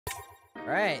All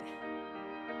right.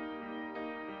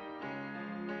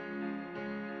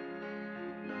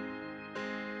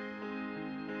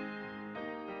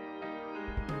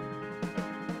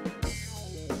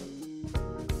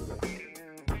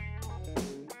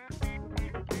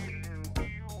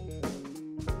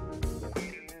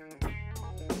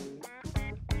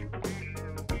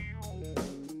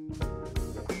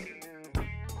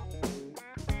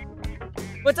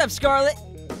 What's up, Scarlet?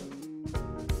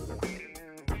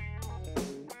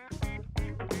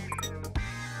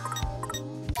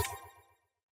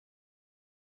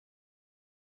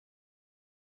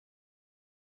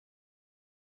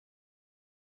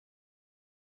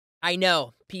 I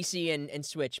know, PC and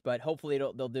Switch, but hopefully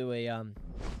they'll do a oh,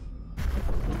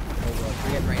 well,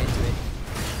 we're getting right into it.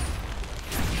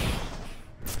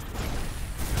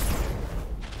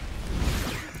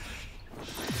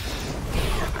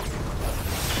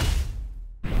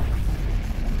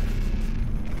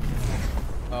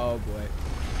 Oh boy.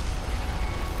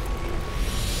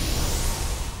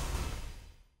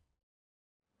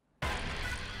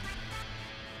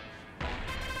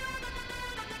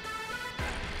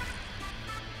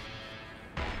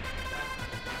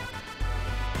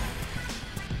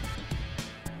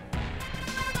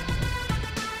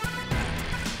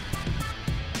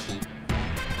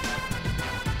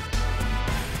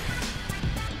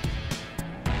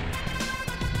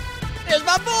 There's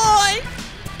my boy!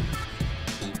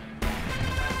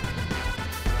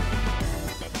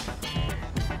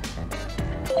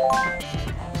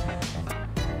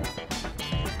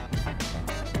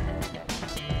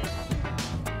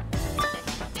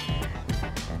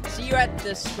 See you at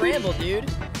the scramble, dude.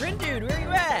 Rindo, where you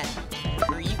at?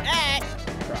 Where you at?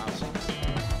 Cross.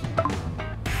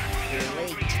 You're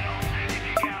late.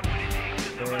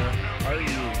 Where are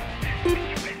you?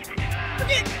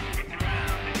 Forget!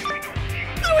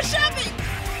 I was shopping!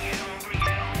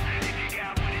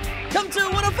 Come to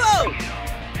 104!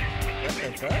 What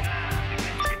the fuck?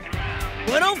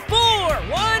 104!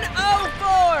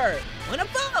 104!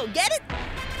 104! Get it?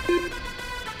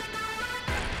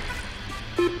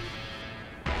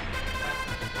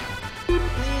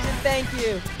 Please and thank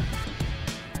you.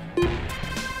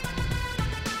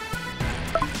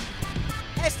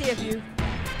 STFU.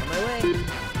 On my way.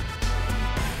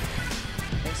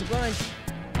 Thanks a bunch.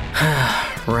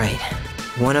 Right.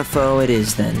 104 it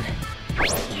is then.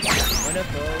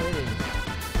 104 it is.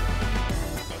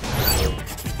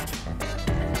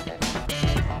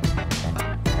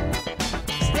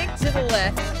 Stick to the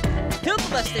left. Tilt the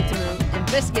left stick to move.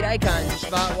 Investigate icons you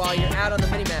spot while you're out on the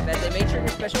minimap as they may trigger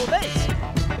special events.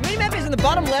 The minimap is in the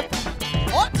bottom left.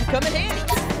 Ought to come in handy.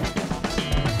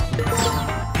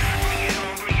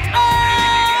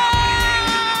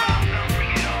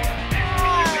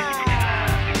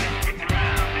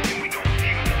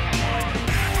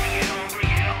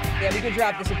 Yeah, we could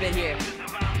drop this a bit here.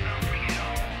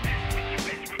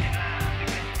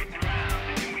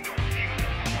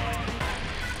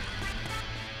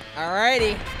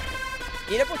 Alrighty.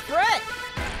 Meet up with Fred.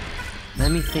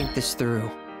 Let me think this through.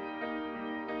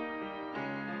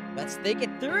 Let's think it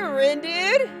through, Rin,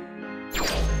 dude.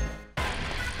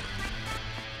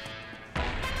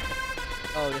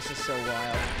 Oh, this is so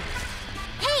wild.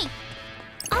 Hey!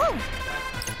 Oh!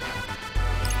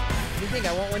 What do you think?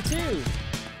 I want one too.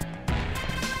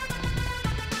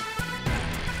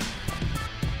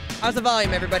 How's the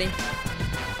volume, everybody?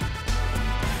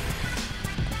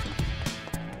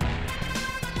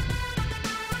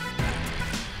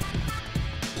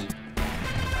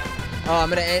 Oh,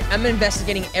 I'm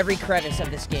investigating every crevice of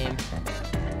this game.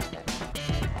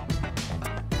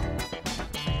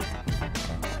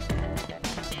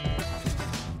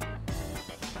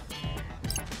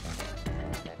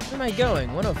 Where am I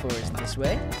going? 104 isn't this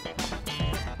way.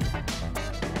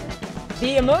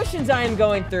 The emotions I am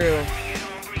going through,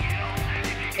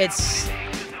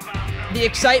 the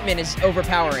excitement is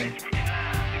overpowering.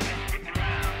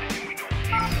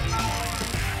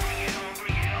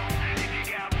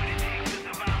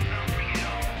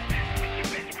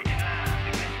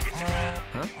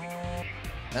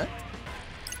 Huh?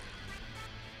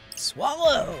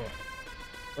 Swallow!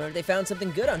 Wonder if they found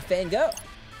something good on Fango.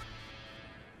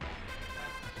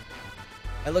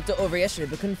 I looked over yesterday,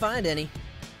 but couldn't find any.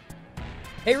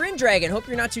 Hey, Rin Dragon, hope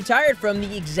you're not too tired from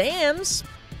the exams.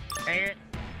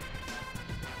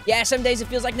 Yeah, some days it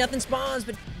feels like nothing spawns,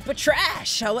 but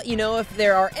trash. I'll let you know if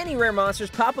there are any rare monsters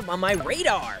pop up on my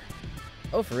radar.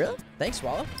 Oh, for real? Thanks,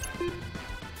 Swallow.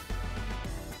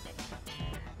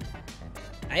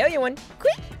 I owe you one.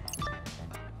 Quick!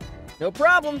 No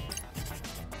problem.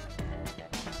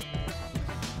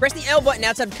 Press the L button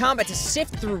outside of combat to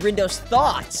sift through Rindo's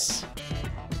thoughts.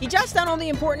 He jots down all the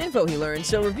important info he learned,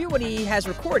 so review what he has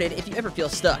recorded if you ever feel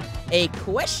stuck. A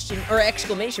question or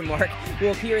exclamation mark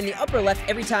will appear in the upper left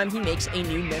every time he makes a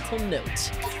new mental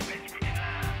note.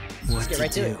 Let's get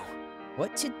right to it.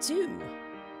 What to do?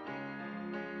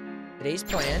 Today's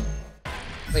plan.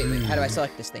 Wait, how do I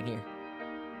select this thing here?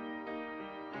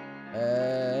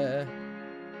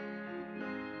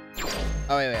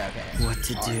 Oh, wait, okay. What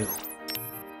to do?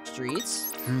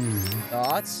 Streets.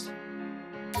 Thoughts.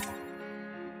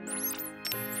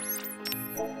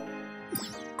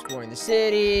 Exploring the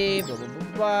city. Blah, blah,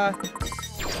 blah, blah.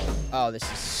 Oh, this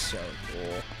is so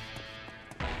cool.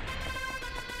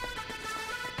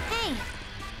 Hey.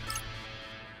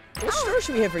 What store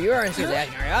should we hit for you? Aren't you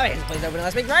asking? Oh, this place opened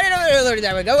last week. Right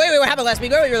there we go. Wait, what happened last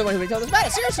week? Oh, you're the one who told us about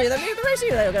it. Seriously, let me see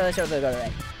you. Let's go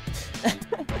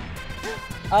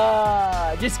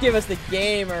right. Just give us the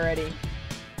game already.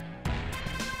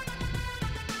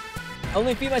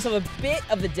 Only feed myself a bit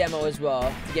of the demo as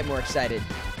well to get more excited.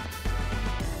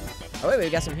 Oh, wait, we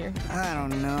got some here. I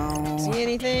don't know. See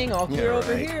anything? All clear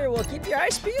over here. Well, keep your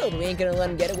eyes peeled. We ain't gonna let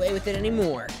him get away with it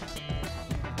anymore.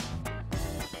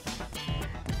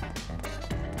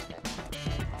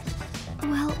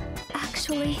 Well,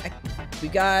 actually... We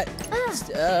got...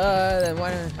 then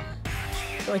why not...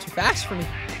 Going too fast for me.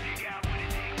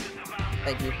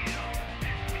 Thank you.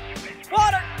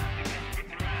 Water!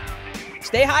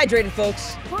 Stay hydrated,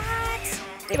 folks. What?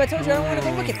 Dave, I told you I don't want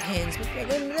to look at pens.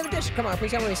 Come on,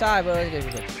 please tell me when you saw it.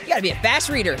 You gotta be a fast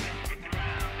reader.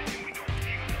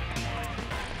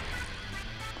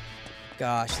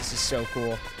 Gosh, this is so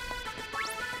cool.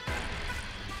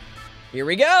 Here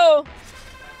we go.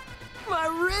 My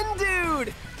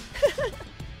Rindo!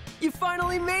 You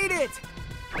finally made it!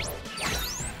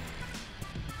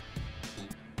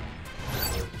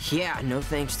 Yeah, no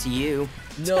thanks to you.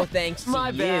 No thanks to My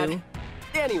you. bad.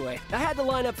 Anyway, I had to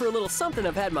line up for a little something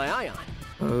I've had my eye on.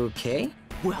 Okay.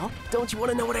 Well, don't you want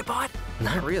to know what I bought?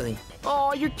 Not really.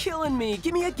 Oh, you're killing me.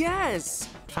 Give me a guess.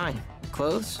 Fine.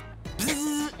 Clothes?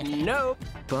 Nope.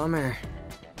 Bummer.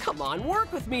 Come on,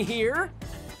 work with me here.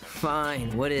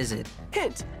 Fine. What is it?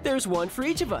 Hint, there's one for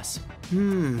each of us.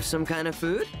 Some kind of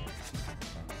food?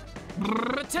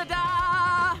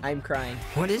 Ta-da! I'm crying.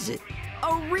 What is it?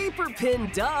 A Reaper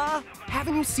pin, duh!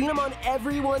 Haven't you seen them on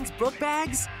everyone's book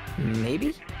bags?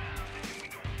 Maybe?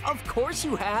 Of course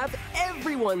you have.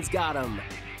 Everyone's got them.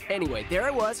 Anyway, there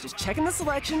I was, just checking the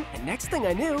selection, and next thing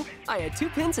I knew, I had 2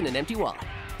 pins and an empty wallet.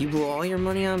 You blew all your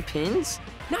money on pins?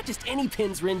 Not just any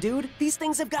pins, Rindo. These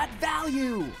things have got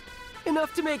value.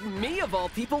 Enough to make me, of all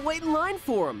people, wait in line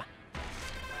for them.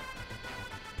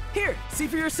 Here, see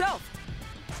for yourself.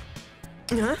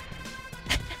 Huh?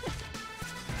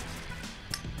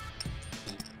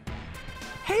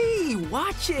 Hey,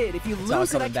 watch it. If you all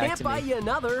lose it, I coming back can't to buy me. you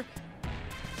another.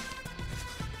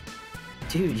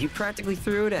 Dude, you practically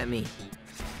threw it at me.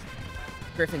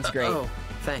 Griffin's great. Oh,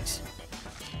 thanks.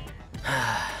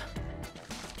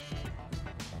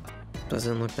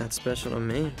 Doesn't look that special to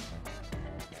me.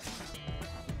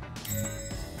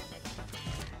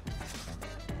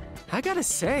 I gotta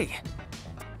say,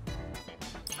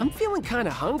 I'm feeling kind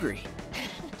of hungry.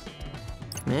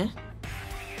 Eh?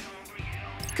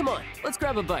 Come on, let's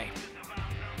grab a bite.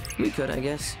 We could, I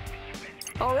guess.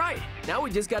 All right, now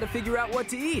we just gotta figure out what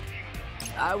to eat.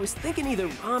 I was thinking either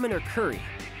ramen or curry.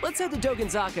 Let's head to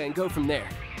Dogonzaka and go from there.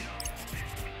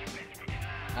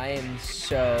 I am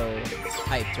so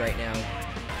hyped right now.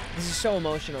 This is so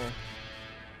emotional.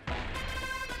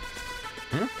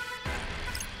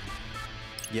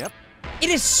 Yep. It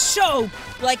is so,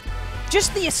 like,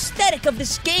 just the aesthetic of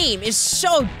this game is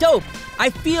so dope. I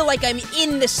feel like I'm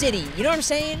in the city. You know what I'm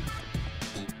saying?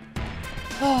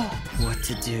 Oh. What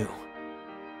to do?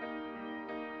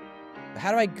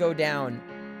 How do I go down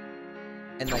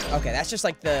and, like, okay, that's just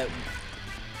like the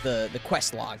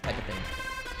quest log type of thing.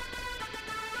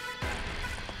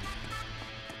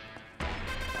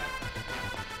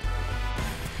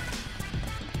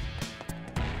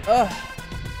 Ugh.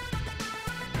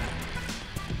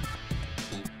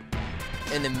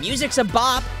 And the music's a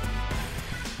bop.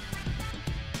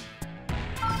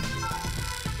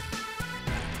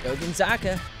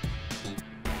 Dogonzaka.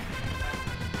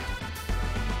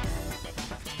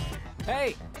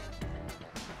 Hey,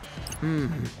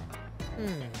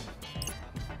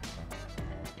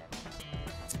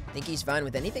 Think he's fine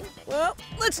with anything? Well,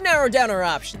 let's narrow down our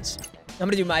options. I'm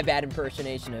gonna do my bad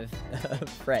impersonation of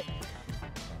Fret.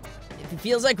 If he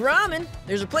feels like ramen,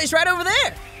 there's a place right over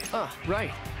there. ah,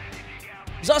 right.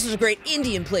 There's also a great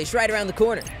Indian place right around the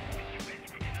corner.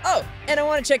 Oh, and I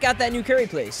want to check out that new curry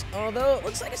place, although it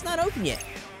looks like it's not open yet.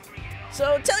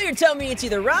 So tell me it's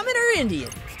either ramen or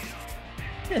Indian.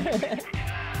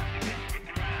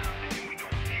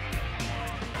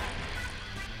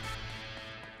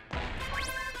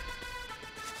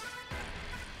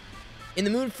 In the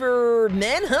mood for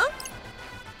men, huh?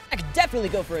 I could definitely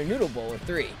go for a noodle bowl or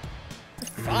 3.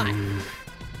 5.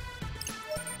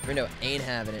 Rindo ain't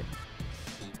having it.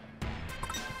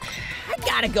 I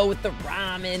gotta go with the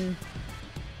ramen.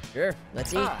 Sure,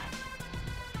 let's eat.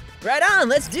 Right on,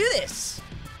 let's do this.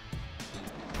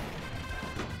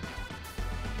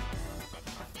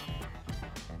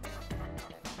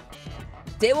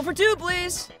 Table for 2,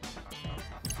 please.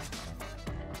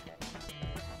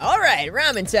 All right,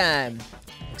 ramen time.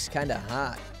 Looks kinda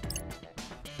hot.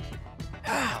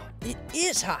 Ow, it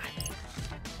is hot.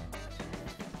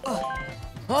 Oh,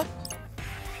 huh?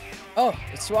 Oh,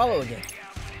 it's swallow again.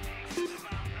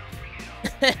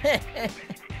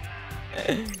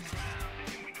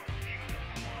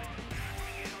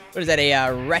 What is that,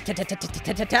 a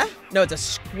rat-ta-ta-ta-ta-ta-ta? No, it's a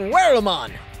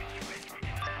squirrelmon.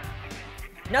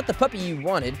 Not the puppy you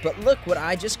wanted, but look what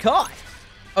I just caught.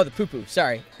 Oh, the poo-poo,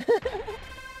 sorry.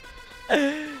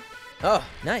 Oh,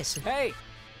 nice. Hey!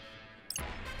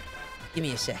 Give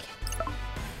me a second.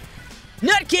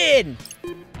 Nut Kid!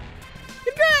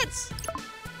 Congrats!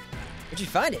 Where'd you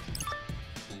find it?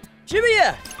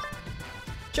 Shibuya!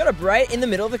 Shut up right in the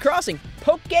middle of the crossing.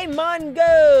 Pokemon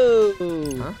Go!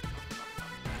 Huh?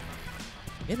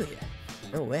 Shibuya?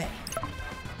 No way.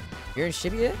 You're in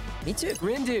Shibuya? Me too.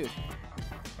 Rindo.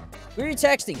 We were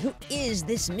texting. Who is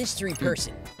this mystery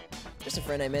person? Just a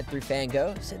friend I met through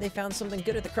Fango. Said they found something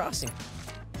good at the crossing.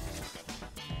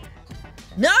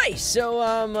 Nice! So,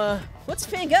 what's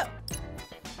Fango?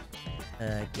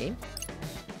 Game?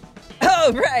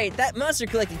 Oh, right! That monster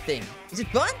collecting thing. Is it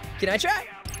fun? Can I try?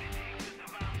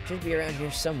 Should be around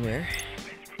here somewhere.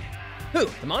 Who?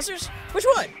 The monsters? Which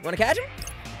one? Wanna catch them?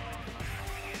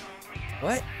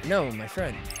 What? No, my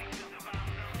friend.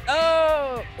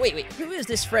 Oh! Wait. Who is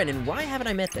this friend and why haven't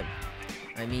I met them?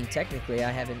 I mean, technically, I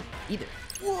haven't either.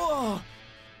 Whoa!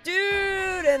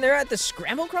 Dude! And they're at the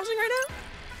Scramble Crossing right now?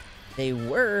 They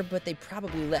were, but they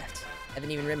probably left. Haven't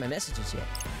even read my messages yet.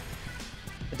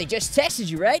 But they just texted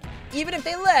you, right? Even if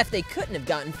they left, they couldn't have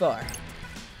gotten far.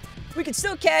 We could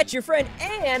still catch your friend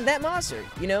and that monster.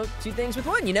 You know, 2 things with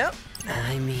 1, you know?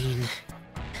 I mean...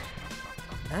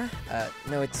 Huh?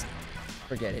 No, it's...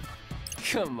 Forget it.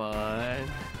 Come on.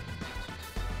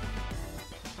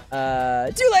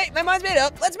 Too late! My mind's made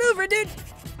up! Let's move her, dude!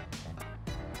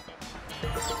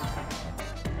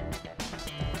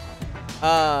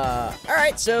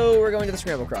 Alright, so we're going to the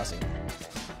Scramble Crossing.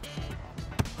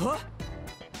 Huh?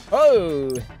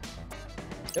 Oh!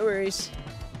 No worries.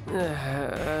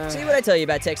 See what I tell you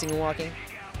about texting and walking?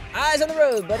 Eyes on the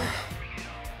road, buddy.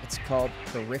 It's called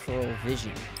peripheral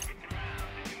vision.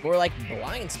 More like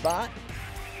blind spot.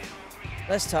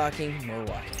 Less talking, more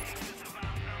walking.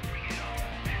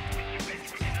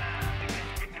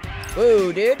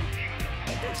 Whoa, dude.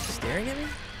 That guy's staring at me?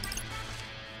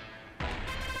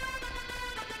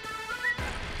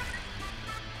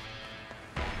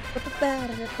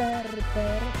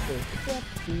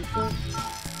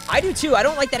 I do too. I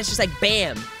don't like that it's just like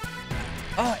bam.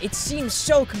 Oh, it seems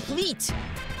so complete.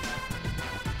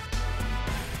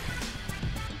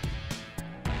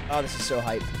 Oh, this is so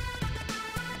hype.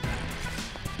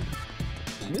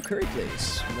 New curry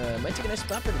place. Might take a nice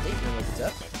spot for the date room if it's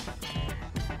up.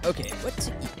 Okay, what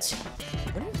to eat?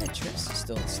 I wonder if that dress is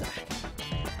still in stock.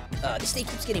 This day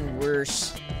keeps getting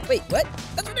worse. Wait, what?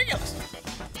 That's ridiculous.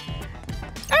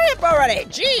 Hurry up already!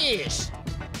 Jeez!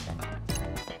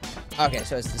 Okay,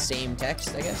 so it's the same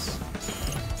text, I guess.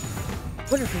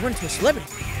 Wonder if we run into a celebrity.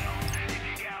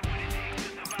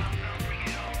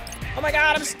 Oh my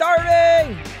god, I'm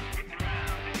starving!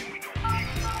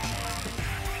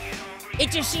 It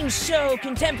just seems so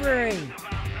contemporary.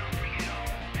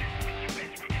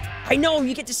 I know,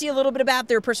 you get to see a little bit about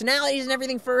their personalities and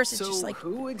everything first. It's So just like...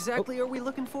 who exactly are we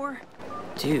looking for?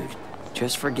 Dude,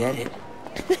 just forget it.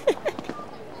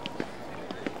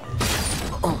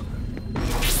 Oh.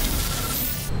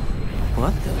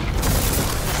 What the?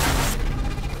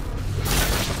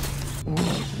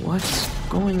 Whoa, what's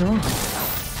going on?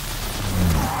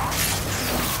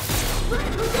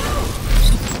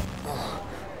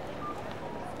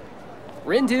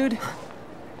 Rin, dude.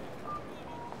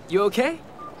 You okay?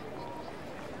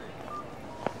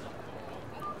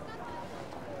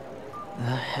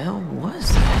 The hell was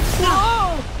that?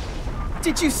 Whoa!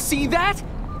 Did you see that?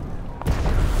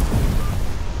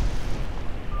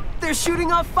 They're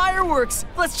shooting off fireworks!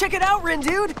 Let's check it out, Rin,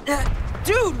 dude!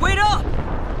 Dude, wait up!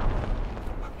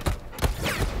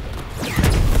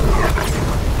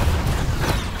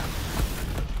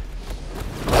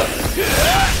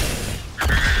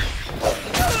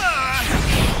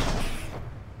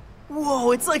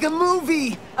 Oh, it's like a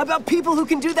movie about people who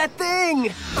can do that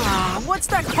thing. What's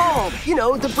that called? You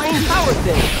know, the brain power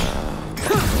thing.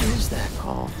 What is that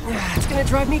called? It's gonna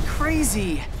drive me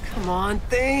crazy. Come on,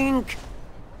 think.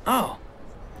 Oh,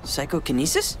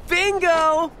 psychokinesis?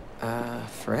 Bingo!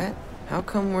 Fred? How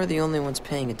come we're the only ones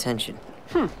paying attention?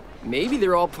 Maybe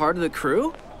they're all part of the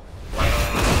crew?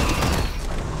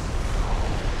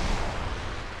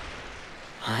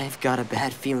 I've got a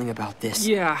bad feeling about this.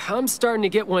 Yeah, I'm starting to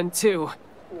get one too.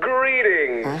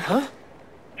 Greetings, Huh?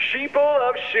 sheeple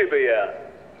of Shibuya.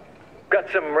 Got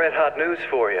some red-hot news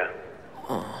for you.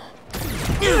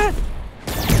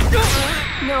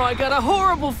 No, I got a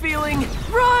horrible feeling.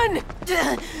 Run!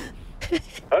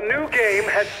 A new game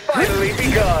has finally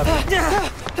begun.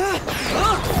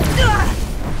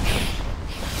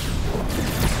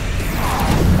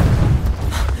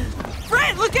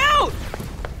 Fred, look out!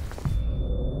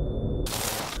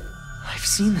 I've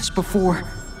seen this before.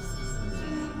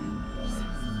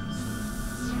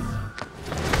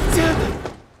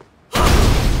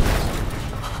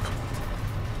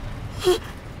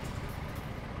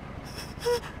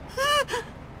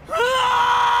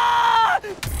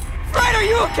 Fred, are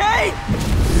you okay?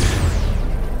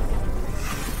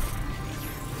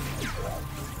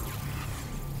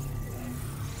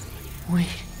 Wait,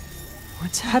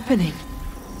 what's happening?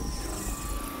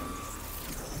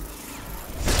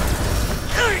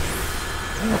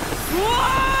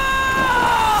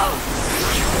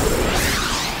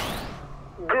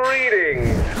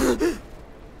 Greetings,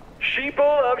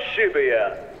 sheeple of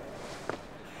Shibuya.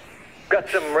 Got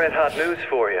some red-hot news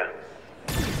for you.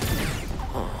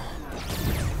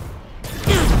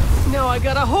 No, I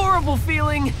got a horrible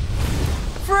feeling.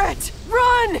 Fred,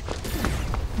 run!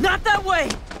 Not that way!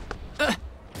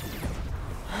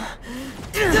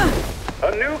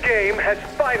 A new game has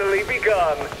finally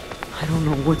begun. I don't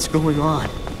know what's going on,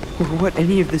 or what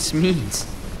any of this means.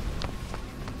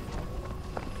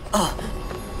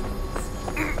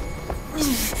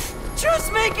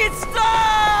 Just make it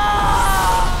stop!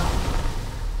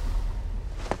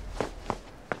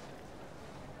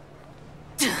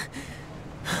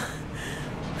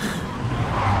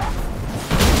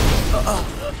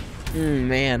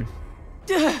 Man.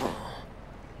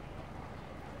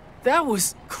 That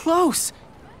was close.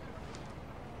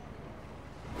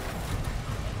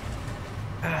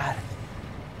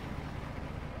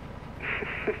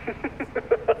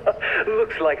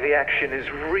 Looks like the action is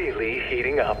really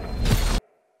heating up.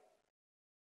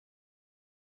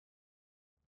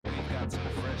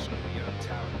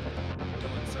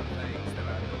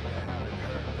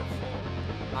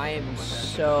 I am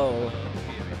so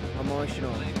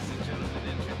emotional.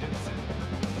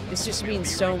 This just means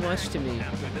so much to me.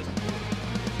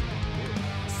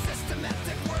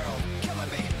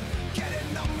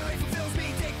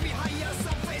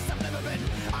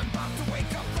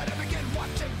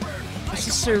 It's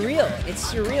just surreal. It's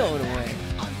surreal in a way,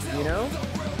 you know?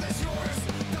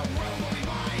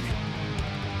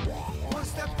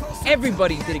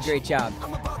 Everybody did a great job.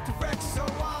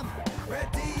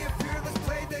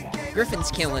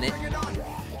 Griffin's killing it.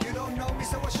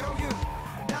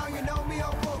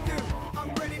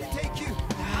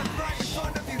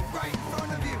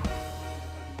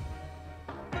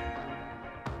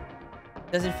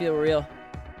 Doesn't feel real.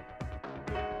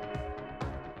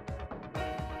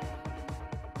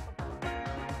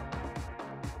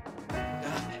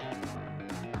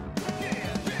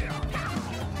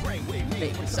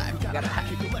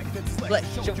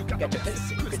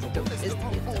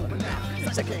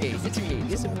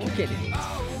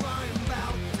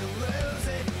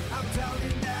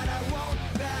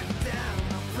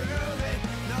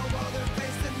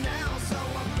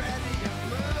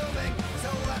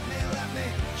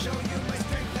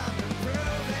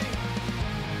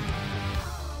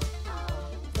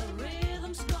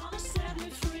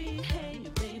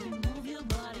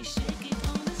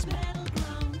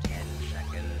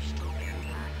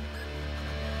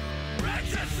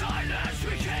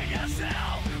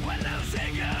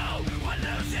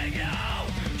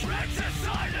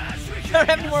 I don't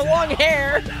have any more long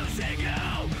hair.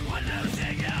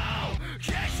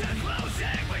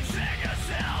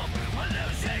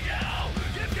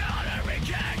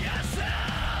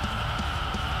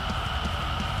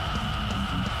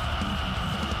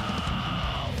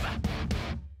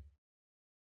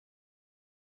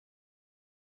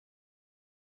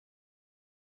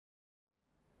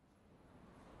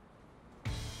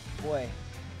 Boy.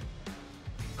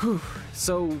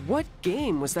 So, what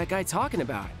game was that guy talking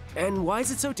about? And why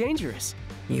is it so dangerous?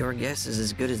 Your guess is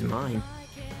as good as mine.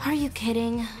 Are you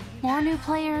kidding? More new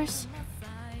players?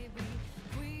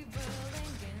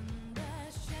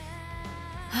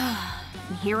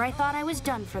 here I thought I was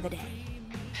done for the day.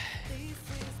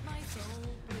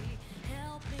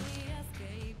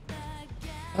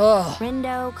 Oh.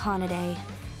 Rindo Kanade.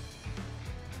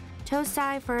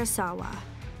 Tosai Furusawa.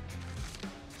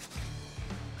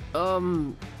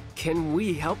 Can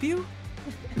we help you?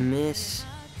 Miss...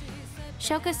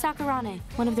 Shoka Sakurane,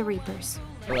 one of the Reapers.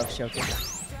 I love Shoka.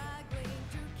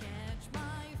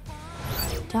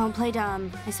 Don't play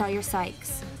dumb. I saw your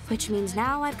psychs. Which means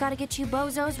now I've got to get you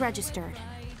bozos registered.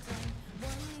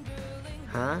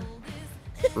 Huh?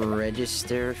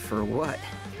 Registered for what?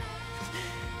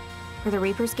 For the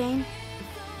Reapers game?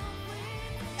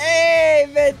 Hey,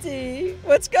 Venti!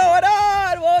 What's going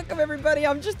on? Welcome, everybody.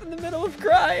 I'm just in the middle of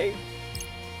crying.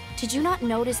 Did you not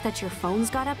notice that your phones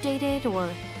got updated, or...?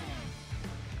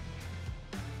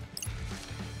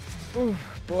 Ooh,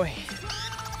 boy.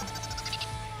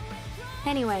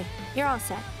 Anyway, you're all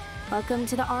set. Welcome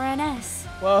to the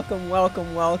RNS. Welcome,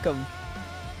 welcome, welcome.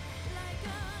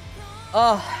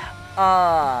 Oh,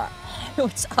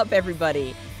 what's up,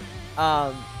 everybody?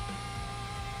 I'm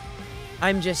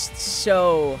just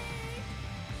so...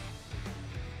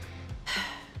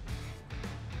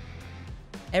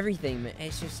 Everything, man.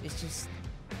 It's just...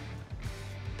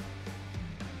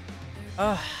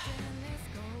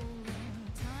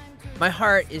 My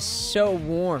heart is so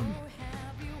warm.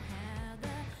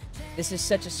 This is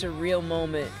such a surreal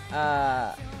moment.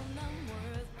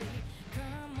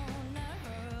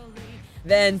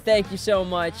 Then, thank you so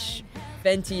much.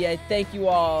 Venti, I thank you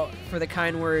all for the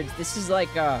kind words. This is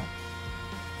like, I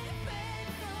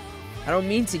don't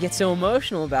mean to get so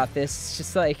emotional about this. It's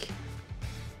just like...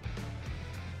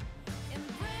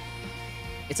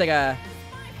 It's like a...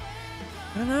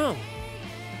 I don't know.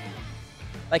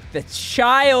 Like, the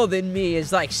child in me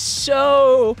is, like,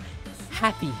 so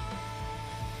happy.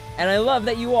 And I love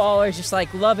that you all are just,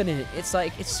 like, loving it. It's,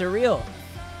 like, it's surreal.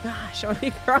 Gosh,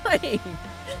 I'm crying.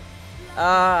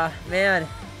 Man.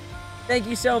 Thank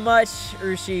you so much,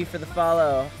 Ushi, for the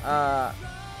follow.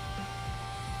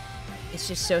 It's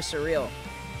just so surreal.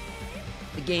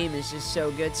 The game is just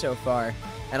so good so far.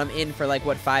 And I'm in for, like,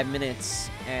 what, 5 minutes.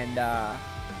 And,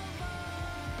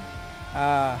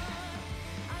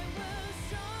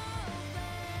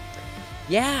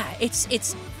 yeah,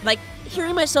 it's like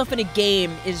hearing myself in a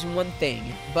game is one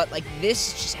thing, but like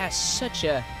this just has such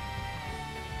a,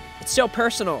 it's so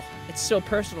personal. It's so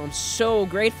personal. I'm so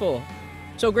grateful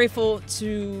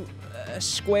to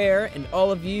Square and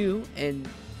all of you, and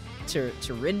to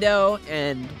Rindo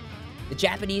and the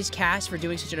Japanese cast for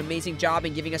doing such an amazing job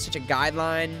and giving us such a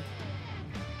guideline.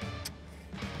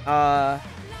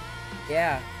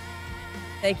 Yeah.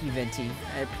 Thank you, Venti.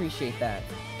 I appreciate that.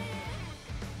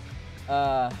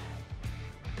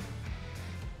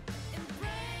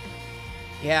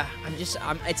 Yeah,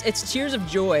 it's tears of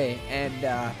joy, and,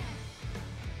 I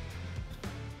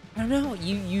don't know,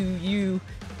 you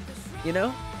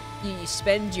know, you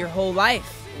spend your whole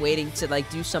life waiting to, like,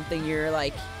 do something you're,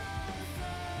 like,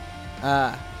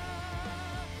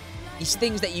 these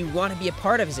things that you want to be a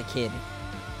part of as a kid.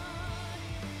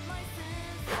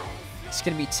 It's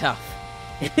gonna be tough.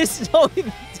 This is only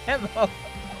the demo.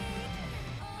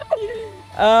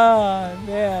 Oh,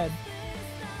 man.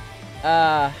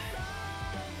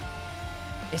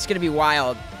 It's gonna be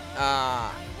wild.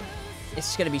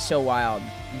 It's gonna be so wild.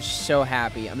 I'm just so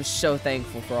happy. I'm just so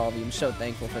thankful for all of you. I'm so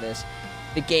thankful for this.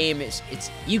 The game is,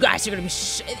 you guys are gonna be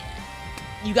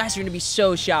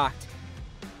so shocked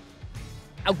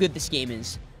how good this game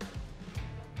is.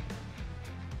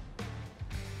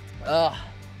 Ugh.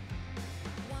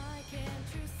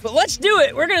 But let's do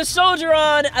it. We're gonna soldier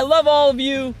on. I love all of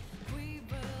you.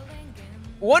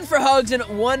 One for hugs and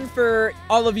one for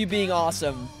all of you being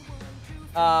awesome.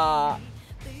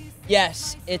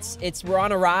 Yes, we're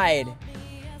on a ride.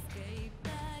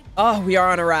 Oh, we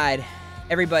are on a ride.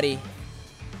 Everybody,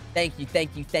 thank you,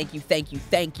 thank you, thank you, thank you,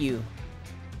 thank you.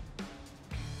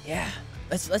 Yeah,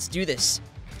 let's do this.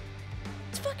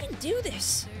 Let's fucking do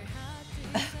this.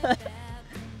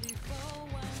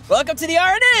 Welcome to the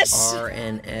RNS!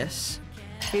 RNS?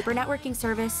 Reaper networking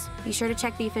service. Be sure to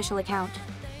check the official account.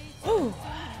 Ooh.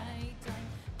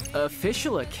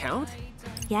 Official account?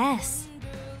 Yes.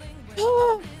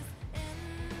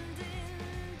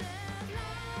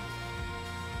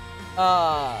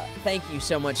 Thank you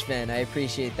so much, Finn. I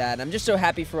appreciate that. I'm just so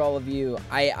happy for all of you.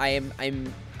 I'm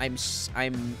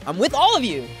with all of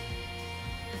you.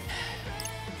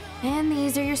 And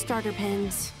these are your starter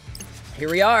pins. Here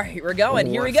we are. Here we're going.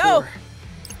 Here we go.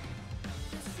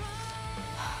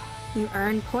 You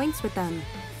earn points with them.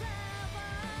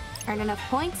 Earn enough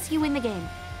points, you win the game.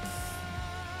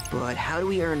 but how do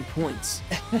we earn points?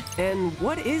 And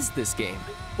what is this game?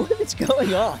 What is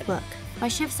going on? Look, my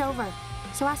shift's over,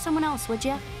 so ask someone else, would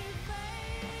ya?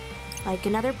 Like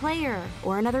another player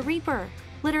or another Reaper.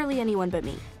 Literally anyone but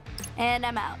me. And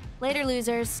I'm out. Later,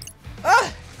 losers.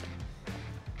 Ah!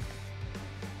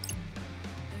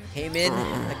 Came in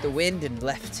like the wind and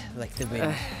left like the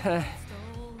wind.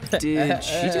 Did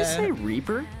she just say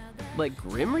Reaper? Like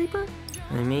Grim Reaper?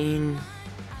 I mean,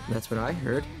 that's what I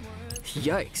heard.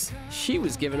 Yikes, she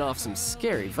was giving off some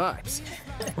scary vibes.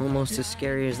 Almost as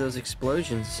scary as those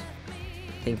explosions.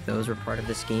 Think those were part of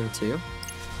this game too?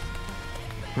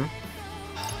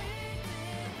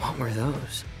 What were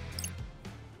those?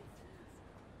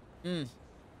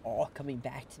 All coming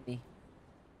back to me.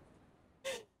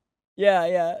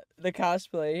 Yeah, the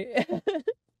cosplay.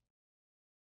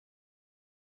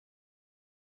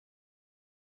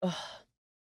 Ugh.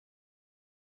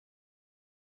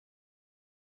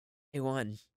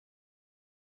 A1.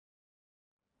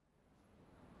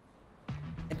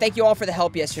 And thank you all for the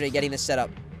help yesterday getting this set up.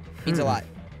 Means a lot.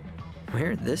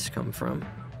 Where'd this come from?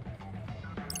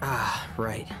 Ah,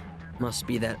 right. Must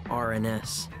be that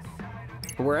RNS.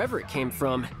 Wherever it came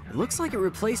from, it looks like it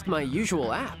replaced my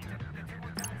usual app.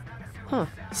 Huh,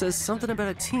 says something about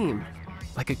a team.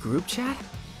 Like a group chat?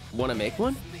 Wanna make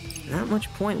one? Not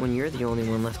much point when you're the only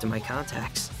one left in my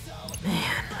contacts.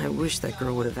 Man, I wish that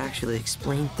girl would have actually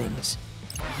explained things.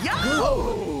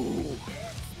 Yo!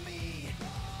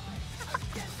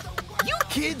 You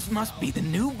kids must be the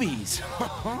newbies.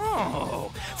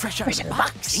 Oh, fresh out of the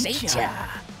box, ain't ya?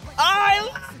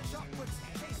 Oh!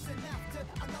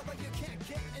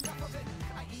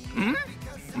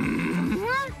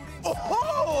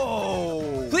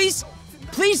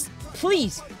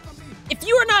 Please, if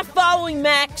you are not following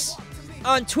Max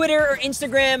on Twitter or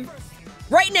Instagram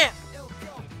right now,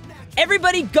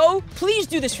 everybody go, please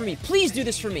do this for me. Please do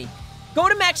this for me. Go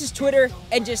to Max's Twitter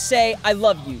and just say, I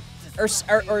love you. Or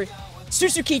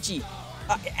Susukichi.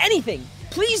 Anything.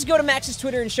 Please go to Max's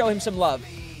Twitter and show him some love.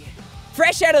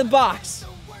 Fresh out of the box.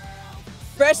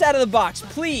 Fresh out of the box.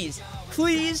 Please.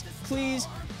 Please.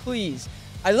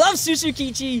 I love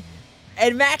Susukichi.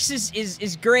 And Max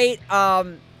is great.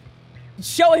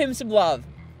 Show him some love.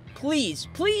 Please,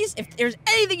 if there's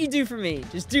anything you do for me,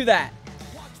 just do that.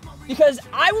 Because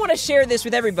I want to share this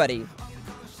with everybody.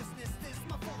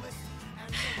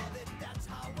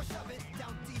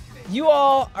 You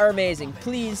all are amazing.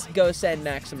 Please go send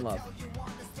Max some love.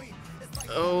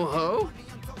 Oh ho?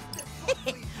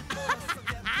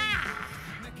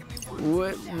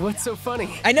 What's so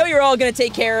funny? I know you're all gonna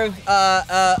take care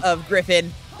of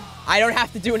Griffin. I don't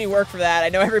have to do any work for that. I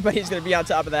know everybody's gonna be on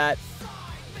top of that.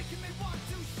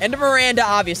 And to Miranda,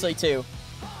 obviously, too.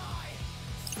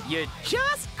 You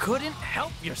just couldn't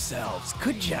help yourselves,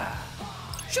 could ya?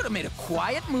 Should have made a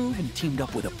quiet move and teamed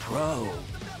up with a pro.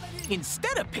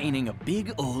 Instead of painting a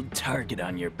big old target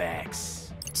on your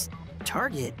backs.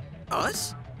 Target?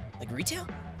 Us? Like retail?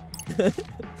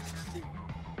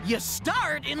 You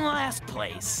start in last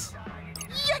place.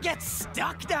 You get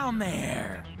stuck down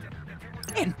there.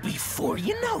 And before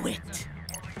you know it,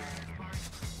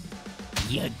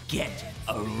 you get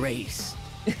erased.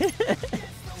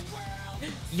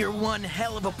 You're one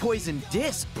hell of a poison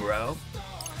disc, bro.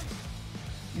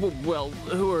 Well,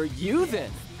 who are you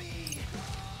then?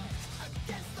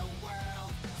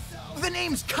 The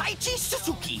name's Kaichi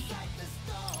Suzuki.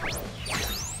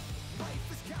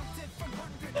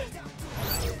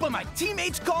 But my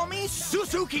teammates call me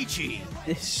Suzukichi.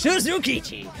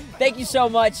 Suzukichi. Thank you so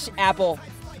much, Apple.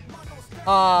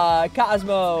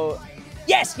 Cosmo.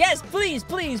 Yes, please.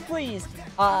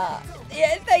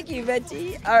 Yeah, thank you,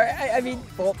 Venti. I mean,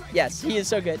 well, yes, he is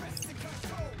so good.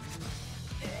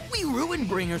 We Ruin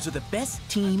Bringers are the best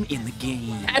team in the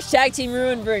game. Hashtag Team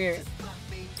Ruin Bringer.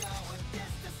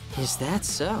 Is that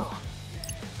so?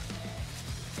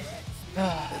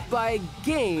 By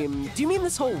game, do you mean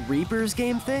this whole Reapers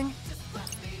game thing?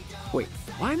 Wait,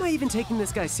 why am I even taking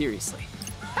this guy seriously?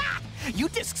 Ha! You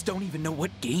discs don't even know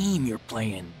what game you're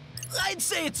playing. I'd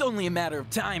say it's only a matter of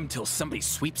time till somebody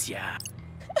sweeps ya.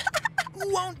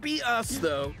 Won't be us,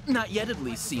 though. Not yet, at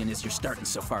least, seeing as you're starting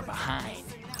so far behind.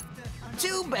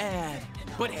 Too bad.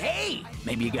 But hey,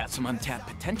 maybe you got some untapped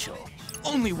potential.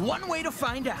 Only one way to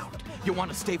find out. You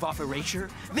want to stave off erasure?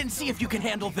 Then see if you can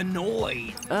handle the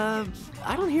noise. I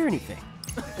don't hear anything.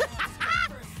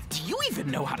 Do you even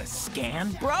know how to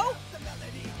scan, bro?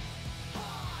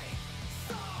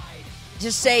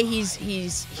 Just say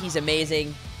he's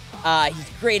amazing.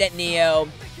 He's great at Neo.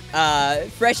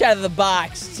 Fresh out of the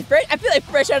box. I feel like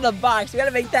fresh out of the box. We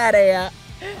gotta make that a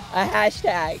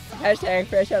hashtag. Hashtag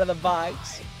fresh out of the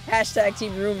box. Hashtag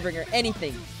Team Ruin Bringer.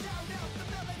 Anything.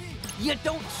 You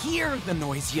don't hear the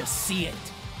noise, you see it.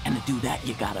 And to do that,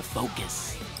 you gotta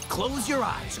focus. Close your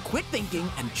eyes, quit thinking,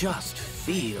 and just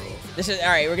feel. This is, all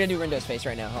right, we're gonna do Rindo's face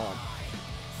right now, hold on.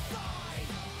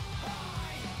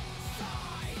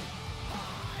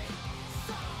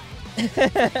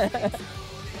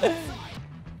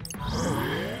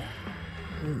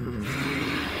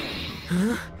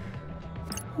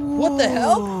 What the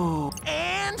hell?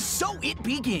 And so it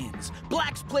begins.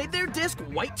 Blacks played their disc,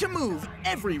 white to move.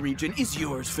 Every region is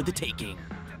yours for the taking.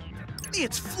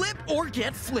 It's flip or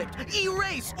get flipped,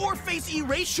 erase or face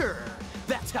erasure.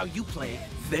 That's how you play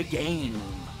the game.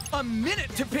 A minute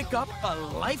to pick up, a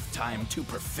lifetime to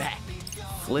perfect.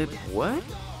 Flip what?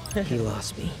 He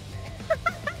lost me.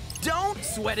 Don't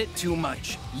sweat it too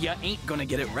much. You ain't gonna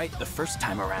get it right the first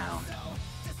time around.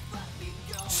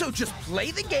 So just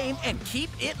play the game and keep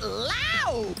it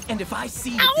loud. And if I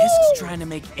see your discs trying to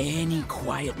make any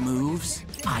quiet moves,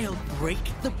 I'll break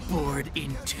the board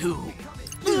in two.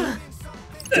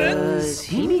 Does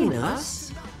he mean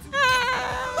us?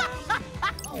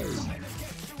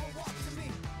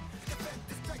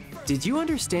 Did you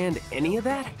understand any of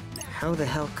that? How the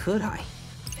hell could I?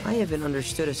 I haven't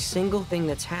understood a single thing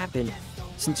that's happened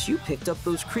since you picked up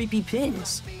those creepy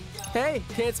pins. Hey,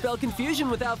 can't spell confusion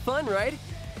without fun, right?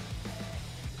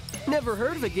 Never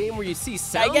heard of a game where you see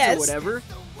sounds or whatever,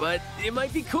 but it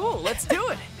might be cool. Let's do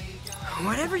it.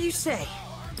 Whatever you say.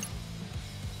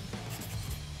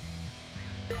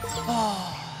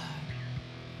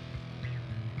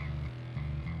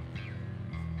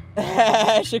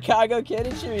 Chicago kid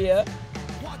in Shibuya.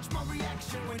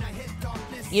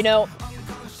 You know,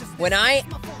 when I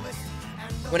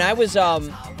was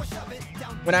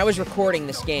recording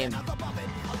this game,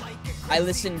 I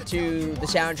listened to the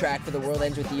soundtrack for The World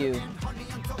Ends With You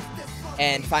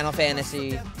and Final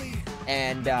Fantasy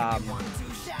and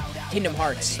Kingdom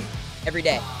Hearts every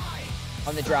day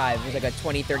on the drive. It was like a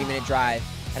 20-30 minute drive,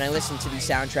 and I listened to these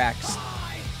soundtracks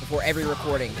before every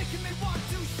recording.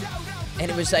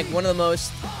 And it was like one of the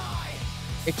most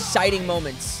exciting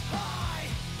moments,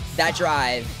 that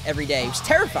drive every day. It was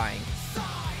terrifying,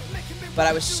 but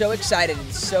I was so excited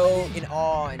and so in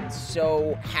awe and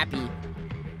so happy.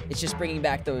 It's just bringing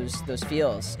back those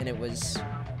feels, and it was,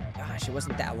 gosh, it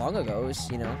wasn't that long ago. It was,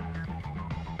 you know,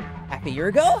 half a year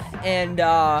ago, and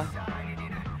I'll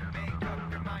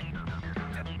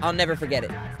never forget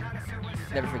it.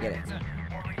 Never forget it.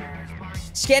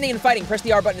 Scanning and fighting. Press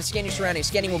the R button to scan your surroundings.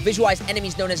 Scanning will visualize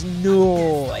enemies known as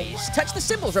noise. Touch the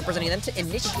symbols representing them to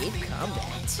initiate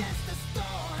combat.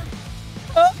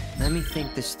 Let me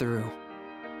think this through.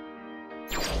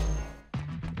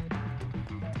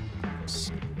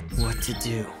 What to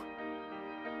do?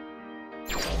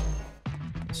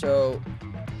 So,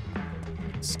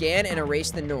 scan and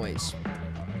erase the noise.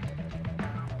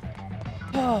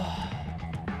 Am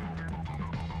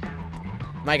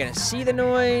I gonna see the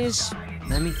noise?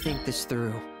 Let me think this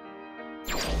through.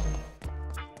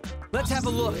 Let's have a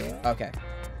look. Okay.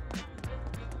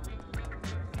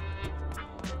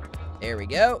 There we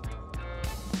go.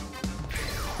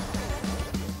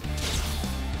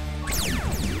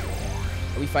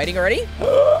 Are we fighting already?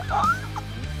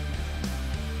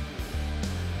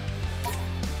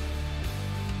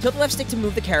 Tilt the left stick to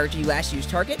move the character you last used.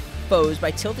 Target foes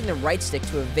by tilting the right stick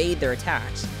to evade their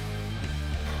attacks.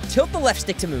 Tilt the left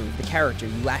stick to move the character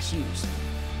you last used.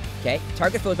 Okay?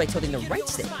 Target foes by tilting the right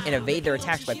stick and evade their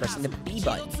attacks by pressing the B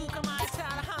button.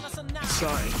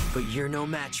 Sorry, but you're no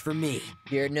match for me.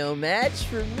 You're no match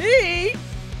for me!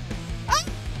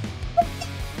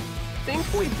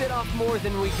 Think we bit off more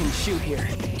than we can shoot here.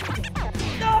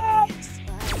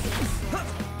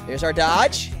 There's our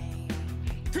dodge.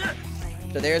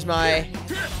 So there's my...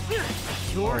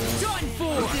 You're done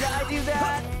for! Did I do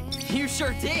that? You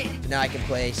sure did! Now I can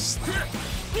place...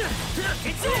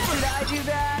 It's over! Did I do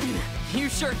that? You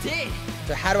sure did!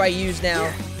 So how do I use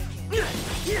now?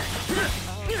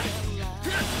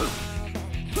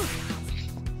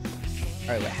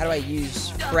 Alright, wait, how do I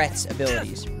use Fret's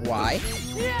abilities? Y?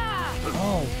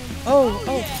 Oh.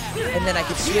 And then I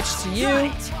can switch to you.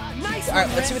 Alright,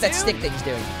 let's see what that stick thing's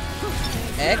doing.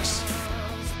 X.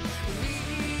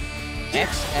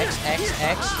 X.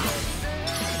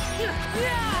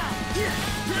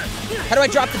 How do I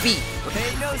drop the beat?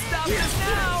 Hey, no stopping us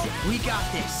now! We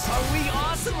got this. Are we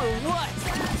awesome or what?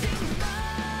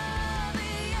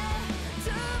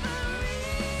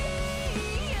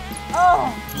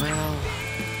 Oh! Well,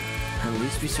 at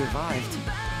least we survived.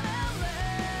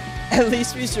 At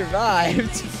least we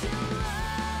survived.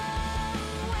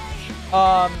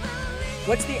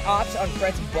 What's the ops on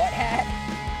Fred's butt hat?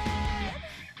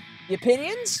 The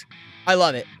opinions? I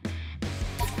love it.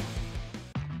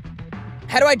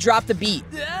 How do I drop the beat?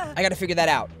 I gotta figure that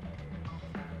out.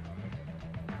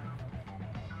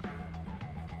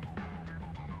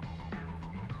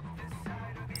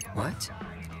 What?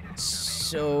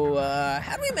 So,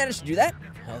 how do we manage to do that?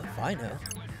 Hell if I know.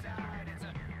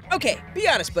 Okay, be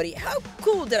honest, buddy. How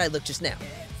cool did I look just now?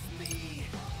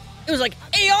 It was like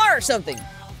AR or something.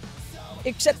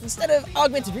 Except instead of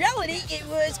augmented reality, it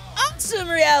was awesome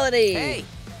reality. Hey!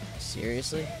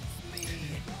 Seriously?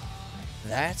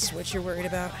 That's what you're worried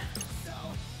about?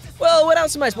 Well, what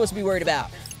else am I supposed to be worried about?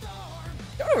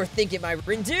 Don't overthink it, my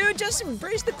Rindo. Just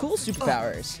embrace the cool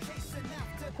superpowers.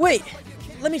 Wait,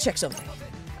 let me check something.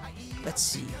 Let's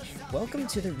see. Welcome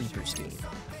to the Reaper's game.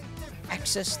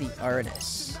 Access the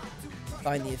RNS.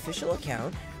 Find the official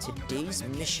account. Today's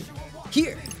mission.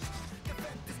 Here!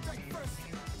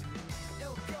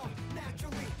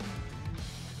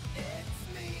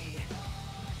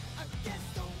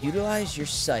 Utilize your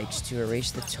sights to erase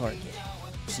the target.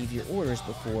 Receive your orders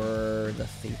before the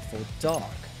faithful dog.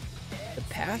 The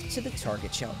path to the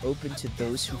target shall open to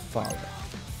those who follow.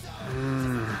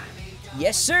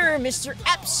 Yes, sir, Mr.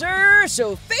 App, sir.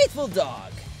 So, faithful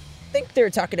dog. Think they're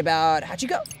talking about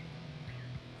Hachiko?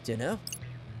 Dunno.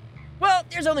 Well,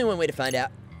 there's only one way to find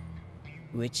out.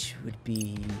 Which would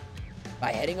be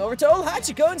by heading over to old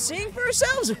Hachiko and seeing for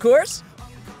ourselves, of course.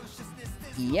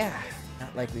 Yeah.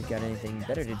 Not like we've got anything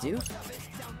better to do.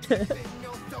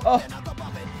 Oh.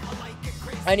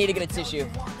 I need to get a tissue.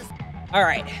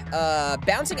 Alright.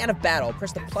 Bouncing out of battle.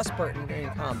 Press the plus button during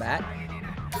combat.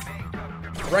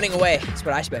 Running away. That's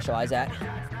what I specialize at.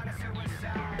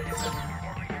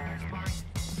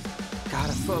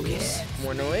 Gotta focus. Yeah.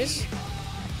 More noise.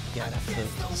 Gotta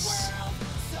focus.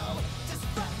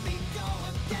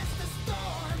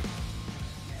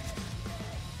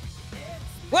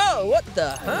 Whoa, what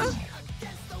the, huh?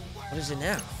 What is it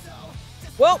now?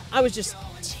 Well, I was just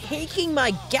taking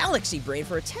my galaxy brain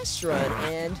for a test run,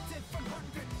 and...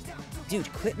 Dude,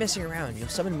 quit messing around. You'll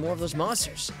summon more of those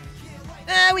monsters.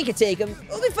 We can take them.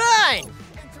 We'll be fine.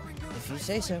 If you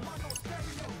say so.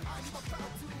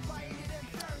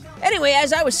 Anyway,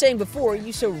 as I was saying before,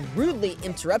 you so rudely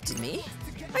interrupted me.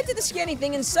 I did the scanning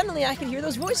thing, and suddenly I could hear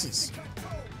those voices.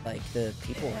 Like the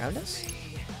people around us?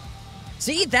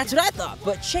 See, that's what I thought,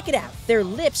 but check it out. Their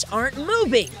lips aren't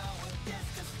moving.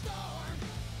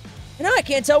 And now I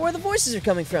can't tell where the voices are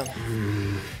coming from.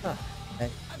 Huh, that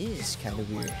is kind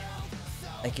of weird.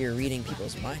 Like you're reading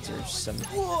people's minds or something.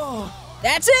 Whoa!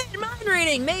 That's it! Mind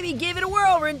reading! Maybe give it a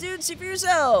whirl, dude. See for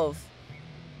yourself.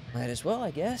 Might as well, I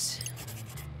guess.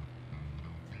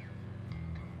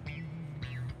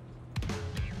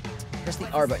 Press the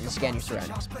R button to scan your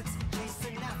surroundings.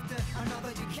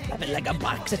 Have it like a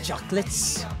box of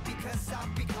chocolates.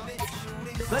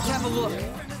 Let's have a look.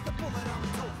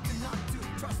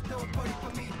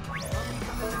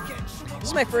 This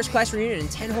is my first class reunion in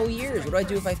 10 whole years. What do I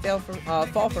do if I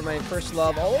fall for my first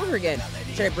love all over again?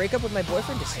 Should I break up with my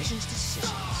boyfriend? Decisions.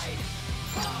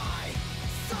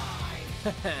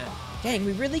 Dang,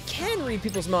 we really can read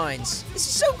people's minds. This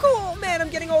is so cool, man. I'm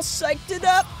getting all psyched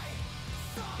up.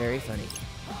 Very funny.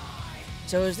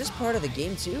 So is this part of the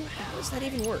game too? How does that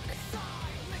even work?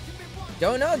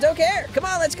 Don't know, don't care. Come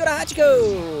on, let's go to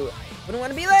Hachiko. We don't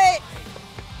want to be late.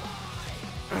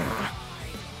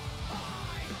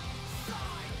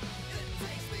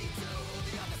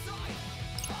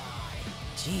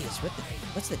 Jeez,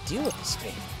 what's the deal with this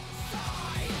game?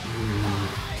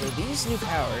 So these new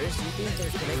powers, do you think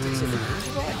they're connected to the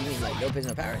ninja bot? You mean like no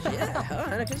business powers? Yeah,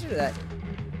 I don't consider that.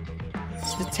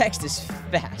 The text is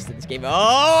fast in this game.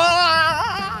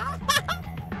 Oh!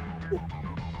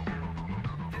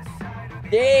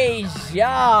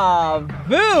 Deja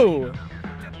vu!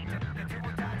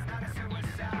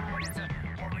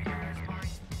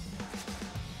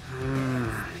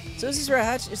 So is this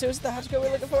where so is the Hachiko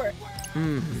we're looking for?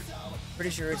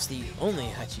 Pretty sure it's the only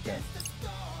Hachiko.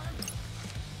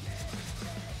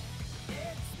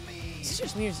 Is this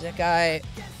just me or does that guy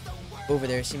over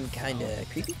there seem kinda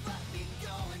creepy?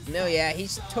 No, yeah,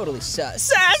 he's totally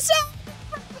sus. Sus!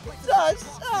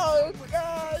 Oh,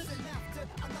 gosh.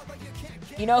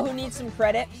 You know who needs some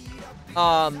credit?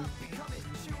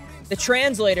 The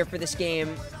translator for this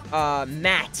game,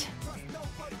 Matt,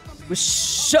 was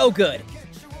so good.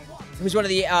 He was one of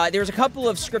the, there was a couple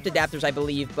of script adapters, I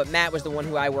believe, but Matt was the one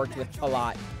who I worked with a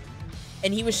lot.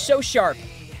 And he was so sharp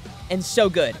and so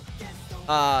good.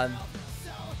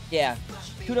 Yeah,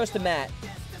 kudos to Matt.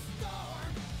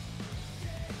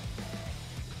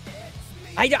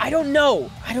 I don't know,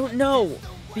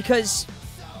 because...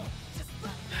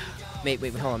 Wait,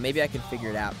 hold on, maybe I can figure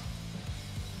it out.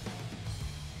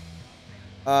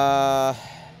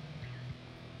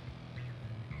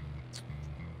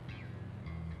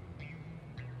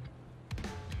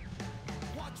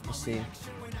 see.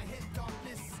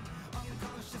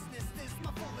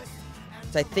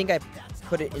 So I think I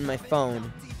put it in my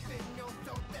phone.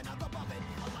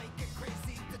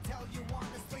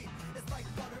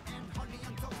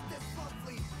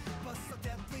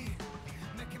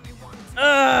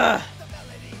 Ugh!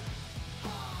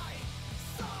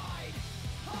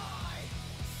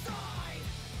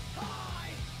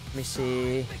 Let me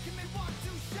see.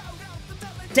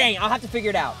 Dang, I'll have to figure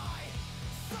it out.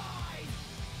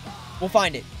 We'll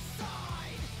find it.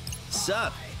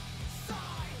 Sup?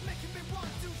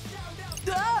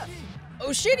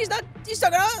 Oh shit, he's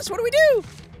stuck on us. What do we do?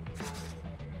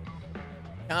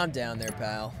 Calm down there,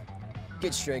 pal. You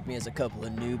could strike me as a couple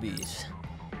of newbies.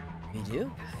 We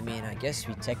do? I mean, I guess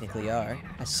we technically are.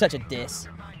 That's such a diss.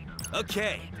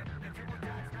 Okay.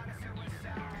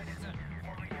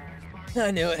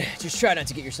 I knew it. Just try not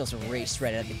to get yourselves erased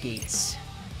right out of the gates.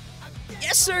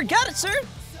 Yes, sir. Got it, sir.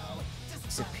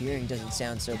 Disappearing doesn't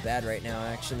sound so bad right now,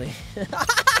 actually.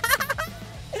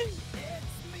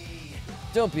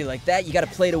 Don't be like that. You gotta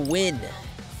play to win.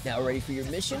 Now ready for your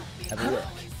mission? Have a look.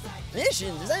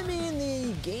 Mission? Does that mean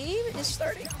the game is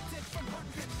starting?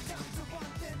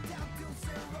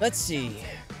 Let's see.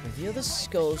 Reveal the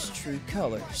skull's true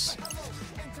colors.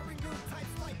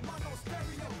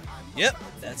 Yep,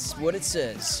 that's what it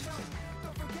says.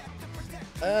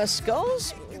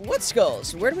 Skulls? What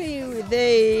skulls? Where do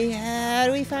how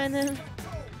do we find them?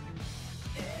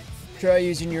 Try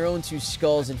using your own two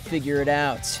skulls and figure it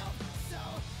out.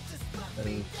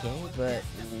 Okay, but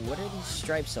what are these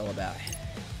stripes all about?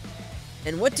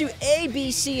 And what do A,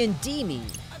 B, C, and D mean?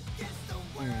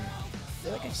 I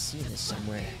feel like I've seen this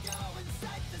somewhere.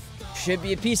 Should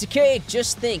be a piece of cake.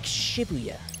 Just think,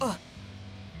 Shibuya.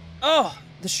 Oh,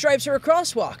 the stripes are a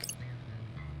crosswalk.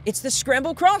 It's the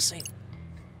scramble crossing.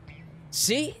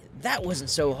 See? That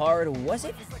wasn't so hard, was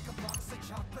it?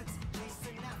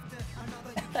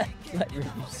 Let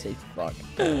Rindo say fuck.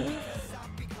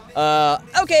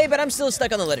 Okay, but I'm still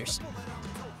stuck on the letters.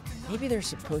 Maybe they're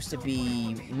supposed to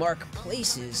be mark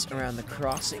places around the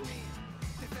crossing.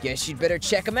 Guess you'd better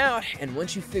check them out, and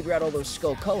once you figure out all those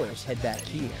skull colors, head back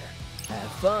here.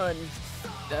 Have fun.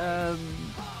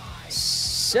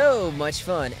 So much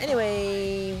fun.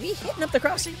 Anyway, we hitting up the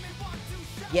crossing?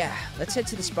 Yeah, let's head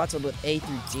to the spots on A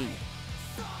through D.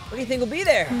 What do you think will be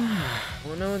there?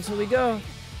 Won't know until we go.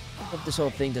 Hope this whole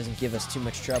thing doesn't give us too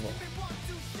much trouble.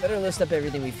 Better list up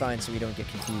everything we find so we don't get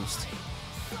confused.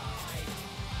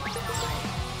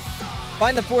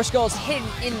 Find the 4 skulls hidden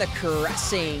in the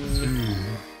crossing.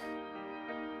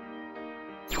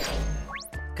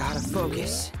 Gotta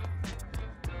focus.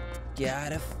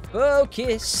 Gotta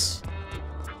focus.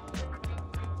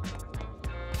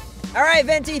 All right,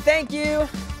 Venti, thank you.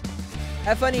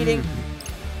 Have fun eating.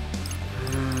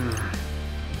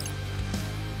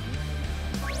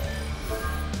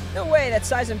 No way, that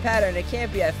size and pattern. It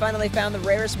can't be. I finally found the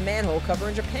rarest manhole cover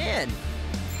in Japan.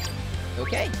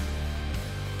 Okay.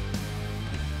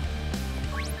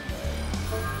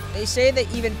 They say that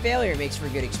even failure makes for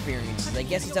good experiences. I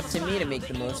guess it's up to me to make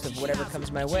the most of whatever comes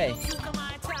my way.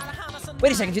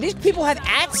 Wait a second, do these people have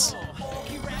ats?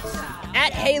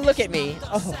 Hey, look at me.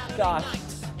 Oh, gosh.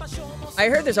 I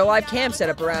heard there's a live cam set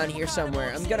up around here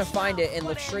somewhere. I'm gonna find it and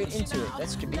look straight into it.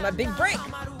 That could be my big break.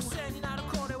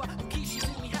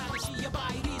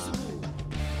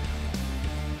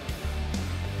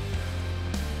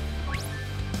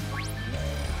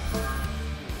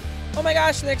 Oh my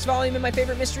gosh, the next volume in my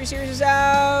favorite mystery series is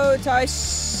out.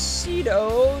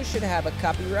 Taishido should have a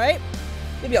copyright.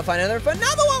 Maybe I'll find another fun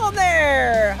novel while I'm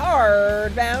there.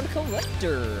 Hardbound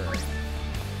collector.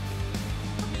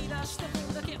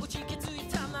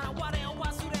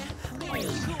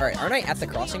 Alright, aren't I at the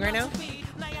crossing right now?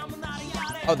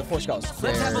 Oh, the 4 skulls.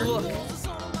 Let's have a look.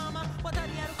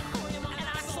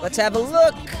 Let's have a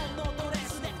look.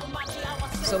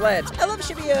 Celebs. I love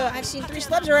Shibuya. I've seen 3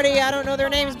 celebs already. I don't know their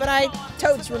names, but I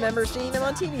totes remember seeing them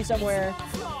on TV somewhere.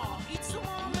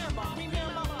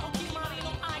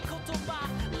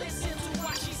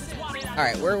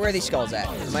 Alright, where are these skulls at?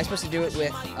 Am I supposed to do it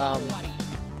with,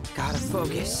 Gotta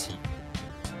focus.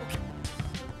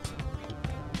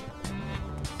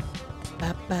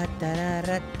 I'm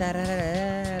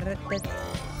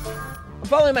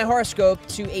following my horoscope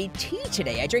to a T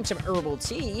today. I drank some herbal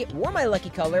tea, wore my lucky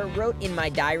color, wrote in my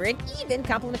diary, and even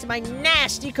complimented my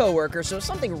nasty coworker, so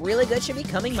something really good should be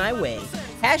coming my way.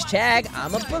 Hashtag,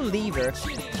 I'm a believer.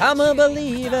 I'm a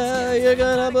believer. You're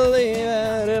gonna believe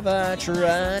it if I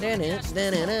try.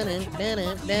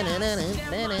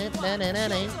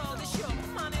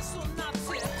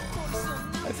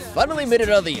 I finally made it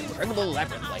out of the impregnable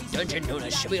labyrinth like dungeon known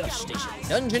as Shibuya Station.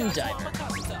 Dungeon Diver.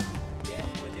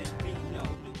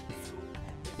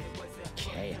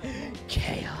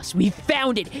 chaos. We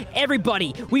found it.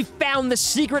 Everybody, we found the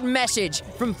secret message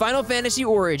from Final Fantasy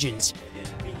Origins.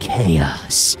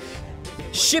 Chaos.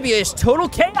 Shibuya is total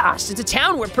chaos. It's a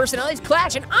town where personalities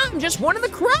clash, and I'm just one of the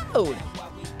crowd.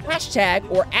 Hashtag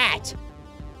or at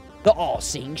the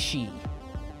all-seeing she.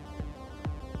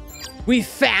 We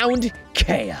found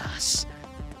chaos.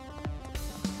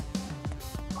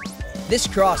 This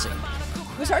crossing.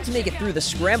 It was hard to make it through the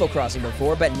scramble crossing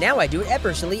before, but now I do it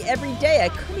effortlessly every day. I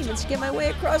couldn't even skip my way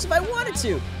across if I wanted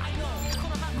to.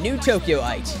 New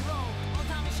Tokyoite.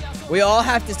 We all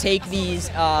have to take these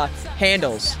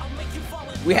handles.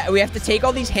 We have to take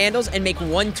all these handles and make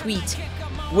one tweet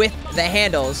with the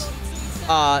handles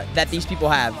that these people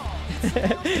have.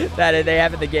 that they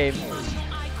have in the game.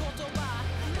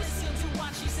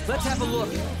 Let's have a look.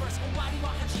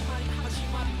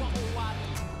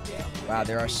 Wow,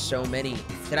 there are so many.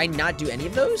 Did I not do any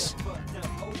of those?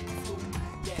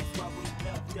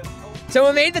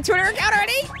 Someone made the Twitter account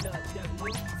already?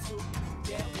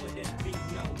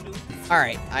 All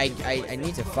right, I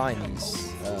need to find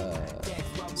these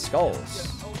skulls.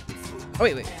 Oh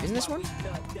wait, isn't this one?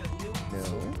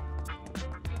 No.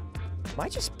 Am I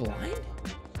just blind?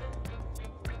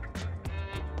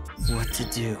 What to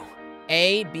do?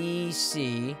 A, B,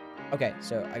 C. Okay,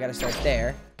 so I gotta start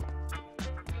there.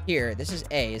 Here, this is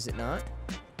A, is it not?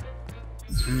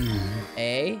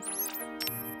 A.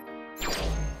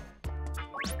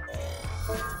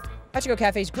 Pachiko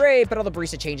Cafe's great, but all the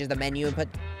barista changes the menu and put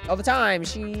all the time.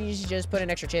 She's just putting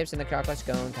extra chips in the chocolate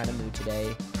scone. Kind of mood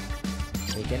today.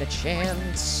 Taking a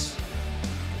chance.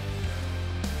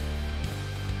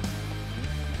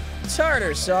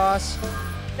 Tartar sauce.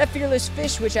 That fearless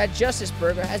fish which at Justice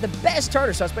Burger has the best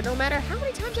tartar sauce, but no matter how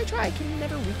many times I try, I can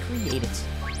never recreate it.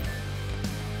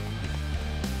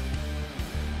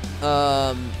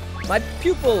 My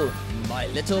pupil, my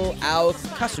little Ao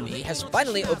Kasumi, has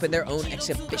finally opened their own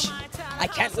exhibition. I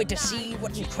can't wait to see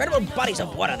what incredible bodies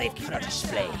of water they've put on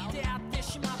display.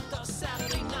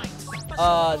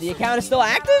 The account is still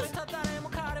active?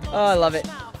 Oh, I love it.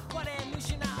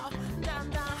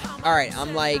 Alright,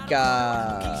 I'm like,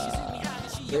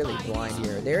 clearly blind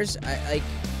here. There's, like...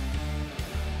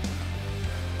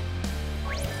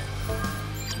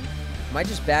 Am I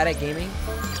just bad at gaming?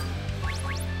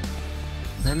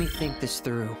 Let me think this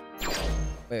through.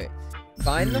 Wait.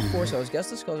 Find the 4 skulls.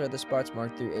 Guess the skulls are the spots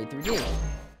marked through A through D.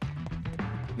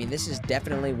 I mean, this is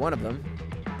definitely one of them.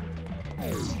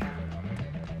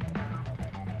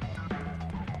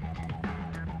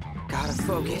 Gotta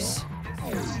focus.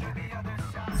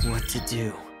 What to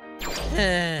do?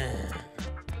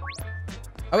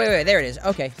 Oh, wait, there it is.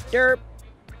 Okay. Derp.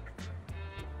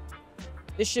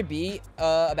 This should be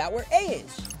about where A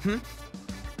is.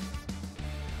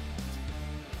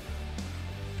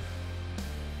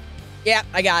 Yeah,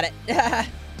 I got it.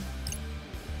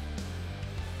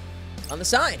 On the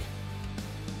sign.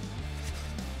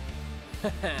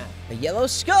 A yellow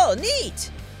skull. Neat!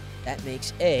 That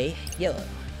makes A yellow.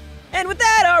 And with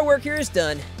that, our work here is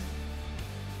done.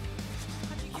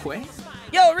 Quay?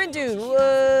 Yo, Rindo,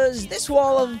 was this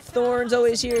wall of thorns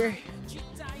always here?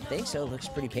 I think so. Looks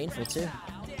pretty painful, too.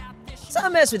 So I'll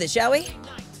mess with it, shall we?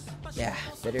 Yeah,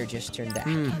 better just turn back.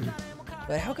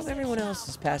 But how come everyone else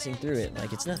is passing through it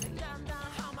like it's nothing?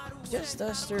 Just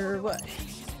us or what?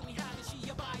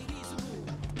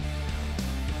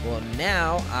 Well,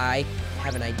 now I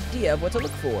have an idea of what to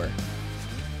look for.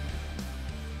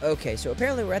 Okay, so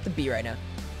apparently we're at the B right now.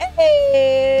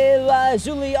 Hey,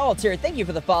 Lazuli Alter, thank you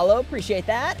for the follow. Appreciate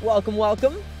that. Welcome,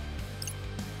 welcome.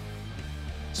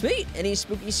 Sweet. Any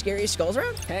spooky, scary skulls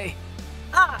around? Hey.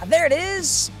 Ah, there it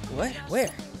is. What?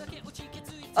 Where?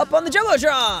 Up on the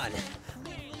Jumbotron.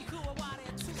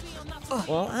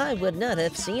 Well, I would not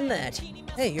have seen that.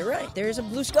 Hey, you're right. There's a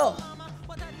blue skull.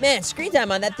 Man, screen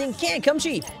time on that thing can't come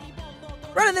cheap.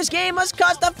 Running this game must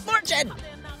cost a fortune.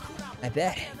 I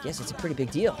bet. Guess it's a pretty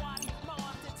big deal.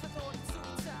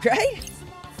 Right?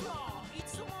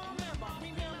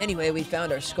 Anyway, we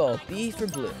found our skull. B for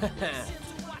blue.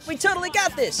 We totally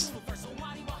got this.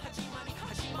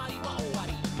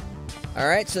 All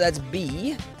right, so that's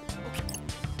B.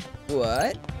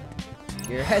 What?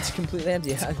 Your head's completely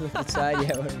empty. I look inside.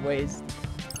 Yeah, what a waste.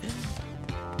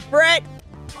 Brett!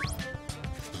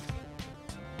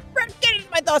 Brett, get into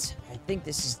my thoughts! I think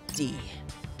this is D.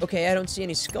 Okay, I don't see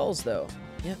any skulls, though.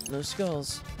 Yep, no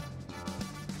skulls.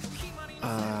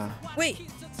 Wait!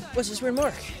 What's this weird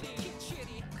mark?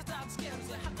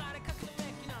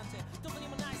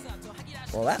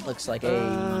 Well, that looks like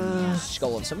a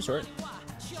skull of some sort.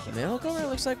 The manual color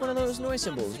looks like one of those noise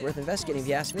symbols. Worth investigating if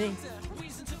you ask me.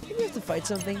 Maybe we have to fight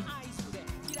something?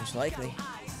 Most likely.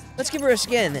 Let's give her a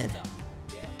scan, then.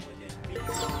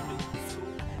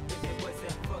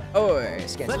 Oh,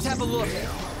 scan. Let's have a look.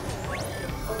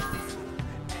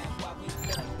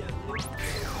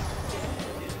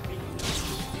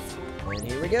 And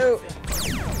here we go.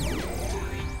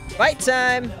 Fight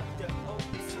time!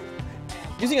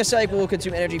 Using a cycle will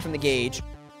consume energy from the gauge.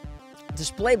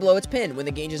 Display below its pin. When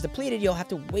the gauge is depleted, you'll have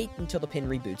to wait until the pin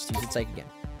reboots to use its cycle again.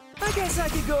 I guess I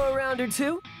could go a round or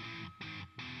two.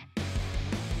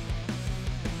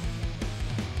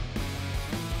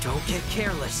 Don't get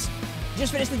careless.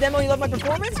 Just finished the demo, you love my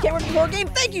performance? Can't wait for the whole game,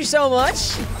 thank you so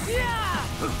much! Yeah!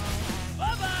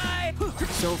 Bye-bye!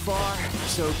 So far,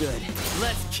 so good.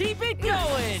 Let's keep it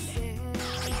going!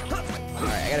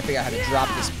 Alright, I gotta figure out how to drop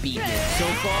this beat here. So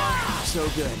far, so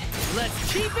good.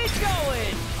 Let's keep it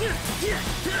going!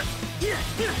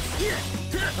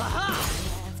 Aha!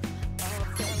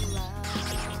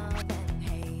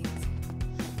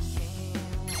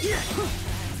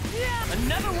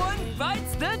 Another one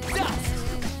bites the dust!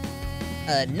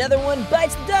 Another one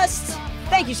bites the dust!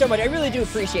 Thank you so much, I really do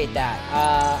appreciate that.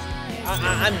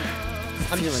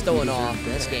 I'm just so in awe of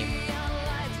this game.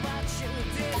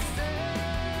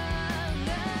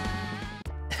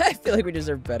 I feel like we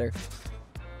deserve better.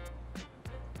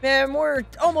 Man, we're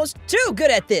almost too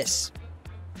good at this.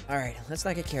 Alright, let's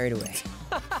not get carried away.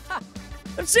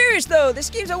 I'm serious though, this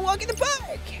game's a walk in the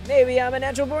park. Maybe I'm a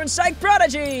natural born psych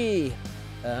prodigy.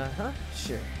 Uh-huh,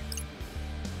 sure.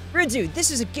 Rindo,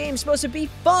 this is a game supposed to be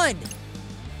fun.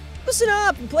 Listen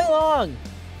up and play along.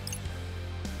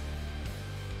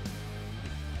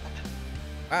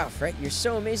 Wow, Fret, you're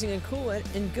so amazing and cool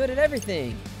and good at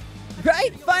everything.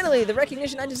 Right? Finally, the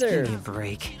recognition I deserve. Give me a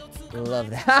break. Love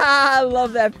that. I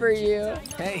love that for you.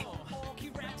 Hey.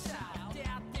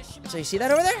 So you see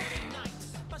that over there?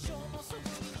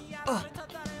 Oh.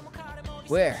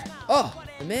 Where? Oh,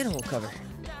 the manhole cover.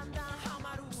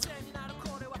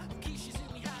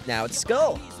 Now it's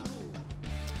skull.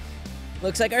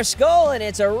 Looks like our skull, and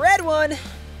it's a red one.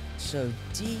 So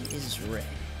D is red.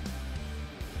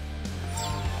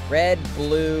 Red,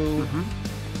 blue.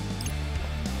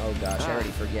 Oh gosh, I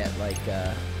already forget. Like,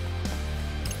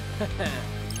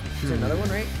 is there another one,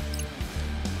 right?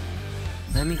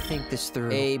 Let me think this through.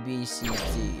 A, B, C,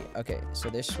 D. Okay, so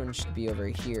this one should be over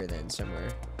here then, somewhere.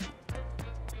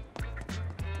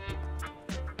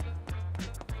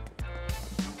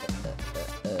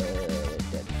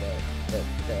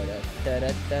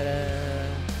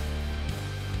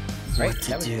 Right, What to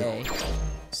that was do? A.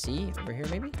 C, over here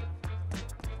maybe?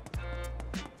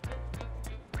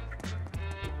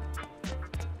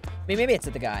 Maybe it's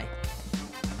at the guy.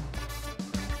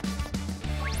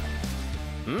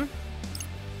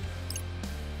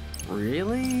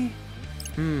 Really?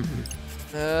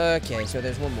 Okay, so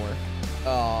there's one more.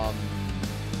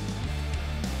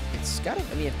 It's gotta,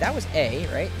 I mean, if that was A,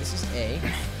 right? This is A.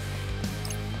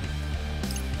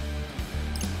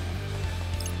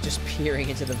 Just peering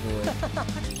into the void.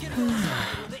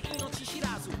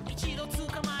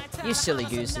 You silly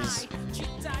gooses.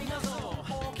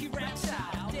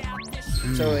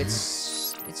 So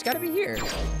it's gotta be here.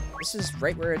 This is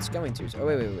right where it's going to. Oh,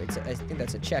 wait. I think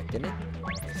that's a check, didn't it?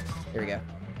 Here we go.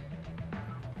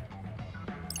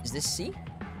 Is this C?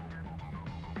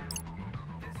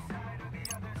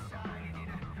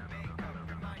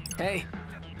 Hey.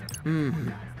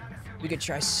 We could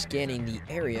try scanning the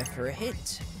area for a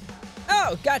hint.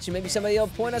 Oh, gotcha. Maybe somebody will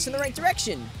point us in the right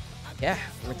direction. Yeah,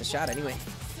 worth a shot anyway.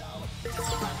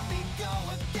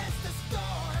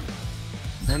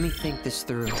 Let me think this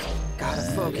through. Gotta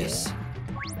focus.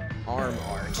 Arm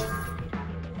art.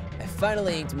 I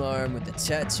finally inked my arm with the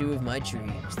tattoo of my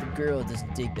dreams. The girl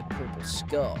doesn't dig the purple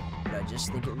skull, but I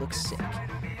just think it looks sick.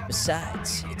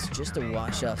 Besides, it's just a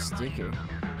wash-off sticker.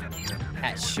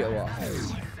 At show off.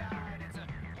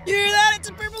 You hear that? It's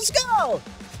a purple skull!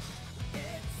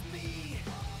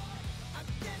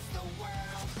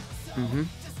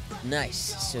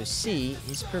 Nice. So C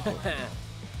is purple.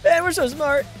 Man, we're so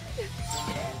smart.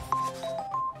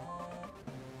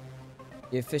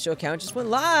 The official count just went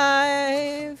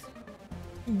live.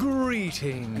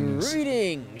 Greetings.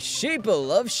 Greetings,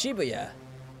 sheeple of Shibuya.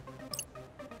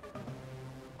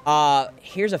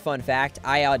 Here's a fun fact.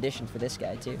 I auditioned for this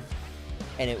guy too,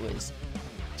 and it was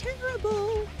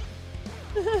terrible.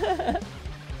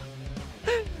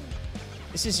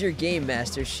 This is your game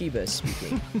master, Shiba,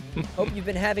 speaking. Hope you've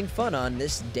been having fun on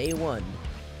this day one.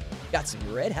 Got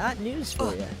some red hot news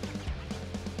for you.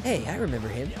 Hey, I remember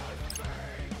him.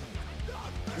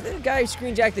 Is that the guy who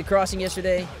screenjacked the crossing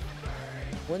yesterday?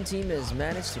 One team has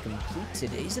managed to complete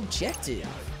today's objective.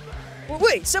 Well,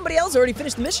 wait, somebody else already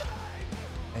finished the mission?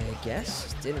 I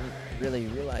guess. Didn't really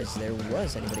realize there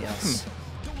was anybody else.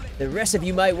 The rest of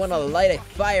you might want to light a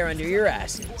fire under your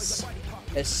asses.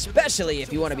 Especially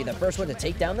if you want to be the first one to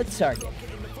take down the target.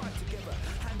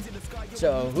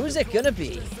 So, who's it gonna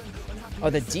be? Are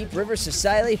the Deep River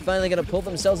Society finally gonna pull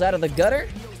themselves out of the gutter?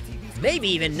 Maybe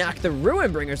even knock the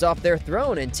Ruinbringers off their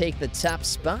throne and take the top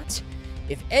spot?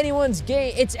 If anyone's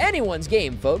game, it's anyone's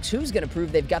game, folks. Who's gonna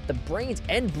prove they've got the brains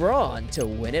and brawn to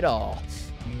win it all?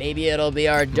 Maybe it'll be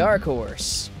our dark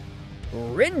horse,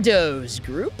 Rindo's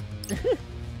group.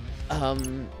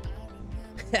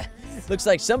 Looks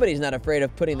like somebody's not afraid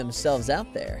of putting themselves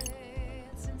out there.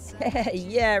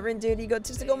 Yeah, Rindo, do you go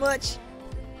testicle much?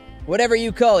 Whatever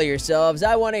you call yourselves,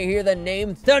 I want to hear the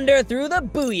name thunder through the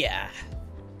booyah.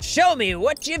 Show me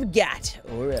what you've got,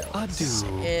 or else.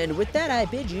 Adieu. And with that, I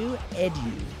bid you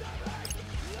adieu.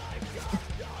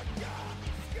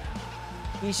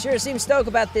 You sure seem stoked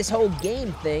about this whole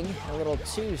game thing. A little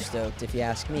too stoked, if you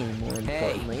ask me, more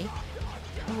importantly.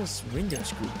 How was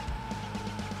Rindo's group?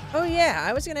 Oh yeah,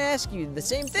 I was gonna ask you the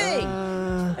same thing.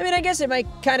 I mean, I guess I might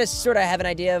kind of sort of have an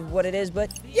idea of what it is,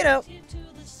 but, you know.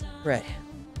 Right.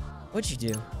 What'd you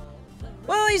do?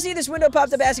 Well, you see, this window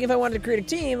popped up asking if I wanted to create a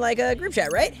team, like a group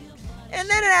chat, right? And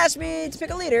then it asked me to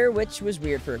pick a leader, which was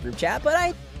weird for a group chat, but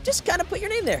I just kind of put your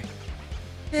name there.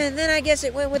 And then I guess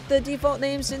it went with the default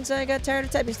name since I got tired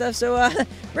of typing stuff, so,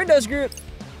 Rindo's group.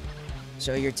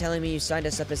 So you're telling me you signed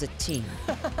us up as a team?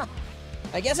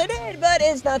 I guess I did, but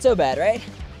it's not so bad, right?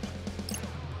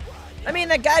 I mean,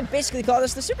 that guy basically called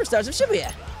us the superstars of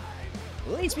Shibuya.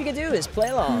 The least we could do is play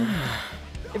along.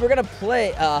 If we're gonna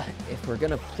play,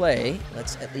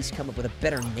 let's at least come up with a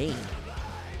better name.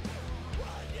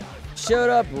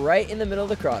 Showed up right in the middle of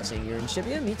the crossing. You're in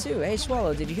Shibuya? Me too. Hey,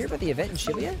 Swallow, did you hear about the event in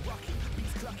Shibuya?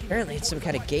 Apparently it's some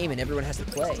kind of game and everyone has to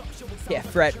play. Yeah,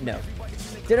 Fred, no.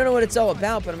 They don't know what it's all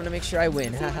about, but I'm gonna make sure I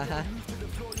win. Ha ha ha.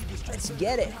 Let's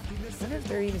get it. I wonder if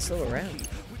they're even still around.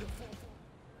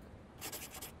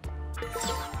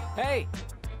 Hey!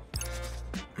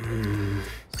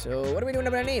 So, what are we doing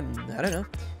about our name? I don't know.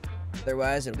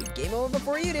 Otherwise, it'll be game over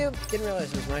before you do. Didn't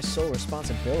realize it was my sole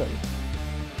responsibility.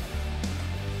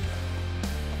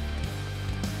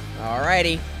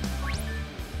 Alrighty.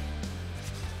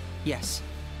 Yes.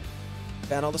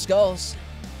 Found all the skulls.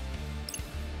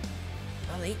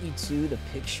 I'll ain't you two the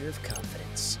picture of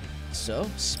confidence. So,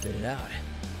 spit it out.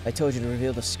 I told you to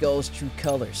reveal the skull's true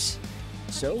colors.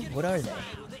 So, what are they?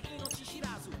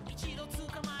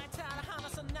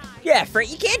 Yeah, Fred,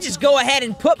 you can't just go ahead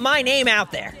and put my name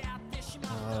out there.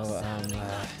 Oh,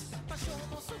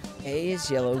 A is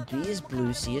yellow, B is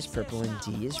blue, C is purple, and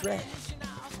D is red.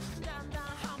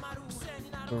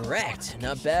 Correct.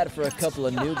 Not bad for a couple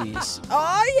of newbies.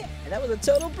 Oh, yeah! That was a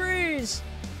total breeze.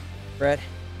 Fred,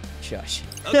 shush.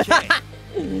 Okay.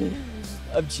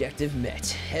 Objective met.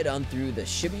 Head on through the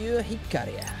Shibuya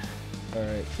Hikari.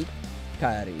 Or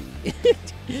Hikari.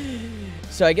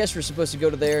 So I guess we're supposed to go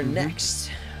to there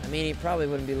next. I mean, he probably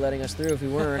wouldn't be letting us through if we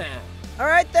weren't. All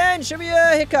right then,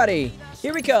 Shibuya Hikari.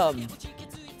 Here we come.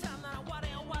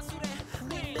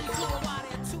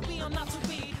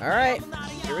 All right,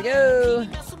 here we go.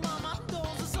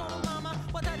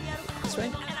 This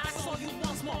way?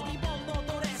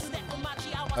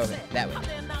 Okay, that way.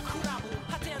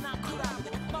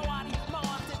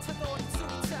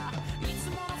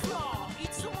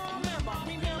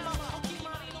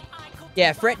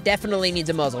 Yeah, Fret definitely needs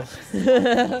a muzzle.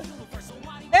 Hey,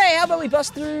 how about we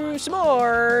bust through some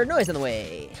more noise on the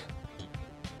way?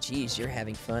 Jeez, you're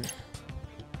having fun.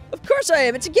 Of course I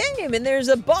am. It's a game, and there's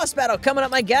a boss battle coming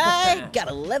up, my guy.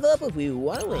 Gotta level up if we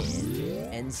want to win.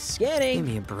 And scanning. Give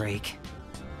me a break.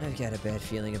 I've got a bad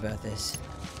feeling about this.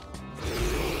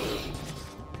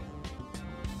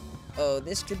 Oh,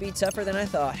 this could be tougher than I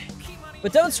thought.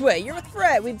 But don't sweat. You're with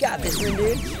Fred. We've got this,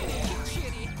 Rindo.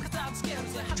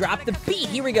 Drop the beat.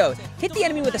 Here we go. Hit the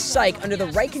enemy with a psych under the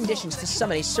right conditions to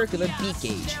summon a circular beat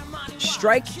gauge.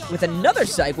 Strike with another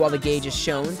psych while the gauge is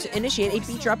shown to initiate a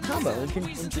beat drop combo and can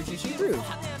introduce your groove.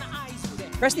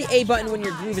 Press the A button when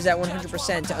your groove is at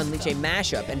 100% to unleash a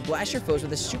mashup and blast your foes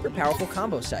with a super powerful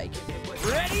combo psych.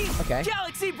 Ready? Okay.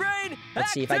 Galaxy Brain!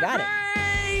 Let's see if I got it.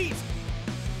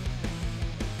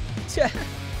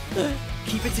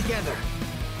 Keep it together.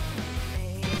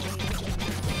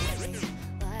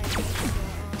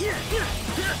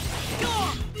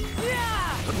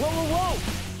 Whoa, whoa,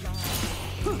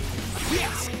 whoa!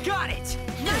 Yes, got it!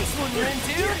 Nice one,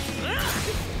 Rindo!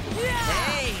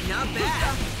 Hey, not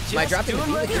bad. Am I dropping the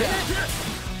beat?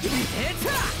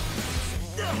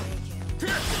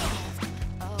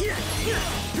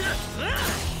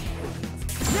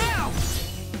 Now!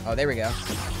 Oh, there we go.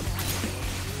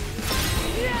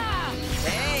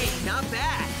 Hey, not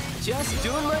bad. Just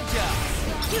doing my job.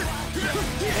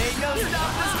 Ain't no stopping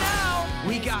us now!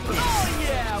 We got this! Oh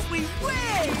yeah, we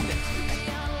win!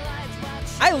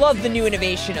 I love the new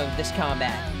innovation of this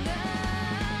combat.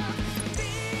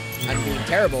 I'm doing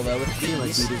terrible though with I feel like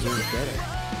these. we deserve better.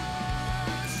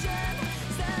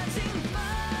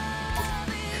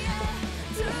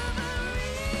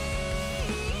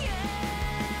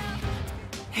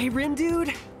 Hey, Rin,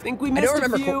 dude. Think we I missed don't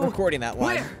remember a few. recording that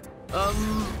line. Where?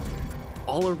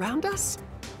 All around us?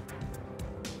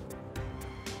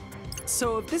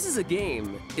 So if this is a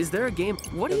game, is there a game?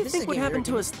 What do No, you this is think a would game, happen you're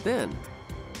to a us then?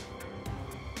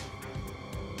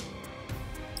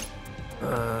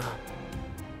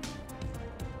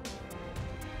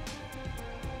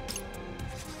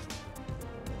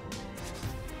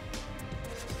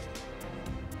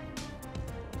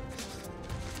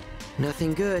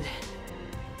 Nothing good.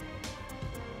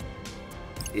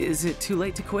 Is it too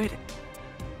late to quit?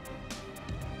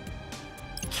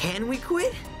 Can we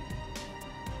quit?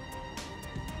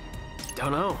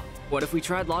 Don't know. What if we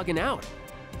tried logging out?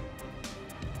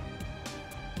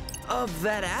 Of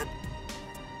that app?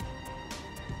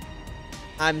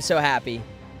 I'm so happy.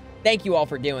 Thank you all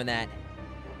for doing that.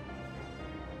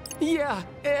 Yeah,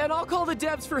 and I'll call the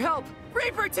devs for help.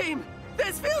 Reaper team,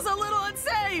 this feels a little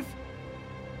unsafe.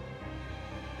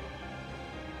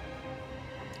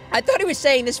 I thought he was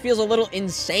saying this feels a little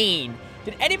insane.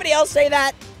 Did anybody else say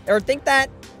that? Or think that?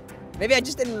 Maybe I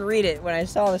just didn't read it when I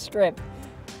saw the script.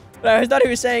 But I thought he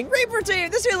was saying, Reaper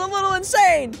team, this feels a little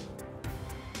insane.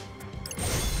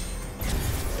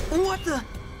 What the?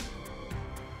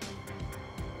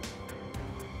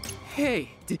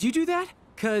 Hey, did you do that?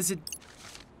 'Cause it...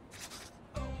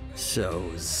 So,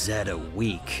 Zeta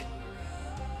weak.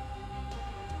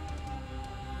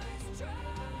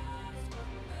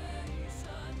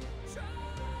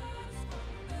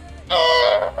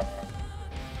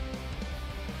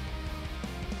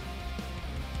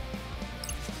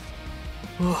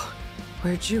 Whoa,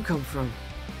 where'd you come from?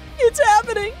 It's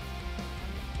happening.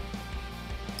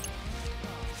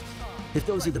 If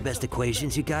those are the best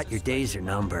equations you got, your days are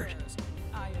numbered.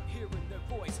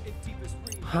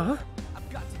 Huh?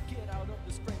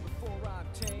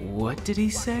 What did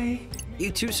he say? You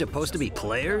two supposed to be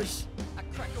players?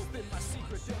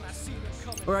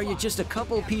 Or are you just a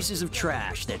couple pieces of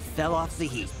trash that fell off the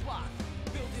heap?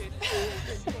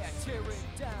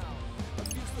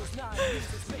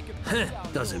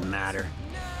 Doesn't matter.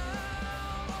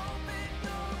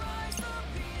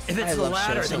 If I it's the love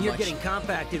Shadow latter, so then you're much. getting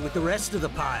compacted with the rest of the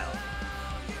pile.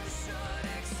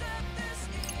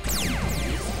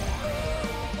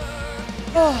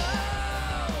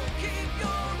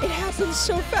 It happens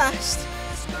so fast.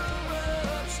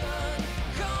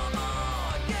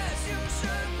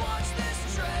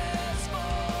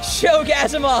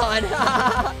 Showgasm on!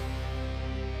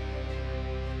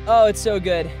 Oh, it's so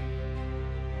good.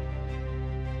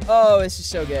 Oh, this is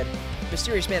so good.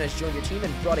 Mysterious Man has joined your team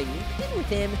and brought a new pin with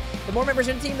him. The more members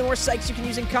in the team, the more psychs you can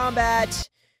use in combat.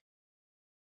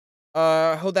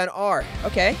 Hold down R.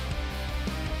 Okay.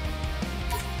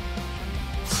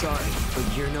 Sorry,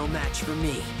 but you're no match for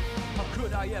me. How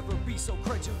could I ever be so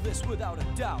credulous without a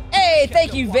doubt? Hey,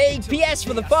 thank you, Vague PS,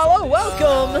 for the follow.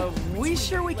 Welcome. We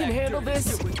sure we can handle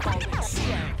this?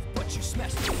 But you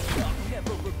smashed it up,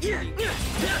 never repeating.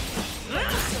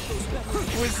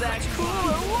 Was that cool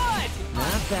or what?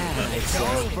 Not bad. It's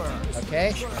over.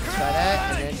 Okay, let's try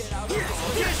that, and then...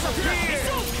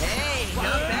 Hey,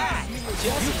 not bad.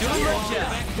 Just do your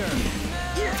job.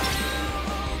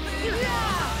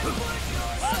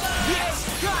 Yes,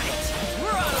 got it!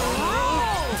 We're on a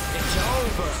roll! It's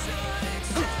over.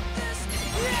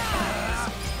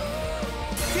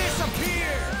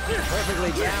 Disappear.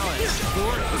 Perfectly balanced.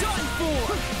 Done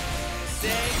for.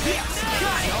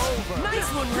 Got it! Nice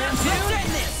one, Rim, dude!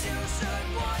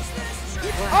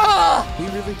 Oh! We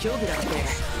really killed it out there.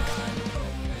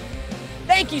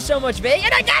 Thank you so much, Vague,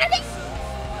 and I got it!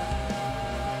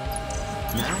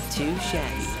 Not too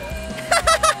shabby.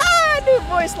 New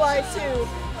voice line, too.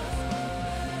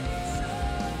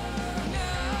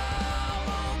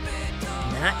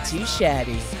 Not too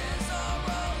shabby.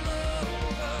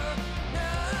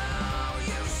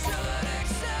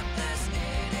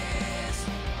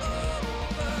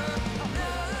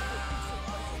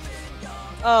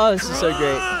 Oh, this is so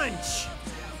great. Crunch!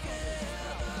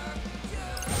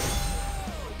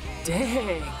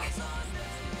 Dang.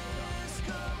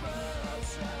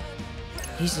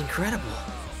 He's incredible.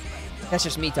 That's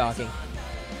just me talking.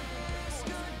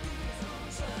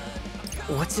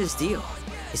 What's his deal?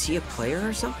 Is he a player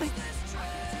or something?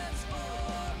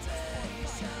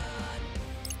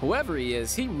 Whoever he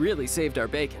is, he really saved our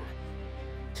bacon.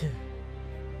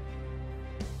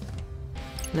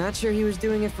 Not sure he was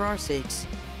doing it for our sakes.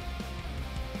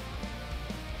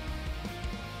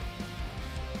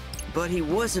 But he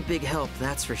was a big help,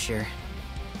 that's for sure.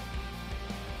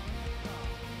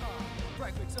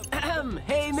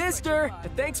 Hey, mister!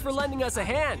 Thanks for lending us a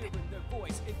hand.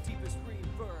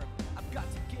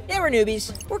 Yeah, we're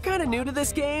newbies. We're kind of new to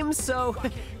this game, so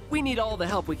we need all the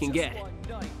help we can get.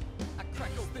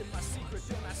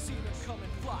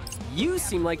 You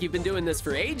seem like you've been doing this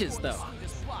for ages, though.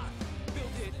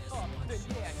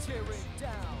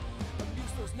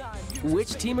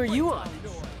 Which team are you on?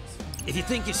 If you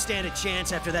think you stand a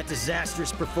chance after that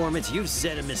disastrous performance, you've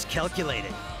Zeta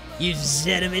miscalculated. You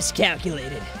Zeta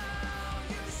miscalculated.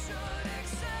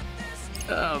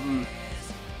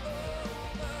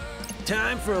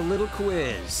 Time for a little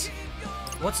quiz.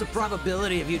 What's the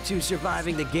probability of you two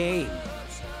surviving the game?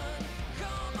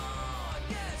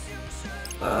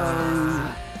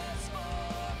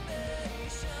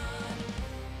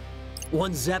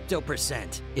 1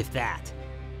 zepto%, if that.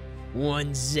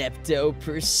 1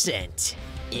 zepto%,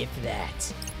 if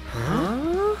that.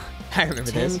 Huh? I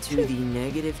remember 10 this. to the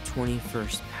negative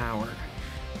 21st power.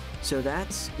 So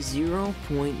that's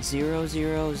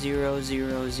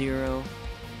 0.00000.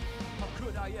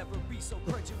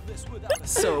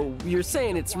 So you're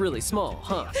saying it's really small,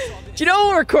 huh? Do you know when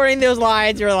we're recording those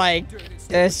lines, you're like,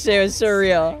 this shit was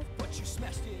surreal.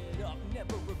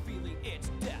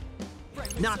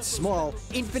 Not small,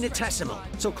 infinitesimal.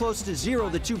 So close to 0,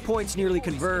 the 2 points nearly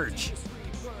converge.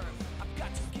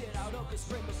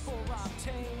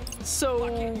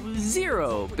 So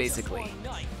 0, basically.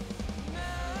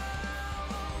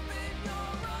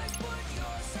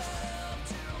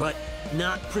 But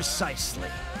not precisely.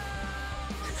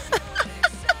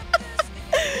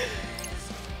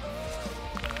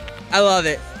 I love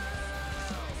it.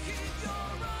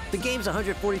 The game's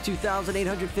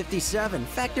 142,857.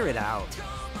 Factor it out.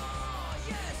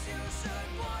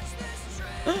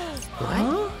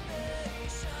 What?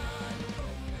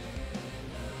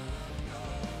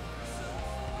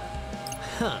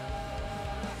 Huh.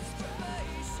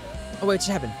 Oh, wait, what just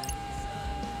happened?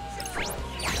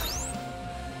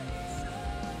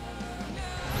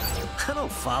 I don't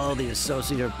follow the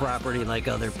associative property like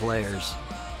other players.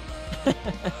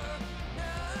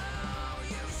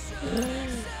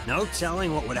 No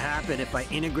telling what would happen if I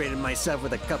integrated myself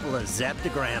with a couple of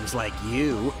zeptograms like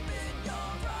you.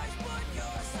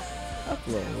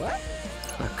 What?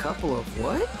 A couple of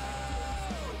what?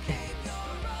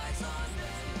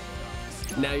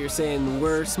 Now you're saying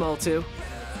we're small too?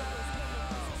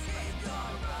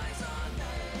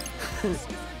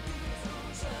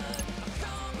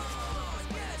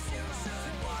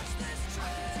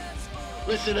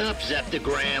 Listen up,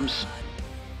 zeptograms.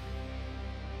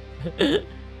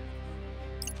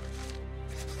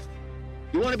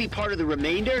 You want to be part of the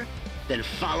remainder? Then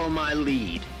follow my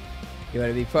lead. You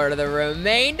want to be part of the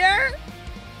remainder?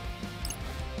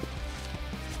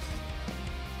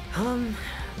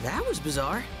 That was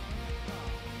bizarre.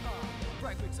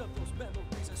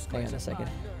 Hang on a second.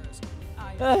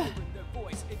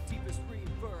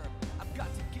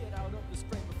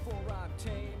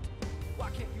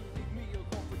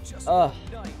 Oh.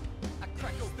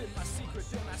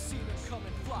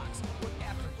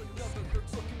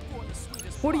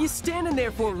 What are you standing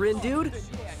there for, Rin, dude?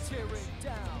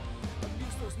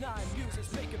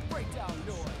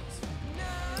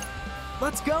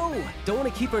 Let's go! Don't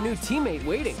want to keep our new teammate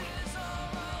waiting.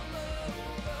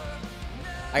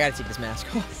 I gotta take this mask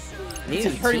off. New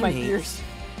It's hurting my teammate. ears.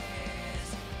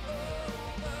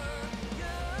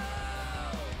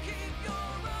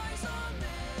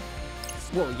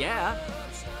 Well, yeah.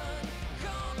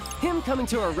 Him coming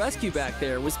to our rescue back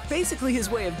there was basically his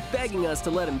way of begging us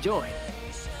to let him join.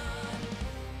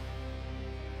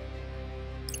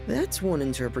 That's one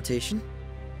interpretation.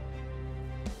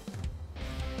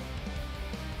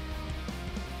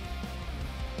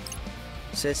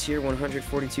 Says here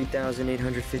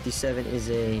 142,857 is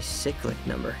a cyclic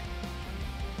number.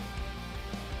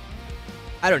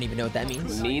 I don't even know what that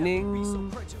means.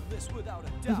 Meaning?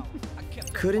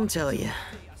 Couldn't tell you.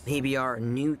 Maybe our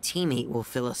new teammate will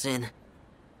fill us in.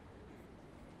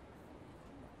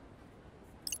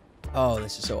 Oh,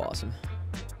 this is so awesome.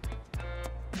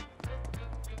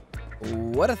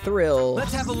 What a thrill.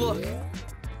 Let's have a look.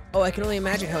 Oh, I can only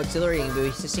imagine how exhilarating it would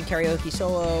be to sing karaoke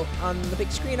solo on the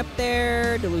big screen up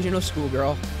there. Delusional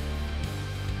schoolgirl.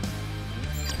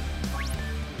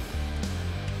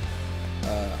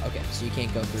 Okay, so you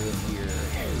can't go through if you're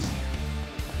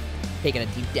taking a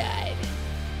deep dive.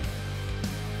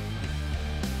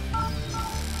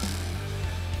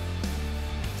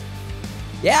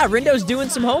 Yeah, Rindo's doing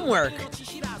some homework.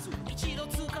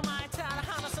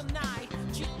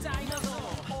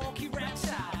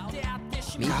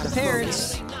 her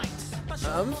parents.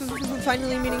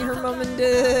 Finally meeting her mom and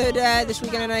dad this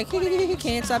weekend, and I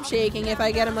can't stop shaking if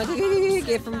I get him a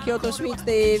gift from Kyoto Sweets.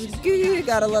 They've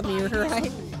gotta love me,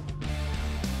 right?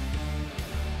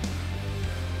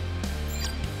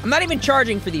 I'm not even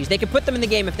charging for these. They can put them in the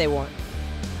game if they want.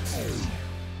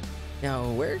 Now,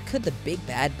 where could the big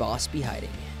bad boss be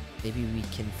hiding? Maybe we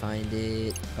can find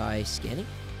it by scanning?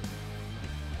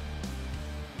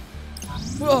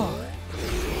 Whoa!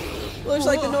 Looks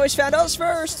like the noise found us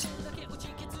first.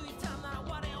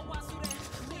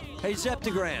 Hey,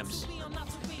 Zeptograms.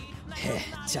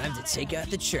 Time to take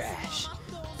out the trash.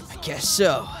 I guess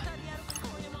so.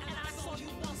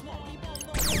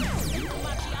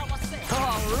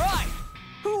 All right.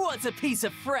 Who wants a piece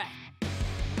of fret?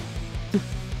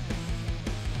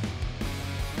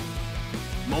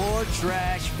 More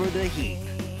trash for the heat.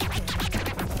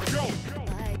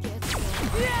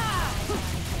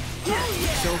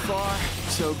 So far,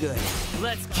 so good.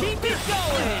 Let's keep it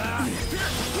going.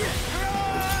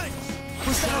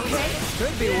 Was that okay?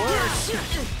 Could be worse.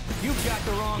 You've got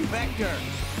the wrong vector.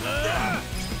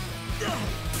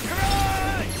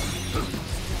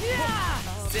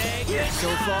 So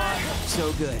far,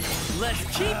 so good. Let's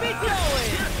keep it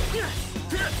going.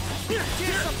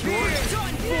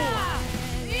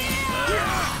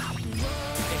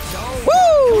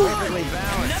 Woo! Perfectly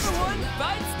balanced. Number one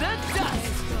bites the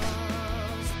dust.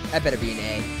 That better be an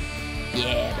A.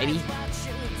 Yeah, baby.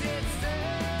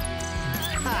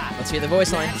 Let's hear the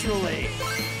voice line.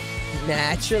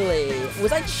 Naturally.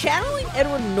 Was I channeling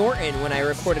Edward Norton when I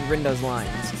recorded Rindo's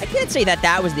lines? I can't say that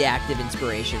that was the active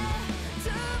inspiration.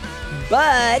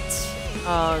 But,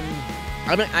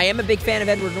 I am a big fan of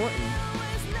Edward Norton.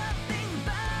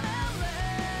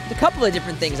 A couple of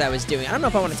different things I was doing. I don't know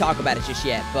if I want to talk about it just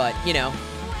yet, but, you know,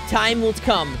 time will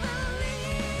come.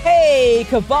 Hey,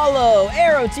 Cavallo,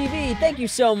 Arrow TV, thank you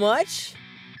so much.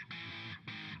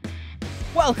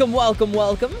 Welcome, welcome,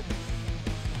 welcome.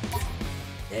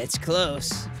 It's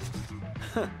close.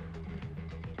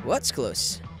 What's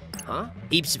close? Huh?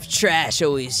 Heaps of trash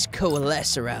always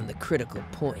coalesce around the critical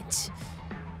point.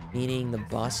 Meaning the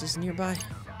boss is nearby?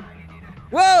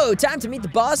 Whoa! Time to meet the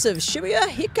boss of Shibuya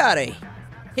Hikari.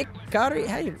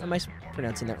 Hikari? Am I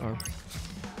pronouncing that wrong?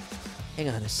 Hang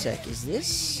on a sec. Is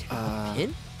this a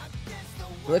pin?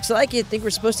 Looks like you think we're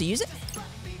supposed to use it?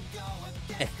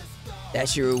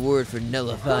 That's your reward for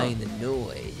nullifying the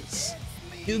noise.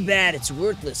 Too bad it's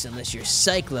worthless unless your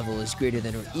psych level is greater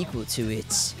than or equal to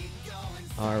its...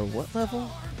 Our what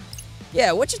level?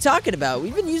 Yeah, what you talking about?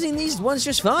 We've been using these ones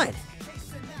just fine.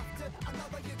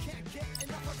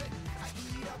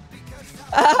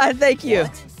 Thank you.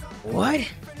 What?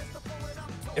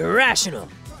 Irrational.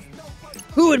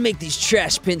 Who would make these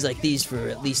trash pins like these for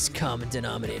at least common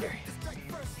denominator?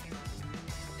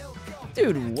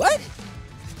 Dude, what?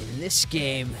 In this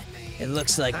game, it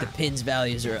looks like the pin's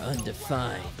values are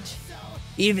undefined.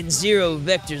 Even zero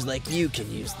vectors like you can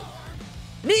use them.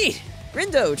 Neat!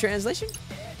 Rindo, translation?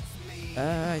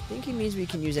 I think he means we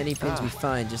can use any pins we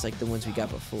find, just like the ones we got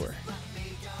before.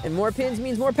 And more pins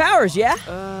means more powers, yeah?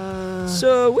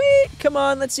 Sweet! Come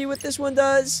on, let's see what this one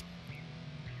does.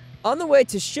 On the way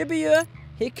to Shibuya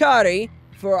Hikari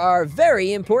for our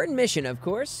very important mission, of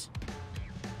course.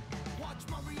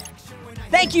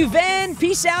 Thank you, Van!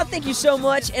 Peace out, thank you so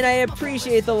much, and I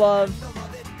appreciate the love.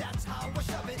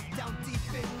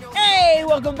 Hey,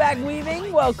 welcome back,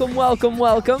 Weaving. Welcome, welcome,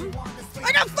 welcome.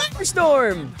 I got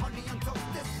Firestorm!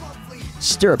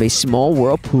 Stir up a small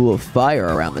whirlpool of fire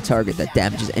around the target that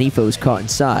damages any foes caught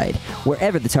inside.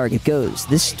 Wherever the target goes,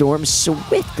 this storm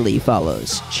swiftly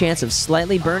follows. Chance of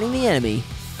slightly burning the enemy.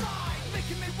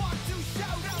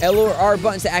 L or R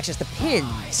buttons to access the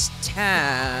pins.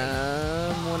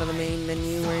 Tab one of the main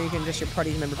menu where you can adjust your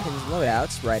party member pins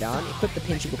loadouts. Right on. Equip the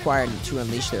pins you require to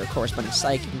unleash their corresponding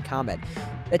psych in combat.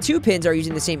 The two pins are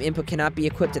using the same input cannot be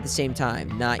equipped at the same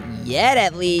time. Not yet,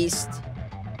 at least.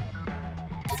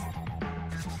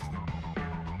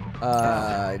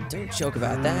 Don't joke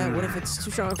about that. What if it's too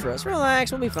strong for us?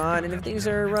 Relax, we'll be fine. And if things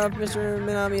are rough, Mr.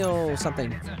 Minami will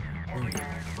something.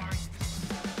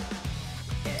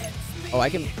 Oh, I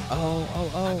can...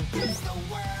 Oh.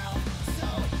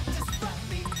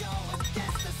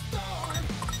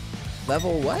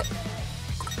 Level what?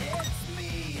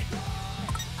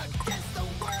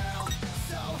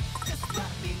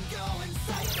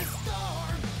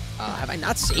 Have I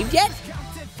not saved yet?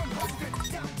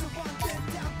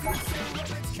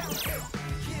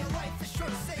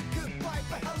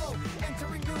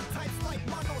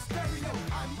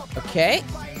 Okay.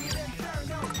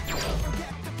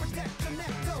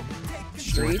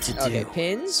 Streets. Okay,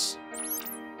 pins.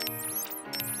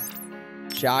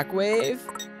 Shockwave.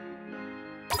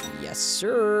 Yes,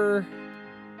 sir.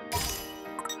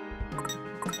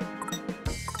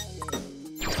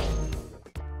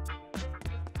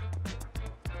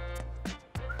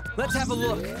 Let's have a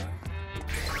look.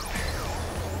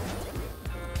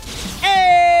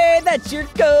 Hey, that's your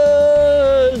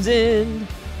cousin.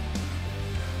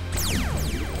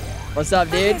 What's up,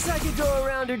 I dude? guess I could go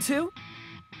around or two.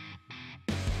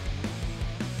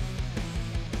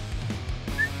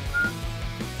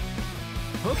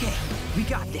 Okay, we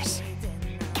got this.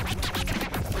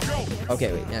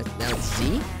 Okay, wait, now it's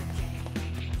Z?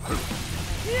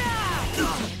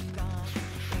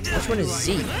 Which one is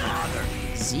Z?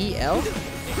 ZL?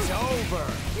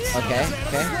 Okay,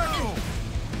 okay.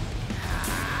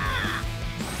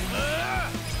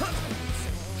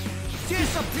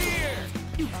 Disappear!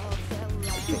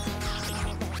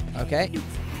 Okay.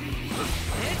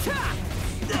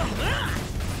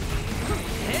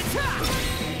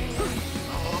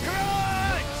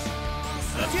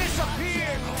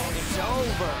 Disappear! It's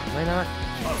over! Am I not?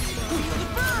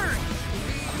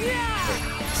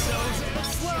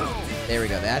 There we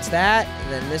go. That's that.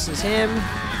 And then this is him.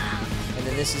 And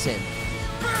then this is him.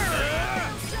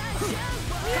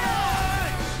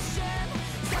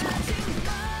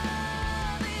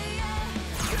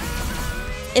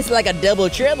 It's like a double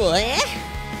trouble, eh?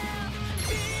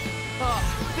 Oh,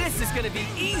 this is gonna be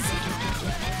easy.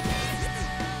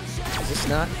 Is this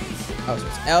not? Oh, so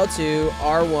it's L2,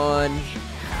 R1.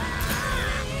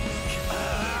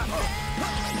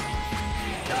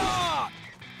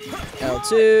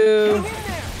 L2.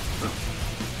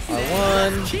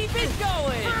 R1. Keep it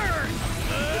going.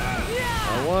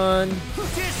 R1.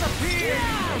 Disappear!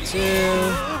 L2.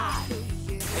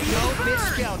 Don't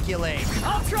miscalculate.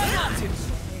 I'll try not to.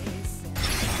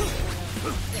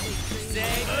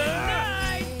 Say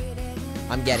goodnight.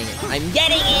 I'm getting it. I'm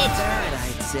getting it! That,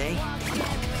 I'd say.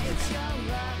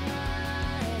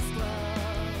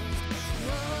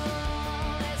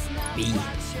 B. I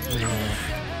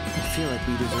feel like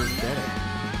we deserve better.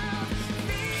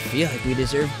 Feel like we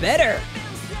deserve better.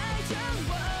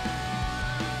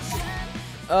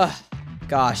 Ugh.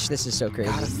 Gosh, this is so crazy.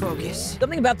 Gotta focus.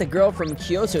 Something about the girl from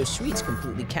Kyoto Suites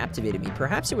completely captivated me.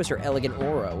 Perhaps it was her elegant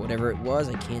aura. Whatever it was,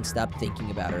 I can't stop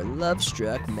thinking about her.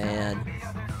 Love-struck man.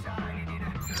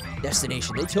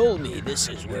 Destination. They told me this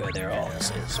is where their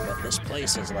office is, but this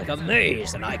place is like a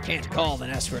maze, and I can't call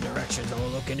and ask for directions or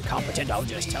look incompetent. I'll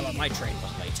just tell them my train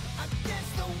was late.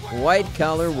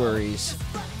 White-collar worries.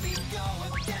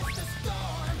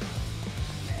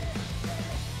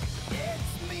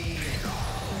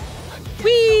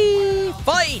 Whee!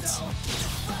 Fight!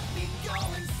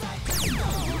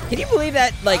 Can you believe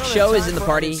that, like, show is in the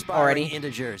party already?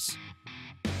 Integers.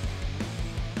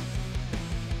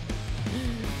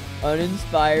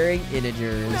 Uninspiring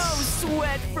integers. No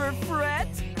sweat for fret.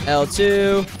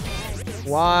 L2.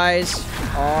 Y's.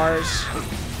 R's.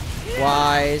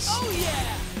 Y's. Oh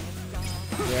yeah.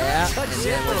 Yeah. And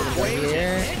then we're gonna go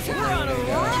here. And then we're gonna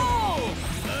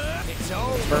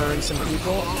go burn some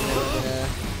people. And then we're gonna...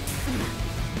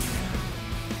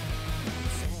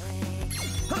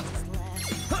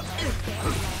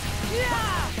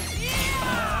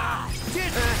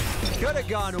 Could have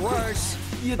gone worse.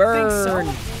 You Burn. think so?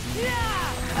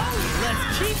 Yeah.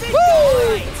 Let's keep it Woo!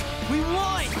 going. We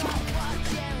won.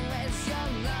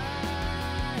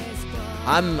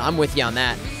 I'm with you on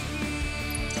that.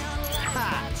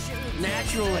 Ha!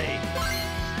 Naturally.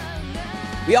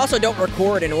 We also don't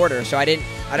record in order, so I didn't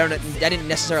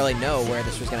necessarily know where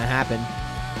this was gonna happen.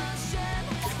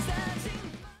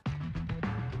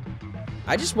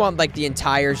 I just want like the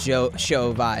entire show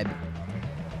vibe.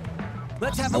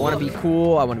 Let's have I a want to look. be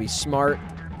cool. I want to be smart.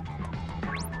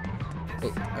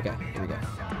 Wait, okay, here we go.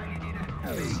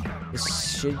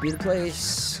 This should be the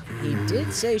place. He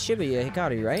did say Shibuya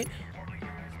Hikari, right?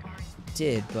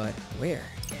 Did, but where?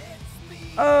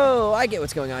 Oh, I get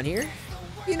what's going on here.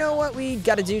 You know what we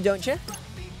gotta do, don't you?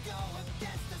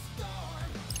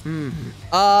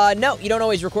 No, you don't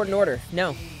always record in order.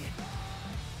 No.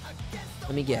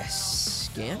 Let me guess.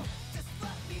 Scan?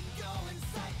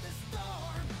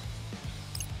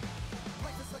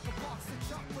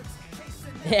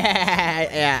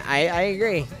 Yeah, I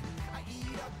agree.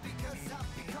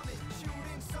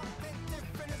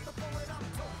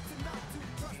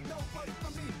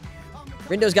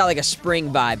 Rindo's got like a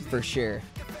spring vibe for sure.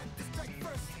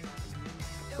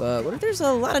 But what if there's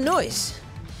a lot of noise?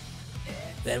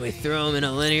 Then we throw them in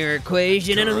a linear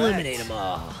equation and eliminate them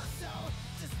all.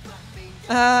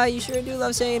 You sure do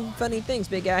love saying funny things,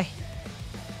 big guy.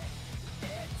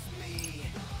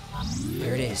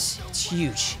 There it is. It's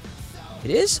huge. It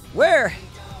is? Where?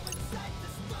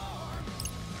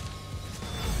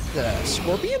 Is that a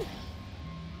scorpion?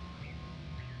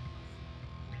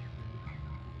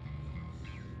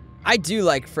 I do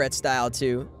like Fret style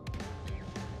too.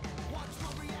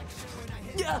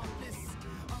 Yeah.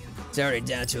 It's already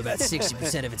down to about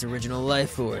 60% of its original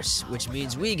life force, which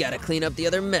means we gotta clean up the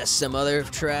other mess some other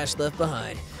trash left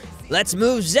behind. Let's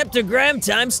move Zeptogram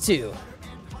 ×2.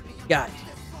 Got it.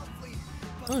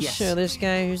 I'll show this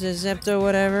guy who's a Zepto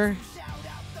whatever.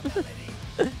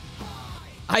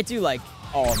 I do like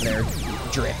all of their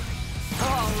drip.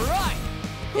 All right.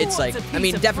 It's like, I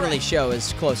mean, definitely show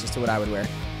is closest to what I would wear.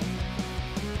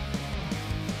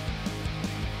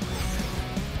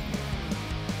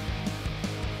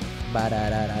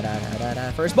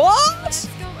 Ba-da-da-da-da-da-da. First boss!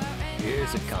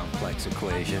 Here's a complex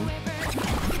equation.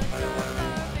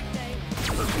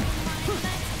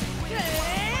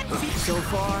 So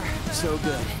far, so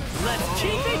good. Let's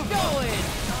keep it going.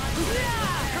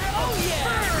 Oh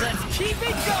yeah! Let's keep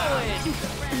it going.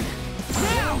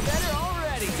 Now better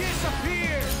already.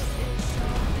 Disappear.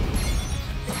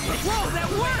 Whoa, that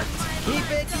worked. Keep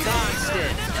it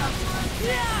constant.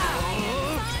 Yeah.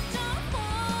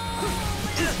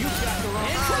 You got the wrong.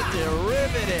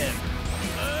 Derivative.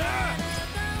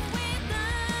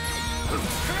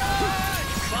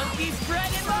 Funky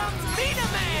Fred and the Vita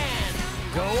Man.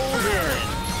 Golden.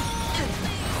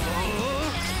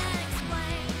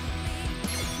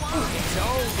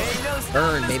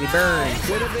 Burn, baby, burn.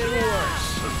 Could have been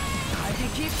worse. I can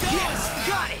keep going. Yes,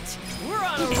 got it. We're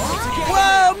on a roll together.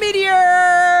 Whoa,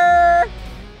 meteor!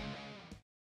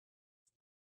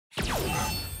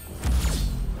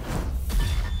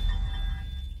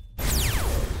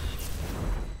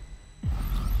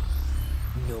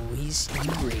 Noise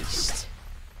erased.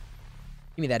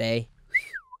 Give me that A.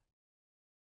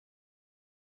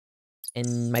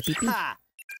 And my pee-pee.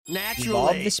 Naturally.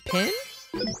 Evolve this pin?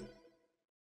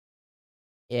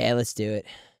 Yeah, let's do it.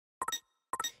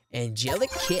 Angelic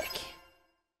kick.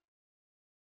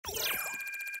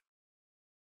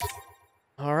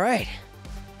 All right.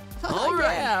 All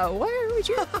right. Yeah, why are we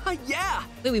cheering? Yeah.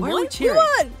 Wait, we Why are won? we cheering?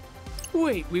 We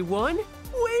won! Wait, we won?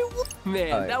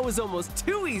 Man, Alright. that was almost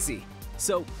too easy.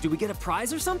 So, do we get a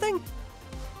prize or something?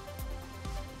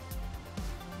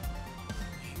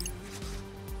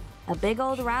 A big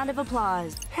old round of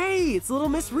applause. Hey, it's Little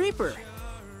Miss Reaper.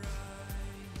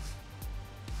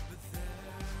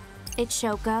 It's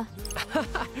Shoka.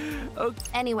 Okay.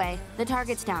 Anyway, the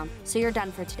target's down, so you're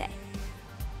done for today.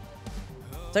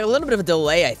 It's like a little bit of a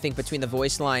delay, I think, between the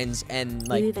voice lines and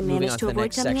like You even moving managed on to to the avoid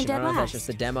next coming in section. I dead don't know if that's last. just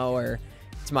a demo or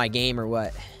it's my game or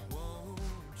what.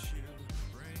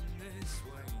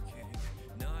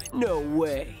 No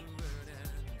way.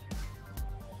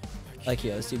 Like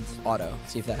here, let's do auto.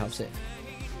 See if that helps it.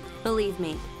 Believe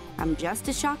me, I'm just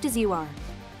as shocked as you are.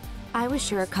 I was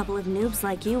sure a couple of noobs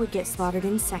like you would get slaughtered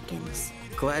in seconds.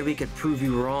 Glad we could prove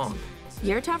you wrong.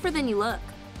 You're tougher than you look.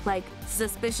 Like,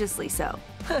 suspiciously so.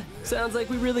 Sounds like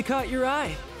we really caught your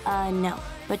eye. No.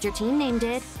 But your team name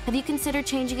did. Have you considered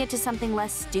changing it to something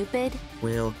less stupid?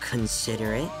 We'll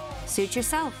consider it. Suit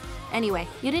yourself. Anyway,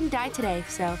 you didn't die today,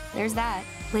 so there's that.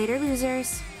 Later,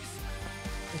 losers.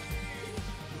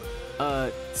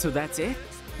 So that's it?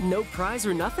 No prize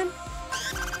or nothing?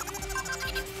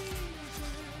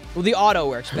 Well, the auto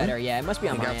works better. Yeah, it must be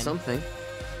on We my got end. something.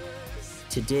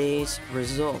 Today's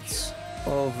results.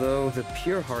 Although the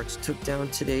Pure Hearts took down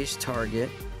today's target,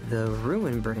 the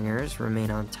Ruin Bringers remain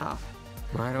on top.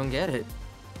 I don't get it.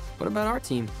 What about our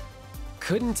team?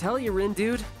 Couldn't tell you, Rin,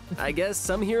 dude. I guess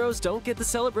some heroes don't get the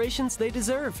celebrations they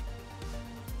deserve.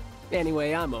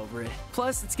 Anyway, I'm over it.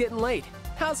 Plus, it's getting late.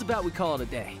 How's about we call it a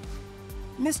day?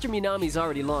 Mr. Minami's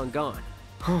already long gone.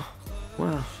 Huh.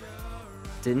 Well,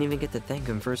 didn't even get to thank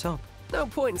him for his help. No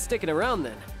point in sticking around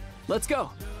then. Let's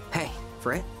go. Hey,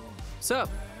 Fred, Sup?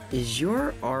 is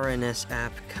your RNS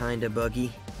app kinda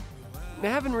buggy? I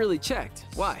haven't really checked.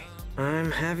 Why?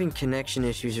 I'm having connection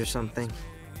issues or something.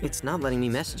 It's not letting me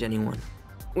message anyone.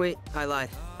 Wait, I lied.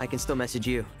 I can still message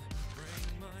you.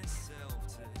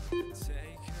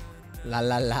 La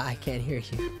la la, I can't hear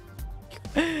you.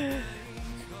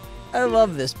 I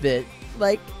love this bit.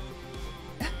 Like,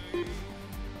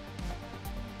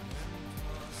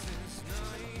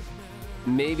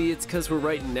 Maybe it's because we're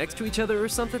right next to each other or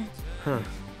something? Huh.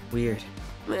 Weird.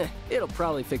 It'll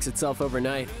probably fix itself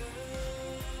overnight.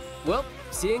 Well,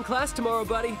 see you in class tomorrow,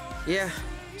 buddy. Yeah,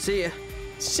 see ya.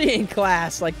 see in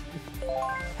class, like,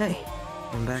 Hey,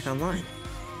 I'm back online.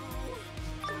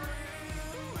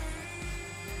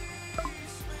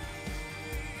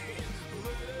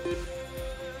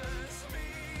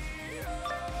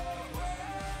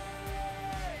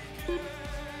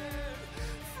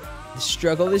 the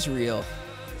struggle is real.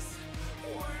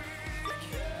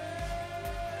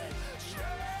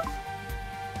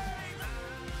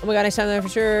 Oh my god, next time there for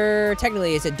sure.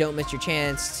 Technically, it said don't miss your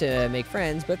chance to make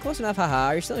friends, but close enough, haha.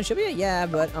 Are you still in Shibuya? Yeah,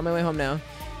 but on my way home now.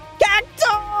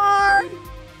 Cactar!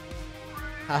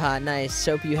 Haha, nice.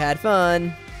 Hope you had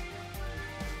fun.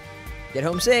 Get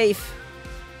home safe.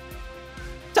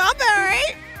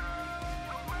 Tomberry!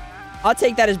 I'll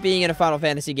take that as being in a Final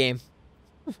Fantasy game.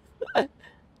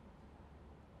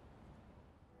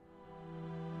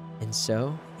 And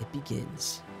so, it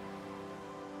begins.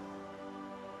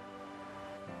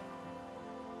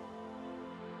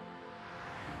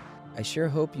 I sure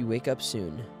hope you wake up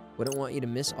soon. Wouldn't want you to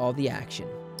miss all the action.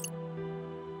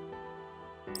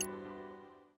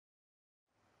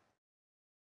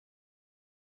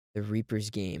 The Reaper's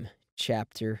Game,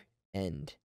 Chapter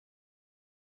End.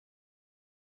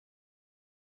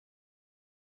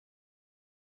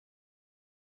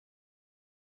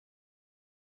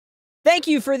 Thank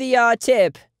you for the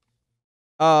tip.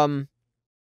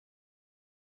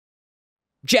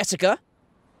 Jessica.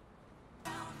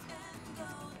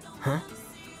 Huh?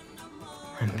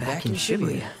 I'm back in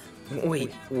Shibuya.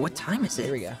 Wait, what time is it?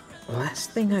 Here we go.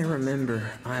 Last thing I remember,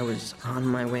 I was on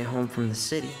my way home from the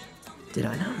city. Did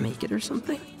I not make it or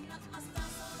something?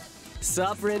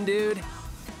 Sup, Rindo, dude?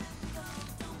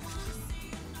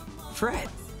 Fred.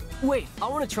 Wait, I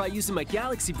want to try using my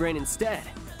galaxy brain instead.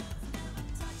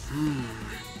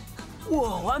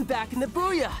 Whoa, I'm back in the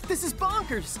Booyah! This is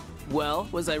bonkers! Well,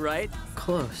 was I right?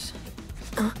 Close.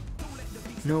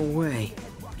 No way.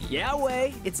 Yeah,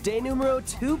 way. It's day numero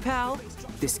 2, pal.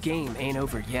 This game ain't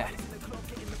over yet.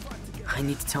 I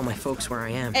need to tell my folks where I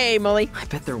am. Hey, Molly. I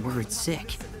bet they're worried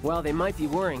sick. Well, they might be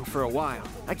worrying for a while.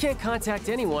 I can't contact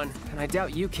anyone, and I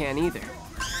doubt you can either.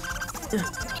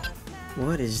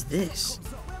 What is this?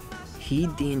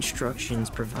 Heed the instructions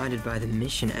provided by the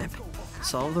mission app.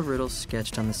 Solve the riddles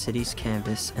sketched on the city's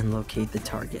canvas and locate the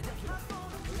target.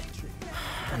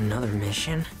 Another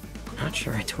mission? Not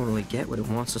sure I totally get what it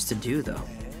wants us to do, though.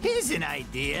 Here's an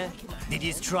idea. Did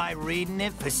you try reading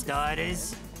it for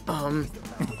starters? For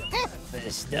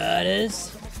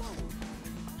starters.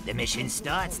 The mission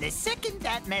starts the second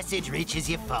that message reaches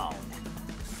your phone.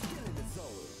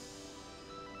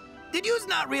 Did you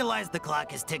not realize the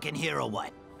clock is ticking here or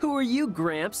what? Who are you,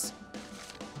 Gramps?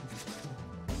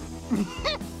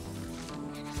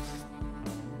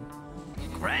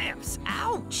 Gramps,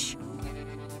 ouch!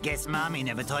 Guess Mommy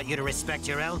never taught you to respect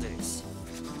your elders.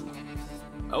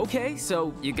 Okay,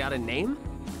 so you got a name?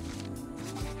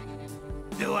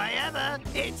 Do I ever?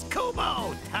 It's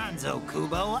Kubo! Tanzo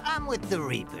Kubo, I'm with the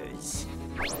Reapers.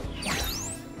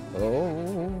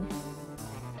 Oh.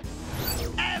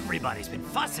 Everybody's been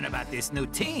fussing about this new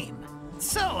team.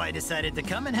 So I decided to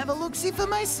come and have a look-see for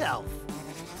myself.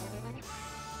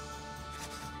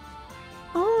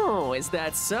 Oh, is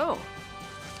that so?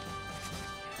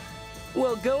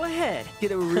 Well, go ahead.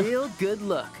 Get a real good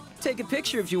look. Take a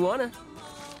picture if you wanna.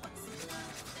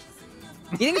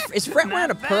 You think is Fred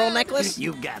wearing a pearl necklace?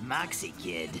 You got Moxie,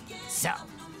 kid. So,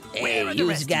 Hey,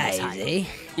 you guys, eh?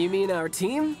 You mean our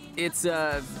team? It's,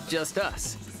 just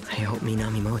us. I hope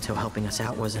Minamimoto helping us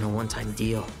out wasn't a one-time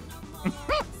deal.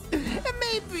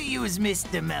 Maybe you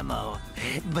missed the memo,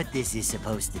 but this is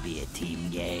supposed to be a team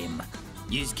game.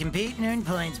 You compete and earn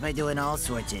points by doing all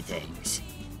sorts of things.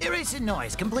 Erasing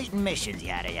noise, completing missions,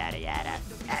 yada yada yada.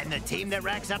 And the team that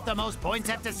racks up the most points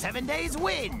after 7 days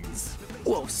wins.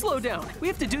 Whoa, slow down. We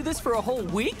have to do this for a whole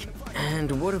week?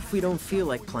 And what if we don't feel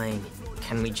like playing?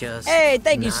 Can we just... Hey,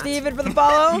 thank you, not? Steven, for the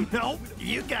follow. Nope,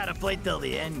 you gotta play till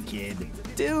the end, kid.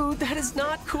 Dude, that is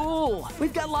not cool.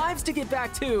 We've got lives to get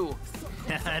back to.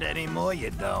 Not anymore, you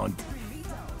don't.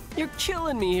 You're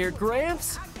killing me here,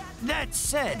 Gramps. That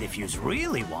said, if yous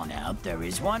really want out, there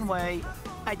is one way.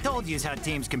 I told yous how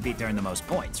teams compete to earn the most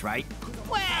points, right?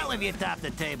 Well, if you top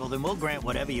the table, then we'll grant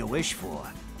whatever you wish for.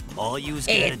 All yous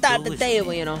Hey, gotta top do the is table,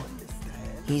 win. you know.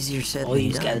 Easier said All than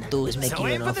you done. gotta do is make So you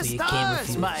aim an for the offer you can't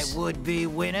stars, my refuse. would-be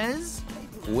winners.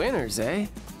 Winners, eh?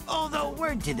 Although,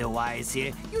 word to the wise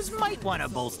here, yous might want to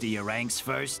bolster your ranks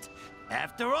first.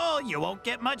 After all, you won't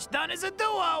get much done as a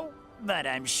duo. But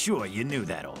I'm sure you knew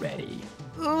that already.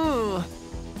 Ugh.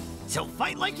 So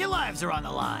fight like your lives are on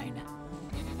the line.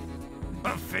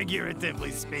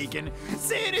 Figuratively speaking,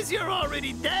 seeing as you're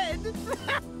already dead.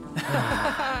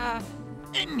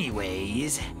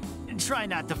 Anyways, try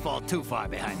not to fall too far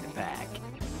behind the pack.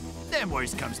 Then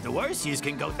worst comes to worst, yous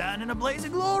can go down in a blaze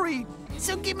of glory.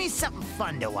 So give me something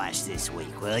fun to watch this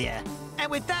week, will ya?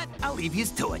 And with that, I'll leave yous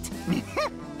to it.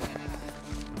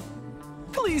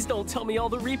 Please don't tell me all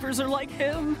the Reapers are like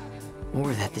him.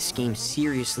 Or that this game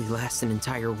seriously lasts an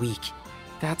entire week.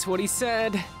 That's what he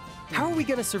said. How are we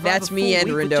gonna survive That's a me full and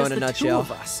week with Rindo just in a the two nutshell.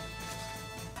 of us?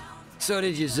 So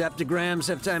did your Zeptograms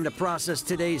have time to process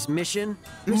today's mission?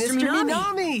 Mr.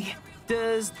 Minami!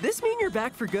 Does this mean you're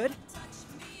back for good?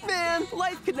 Man,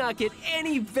 life could not get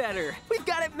any better. We've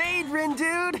got it made, Rin,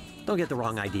 dude! Don't get the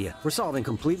wrong idea. We're solving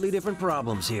completely different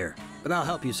problems here. But I'll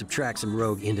help you subtract some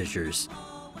rogue integers.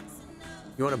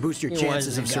 You want to boost your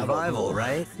chances of survival,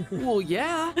 right? Well,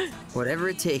 yeah. Whatever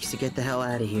it takes to get the hell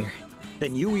out of here.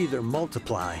 Then you either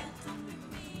multiply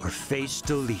or face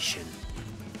deletion.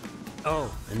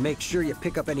 Oh, and make sure you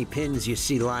pick up any pins you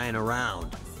see lying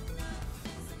around.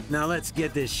 Now let's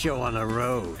get this show on the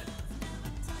road.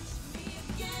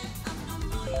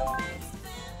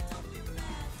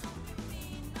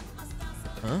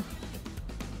 Huh?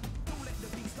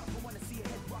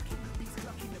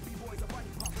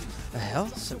 The hell?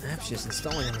 Some app's just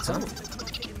installing on its own.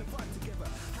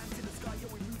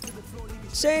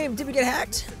 Same. Did we get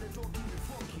hacked?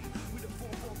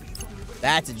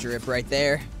 That's a drip right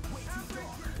there.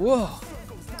 Whoa.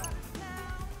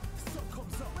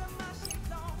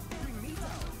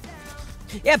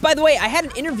 Yeah, by the way, I had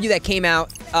an interview that came out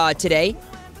today.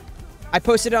 I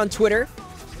posted it on Twitter.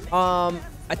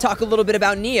 I talk a little bit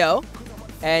about Neo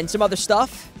and some other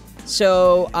stuff.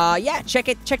 So, yeah, check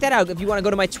that out. If you want to go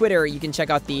to my Twitter, you can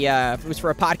check out the, it was for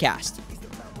a podcast.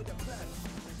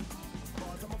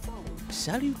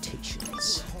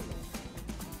 Salutations.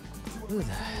 Who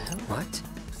the hell? What?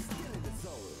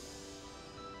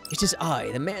 It is I,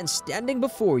 the man standing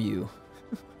before you.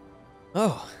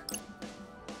 Oh.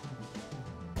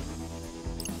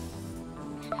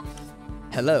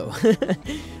 Hello.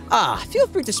 Feel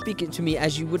free to speak to me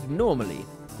as you would normally.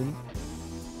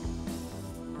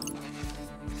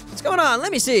 What's going on?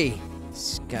 Let me see.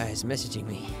 This guy's messaging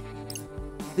me.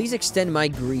 Please extend my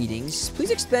greetings.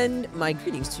 Please extend my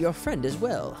greetings to your friend as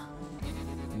well.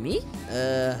 Me?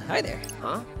 Hi there.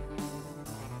 Huh?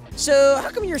 So, how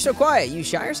come you're so quiet? You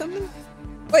shy or something?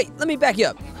 Wait, let me back you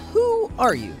up. Who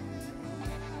are you?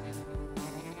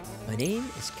 My name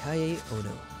is Kaie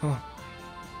Ono. Huh.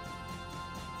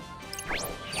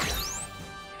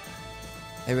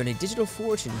 I run a digital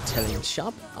fortune-telling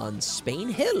shop on Spain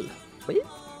Hill. What?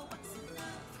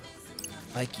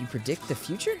 Like you predict the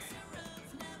future?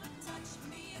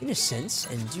 In a sense,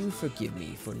 and do forgive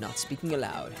me for not speaking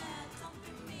aloud.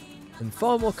 I'm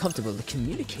far more comfortable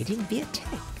communicating via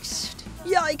text.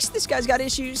 Yikes, this guy's got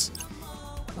issues.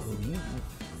 You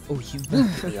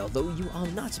want me, although you are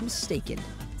not mistaken.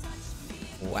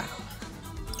 Wow.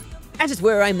 As it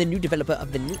were, I'm the new developer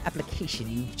of the new application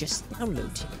you've just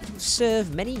downloaded. It will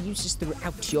serve many uses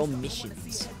throughout your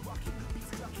missions.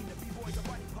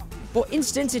 For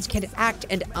instance, it can act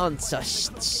and answer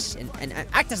and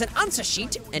act as an answer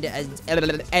sheet, and as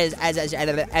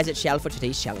it shall for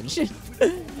today's challenge.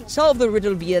 Solve the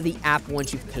riddle via the app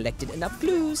once you've collected enough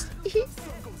clues.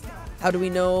 How do we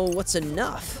know what's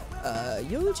enough?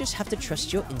 You'll just have to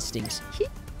trust your instincts.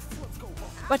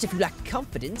 But if you lack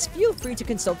confidence, feel free to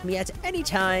consult me at any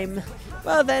time.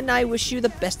 Well then, I wish you the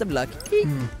best of luck.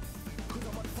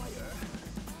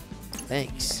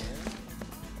 Thanks.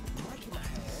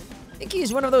 Think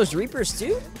he's one of those Reapers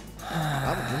too?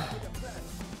 Probably.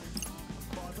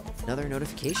 Another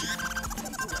notification.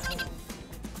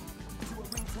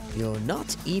 You're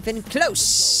not even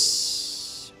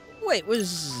close. Wait,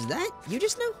 was that you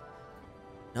just now?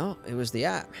 No, it was the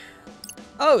app.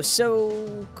 Oh,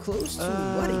 so close to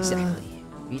what exactly?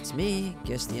 Beats me.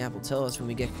 Guess the app will tell us when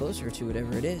we get closer to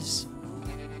whatever it is.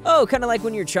 Oh, kind of like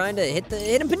when you're trying to hit the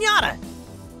hidden pinata.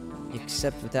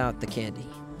 Except without the candy.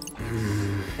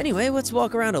 Anyway, let's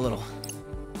walk around a little.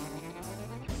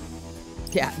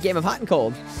 Yeah, game of hot and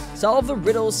cold. Solve the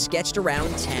riddles sketched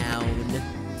around town.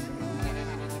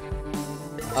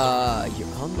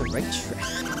 You're on the right track.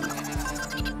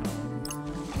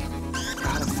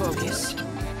 Gotta focus.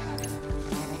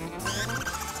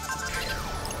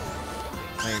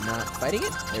 Am I not fighting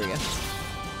it? There we go.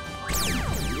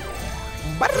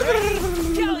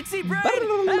 Galaxy Brain,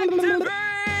 activate!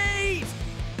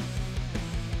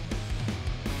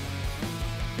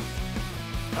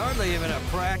 Hardly even a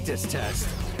practice test.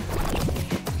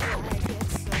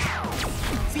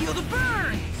 Feel the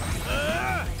burn!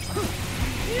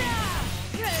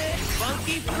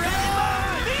 Funky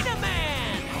Freddy Vita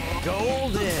Man!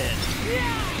 Golden!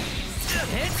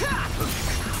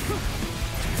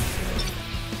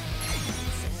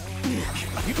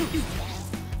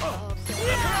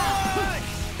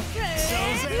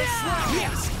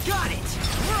 Yes, got it!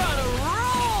 We're on a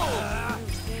roll!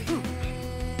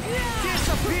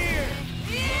 Disappear!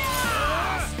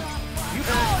 You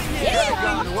could have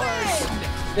gone worse!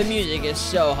 The music is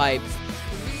so hyped.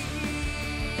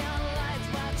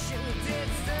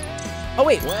 Oh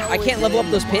wait, I can't level up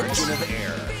those pins?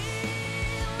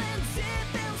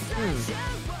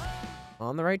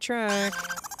 On the right track.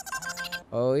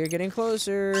 Oh, you're getting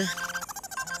closer.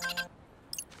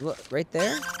 Look, right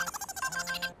there.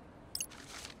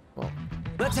 Well,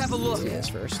 let's have a look. See this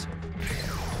first.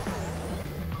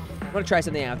 I'm gonna try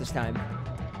something out this time.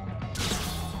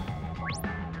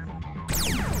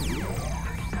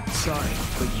 Sorry,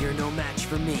 but you're no match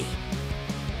for me.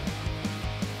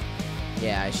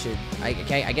 Yeah, I should. I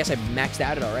guess I maxed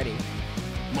out it already.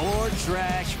 More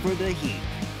trash for the heat.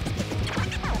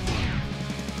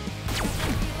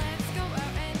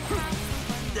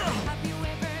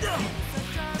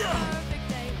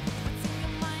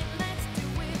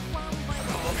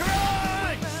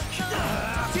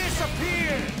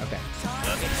 Disappear. Okay.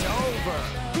 It's over.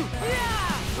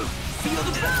 Feel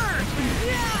the burn.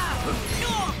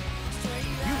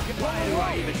 Why do I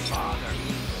even bother?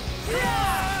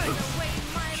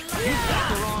 You got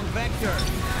the wrong vector.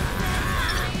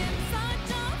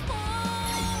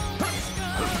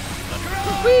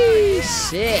 Whee!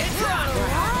 Sick.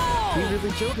 We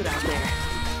really killed it out there.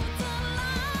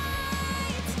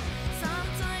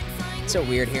 It's so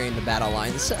weird hearing the battle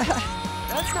lines.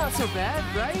 That's not so bad,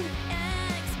 right?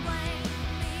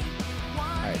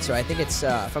 Alright, so I think it's,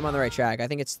 if I'm on the right track, I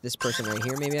think it's this person right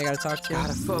here maybe I gotta talk to.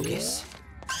 Gotta focus.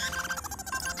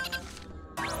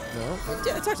 No?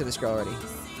 I talked to this girl already.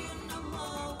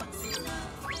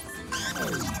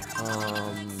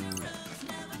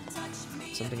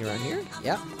 Something around here?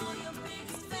 Yeah.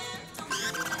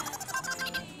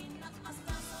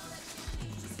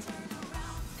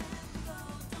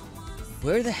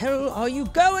 Where the hell are you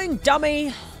going,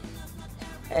 dummy?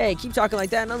 Hey, keep talking like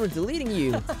that and I'm deleting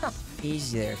you.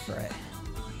 Easy there, Fred.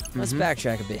 Let's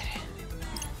backtrack a bit.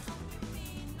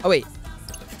 Oh, wait.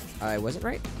 I wasn't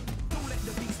right?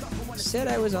 Said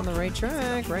I was on the right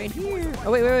track, right here.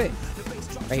 Oh, wait. Right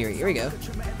here we go.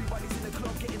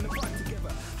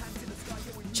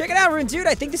 Check it out, Rune Dude.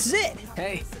 I think this is it.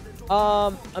 Hey.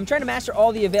 I'm trying to master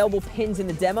all the available pins in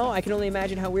the demo. I can only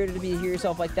imagine how weird it'd be to hear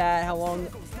yourself like that. How long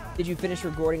did you finish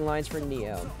recording lines for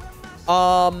Neo?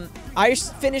 I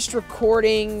finished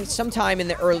recording sometime in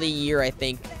the early year,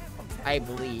 I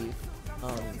believe.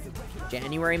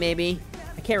 January, maybe?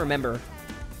 I can't remember.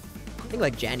 I think,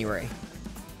 like, January.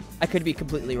 I could be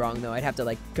completely wrong, though. I'd have to,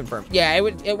 like, confirm. Yeah,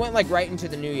 it went, like, right into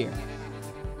the new year.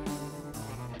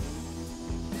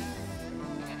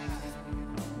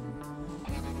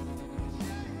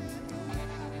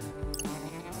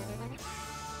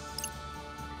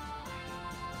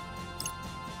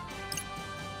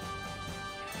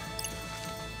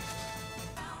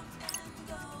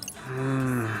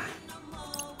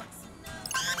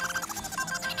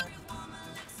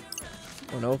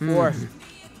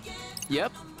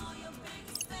 Yep.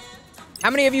 How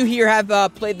many of you here have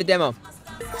played the demo?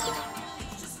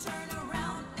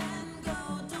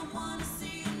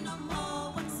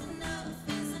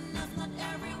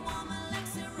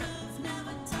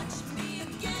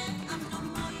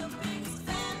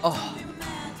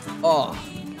 Oh.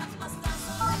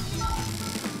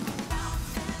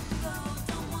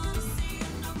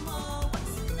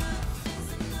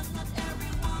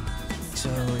 So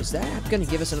is that gonna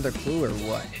give us another clue or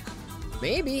what?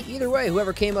 Maybe. Either way,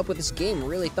 whoever came up with this game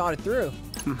really thought it through.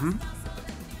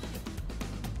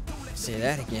 Say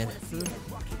that again.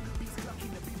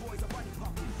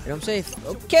 I'm safe.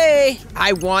 Okay.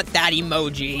 I want that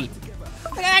emoji.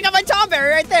 I got my Tom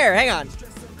Berry right there. Hang on.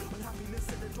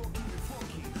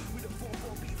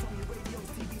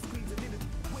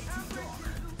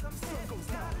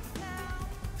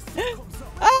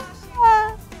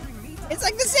 It's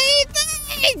like the same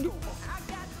thing.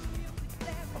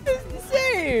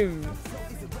 Same.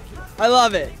 I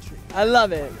love it. I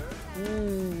love it.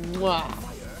 Mwah.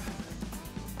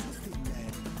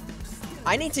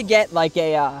 I need to get like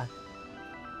a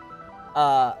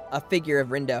figure of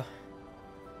Rindo.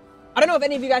 I don't know if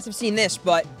any of you guys have seen this,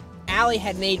 but Allie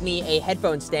had made me a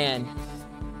headphone stand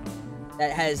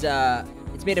that has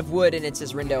it's made of wood and it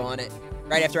says Rindo on it.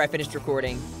 Right after I finished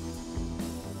recording.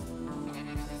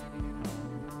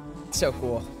 It's so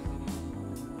cool.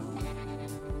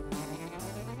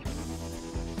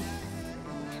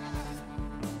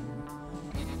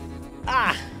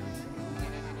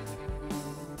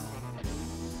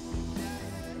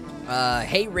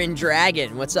 Hey Rin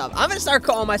Dragon, what's up? I'm gonna start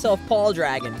calling myself Paul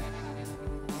Dragon.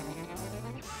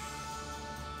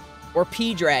 Or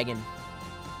P Dragon.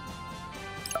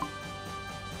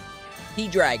 P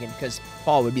Dragon, because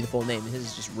Paul would be the full name, and his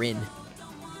is just Rin.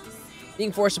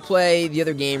 Being forced to play the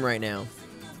other game right now.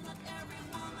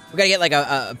 We gotta get like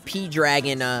a P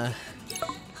Dragon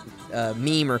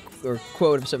meme or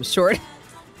quote of some sort.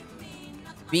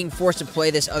 Being forced to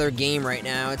play this other game right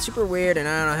now. It's super weird, and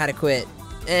I don't know how to quit.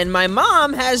 And my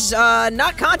mom has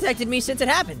not contacted me since it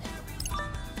happened.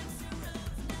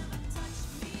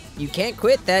 You can't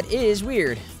quit. That is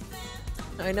weird.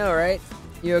 I know, right?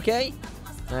 You okay?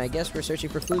 I guess we're searching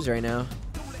for clues right now.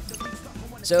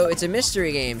 So it's a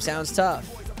mystery game. Sounds tough.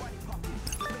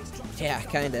 Yeah,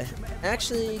 kinda.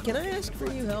 Actually, can I ask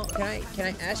for you help? Can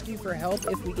I ask you for help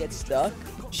if we get stuck?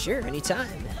 Sure, anytime.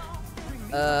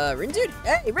 Rindo?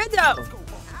 Hey, Rindo!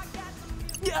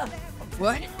 Yeah.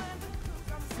 What?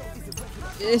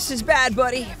 This is bad,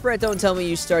 buddy. Brett, don't tell me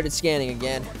you started scanning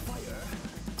again.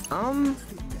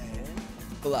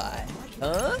 Fly.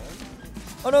 Huh?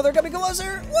 Oh no, they're coming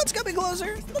closer! What's coming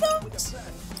closer? No.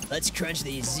 Let's crunch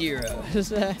these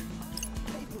zeros.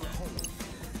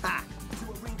 Ha!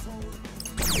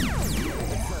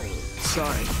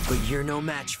 Sorry, but you're no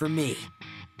match for me.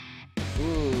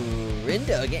 Ooh,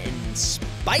 Rindo getting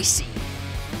spicy.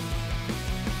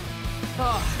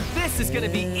 Oh, this is gonna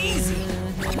be easy.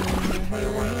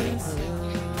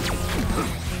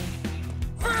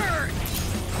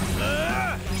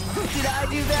 Did I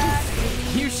do that?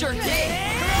 You sure did.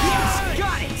 Yes,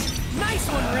 got it. Nice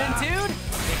one, Rin, dude.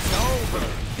 It's over.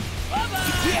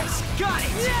 Yes, got it.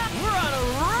 We're on a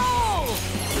roll.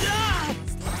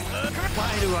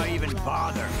 Why do I even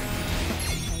bother?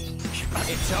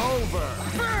 It's over.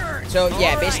 So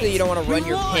yeah, basically you don't want to run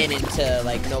your pin into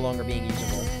like no longer being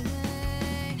usable.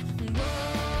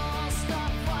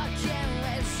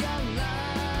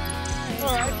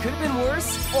 Alright, could have been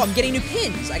worse. Oh, I'm getting new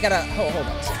pins. I gotta hold on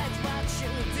a second.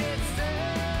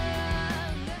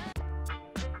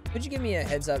 Could you give me a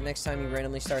heads up next time you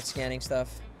randomly start scanning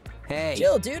stuff? Hey.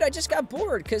 Chill, dude. I just got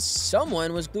bored because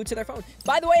someone was glued to their phone.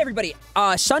 By the way, everybody,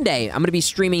 Sunday, I'm going to be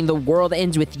streaming The World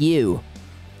Ends With You,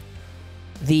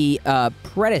 the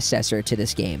predecessor to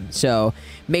this game. So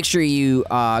make sure you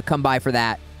come by for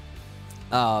that.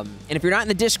 And if you're not in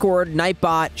the Discord,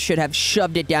 Nightbot should have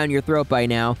shoved it down your throat by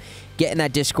now. Get in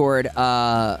that Discord.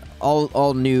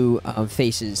 All new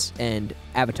faces and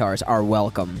avatars are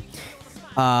welcome.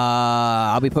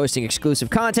 I'll be posting exclusive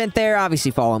content there.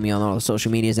 Obviously, follow me on all the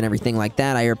social medias and everything like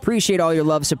that. I appreciate all your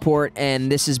love, support, and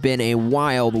this has been a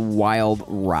wild, wild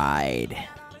ride.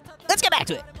 Let's get back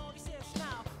to it.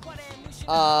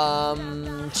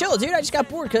 Chill, dude. I just got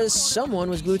bored because someone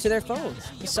was glued to their phone.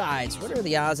 Besides, what are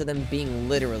the odds of them being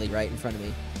literally right in front of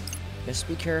me? Just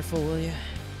be careful, will you?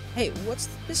 Hey, what's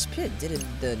this pin? Did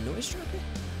the noise drop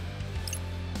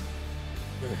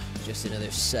it? Just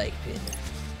another psych pin.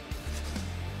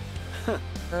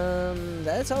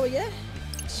 That's all we get?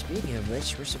 Speaking of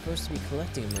which, we're supposed to be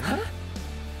collecting them, right?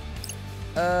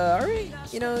 Alright.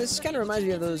 You know, this kind of reminds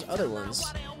me of those other ones.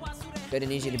 Gonna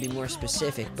need you to be more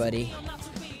specific, buddy.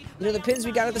 You know the pins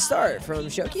we got at the start from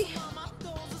Shoki?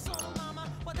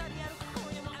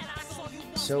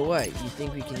 So what, you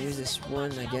think we can use this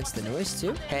one against the noise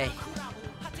too? Hey.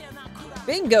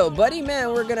 Bingo, buddy,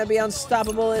 man, we're gonna be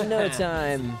unstoppable in no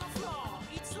time.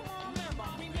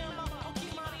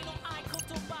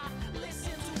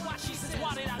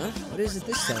 Huh? What is it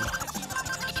this time?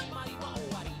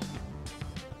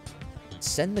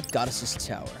 Send the goddess's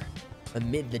tower.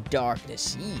 Amid the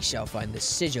darkness, ye shall find the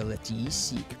sigil that ye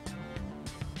seek.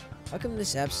 How come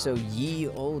this app's so ye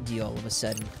olde all of a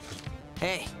sudden?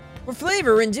 Hey, for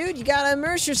flavor, dude, you gotta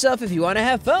immerse yourself if you want to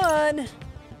have fun.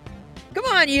 Come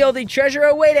on, ye olde treasure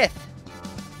awaiteth.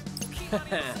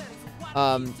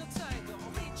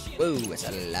 Whoa, it's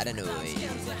a lot of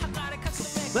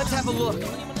noise. Let's have a look.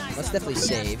 Let's definitely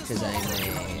save, because I'm a...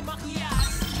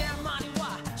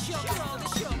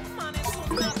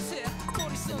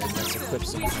 Let's equip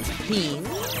some pins.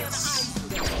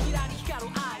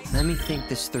 Let me think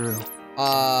this through.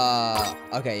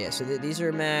 Okay, yeah, so these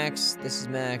are max, this is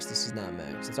not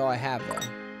max. That's all I have, though.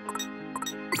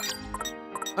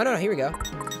 Oh, no, here we go.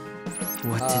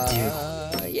 What to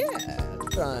do? Yeah,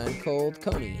 put on Cold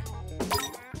Coney.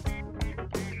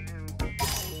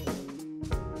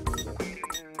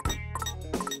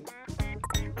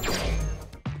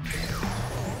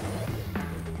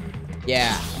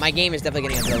 Yeah, my game is definitely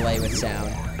getting a delay with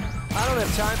sound. I don't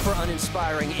have time for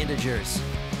uninspiring integers.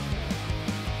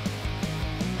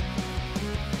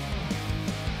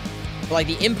 But, like,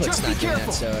 the input's Just not be doing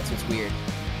careful. that, so that's what's weird.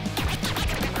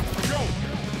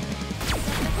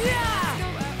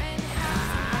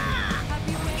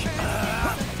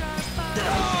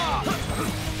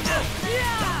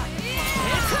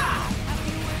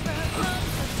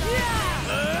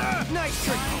 Nice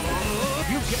trick.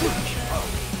 You get it.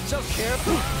 So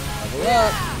careful. Level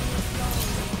up.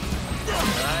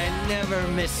 I never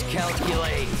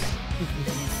miscalculate.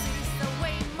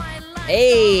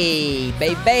 Hey,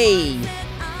 baby.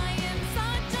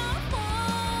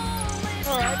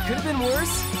 Alright, could have been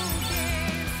worse.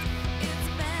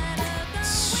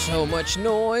 So much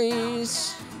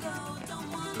noise.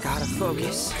 Gotta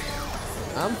focus.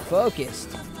 I'm focused.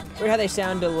 Weird how they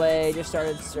sound delay just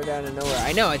started out of nowhere.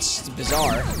 I know, it's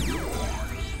bizarre.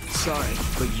 Sorry,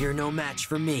 but you're no match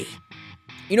for me.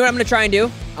 You know what I'm gonna try and do?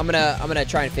 I'm gonna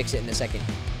try and fix it in a second.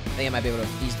 I think I might be able to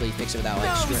easily fix it without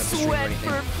like screwing up the stream or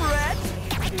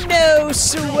anything. No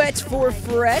sweat for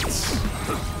Fret.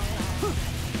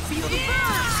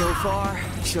 So far,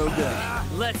 so good.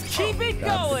 Let's keep it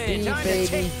going. Time to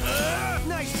take.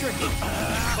 Nice tricky.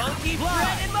 Funky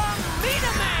Fred and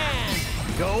Mamita Man.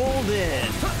 Golden.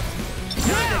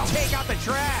 Time to take out the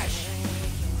trash.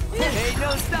 Ain't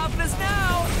no stopping us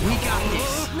now. We got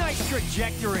this. Nice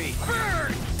trajectory.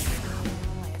 Burn.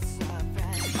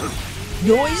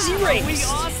 Noisy Are race. we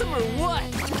awesome or what?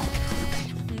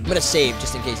 I'm gonna save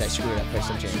just in case I screw it up for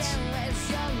some chance.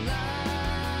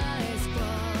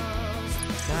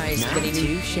 Nice. Getting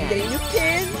new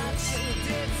pins.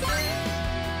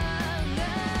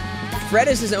 Fred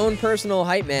is his own personal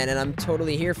hype man, and I'm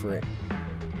totally here for it.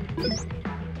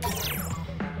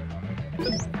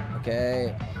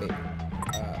 Okay. Wait.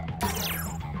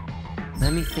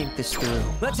 Let me think this through.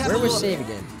 Let's have Where a was look. save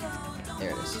again? There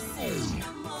it is.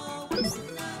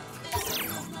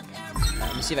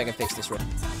 Let me see if I can fix this real.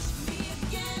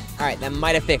 Alright, that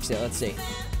might have fixed it. Let's see.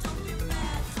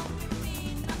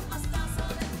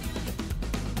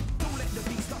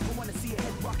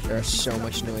 There's so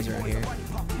much noise around here.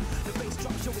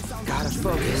 Gotta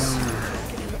focus.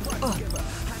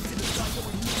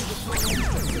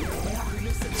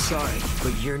 Sorry,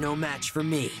 but you're no match for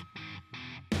me.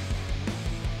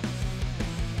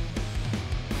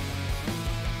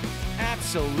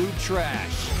 Absolute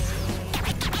trash.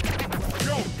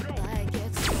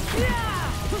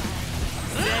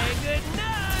 Say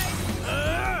goodnight.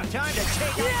 Time to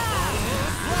take out.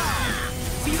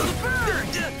 Feel the burn.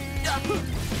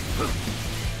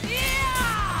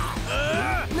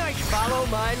 Nice. Follow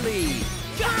my lead.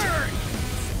 Burn.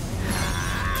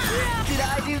 Did I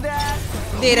do that?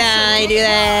 Did I do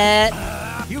that?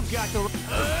 You got the.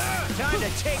 Time to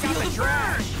take out the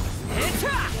trash.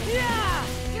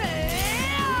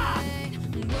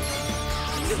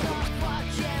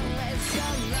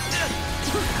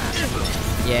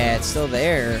 Yeah, it's still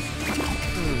there.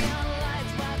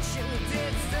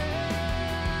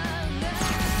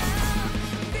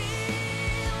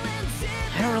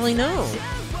 I don't really know.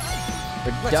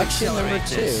 Reduction number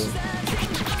 2.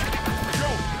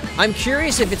 I'm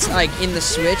curious if it's like in the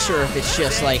Switch or if it's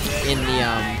just like in the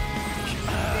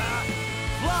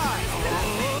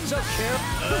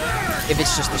if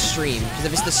it's just the stream. Because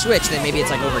if it's the Switch, then maybe it's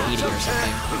like overheating or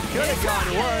something. Could have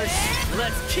gone worse.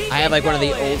 Let's keep I have like one of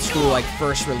the old school like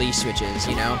first release Switches,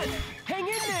 you know? Hang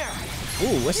in there.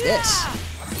 Ooh, what's this?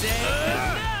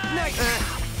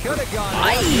 Could have gone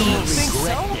I worse. Think so?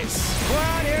 We're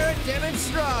out here at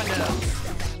Demonstrando.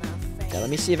 Yeah, let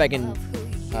me see if I can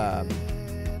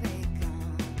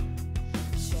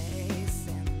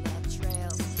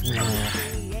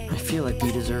I feel like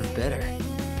we deserve better.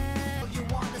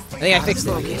 I think I fixed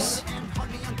it. Focus.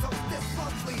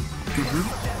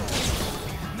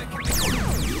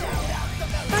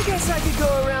 I guess I could go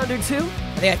a round or two.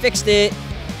 I think I fixed it.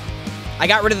 I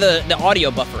got rid of the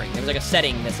audio buffering. There was like a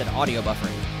setting that said audio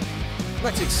buffering.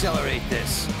 Let's accelerate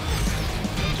this.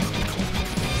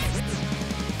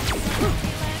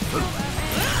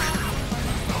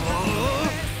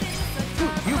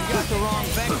 You got the wrong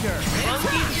vector.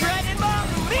 Monkey Fred and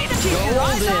Mamita. Keep your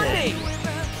eyes on me.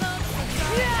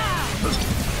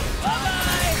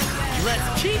 Bye-bye. Let's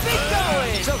keep it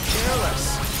going. So careless.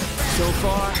 So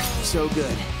far, so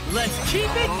good. Let's keep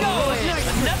it going. Nice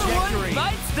Another trajectory. one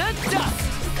bites the dust.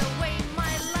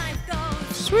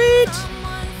 Sweet.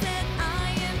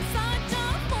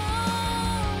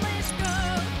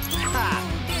 Ha!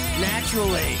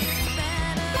 Naturally.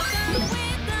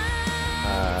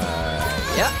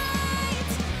 Yeah.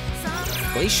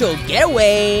 Glacial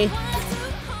getaway.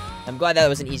 I'm glad that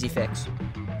was an easy fix.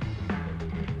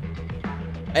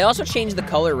 I also changed the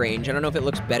color range. I don't know if it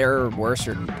looks better or worse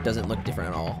or doesn't look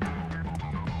different at all.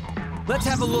 Let's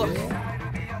have a look.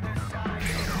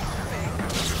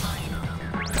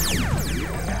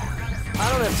 I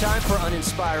don't have time for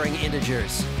uninspiring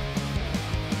integers.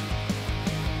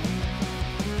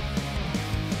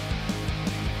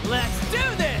 Let's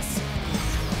do this.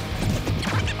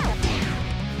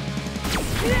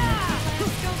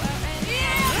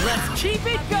 Let's keep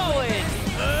it going.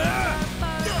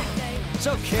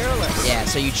 So careless. Yeah,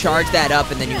 so you charge that up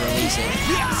and then you release it.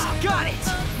 Yes, got it.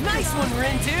 Nice one,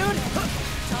 Rin, dude.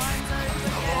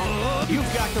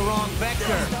 You've got the wrong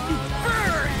vector.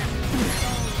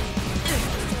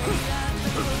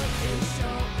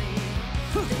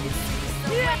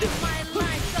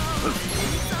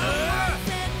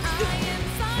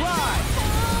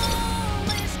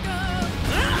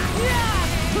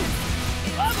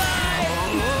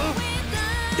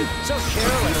 So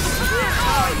careless.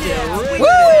 Woo!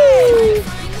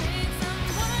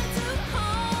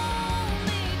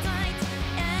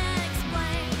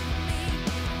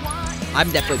 I'm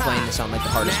definitely playing this on like the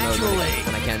hardest mode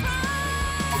when I can.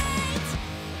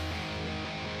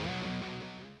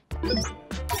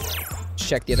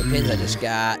 Check the other pins I just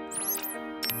got.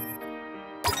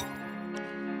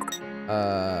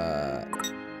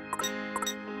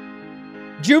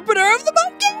 Jupiter of the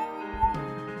Monkey!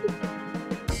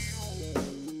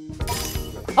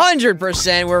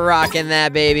 100% we're rocking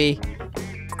that, baby.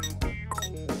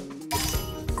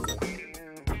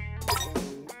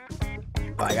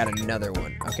 Oh, I got another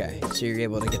one. Okay, so you're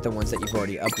able to get the ones that you've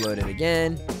already uploaded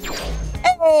again.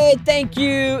 Hey, thank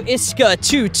you,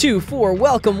 Iska224.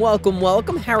 Welcome, welcome,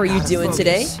 welcome. How are you doing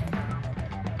today?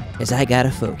 Because I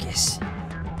gotta focus.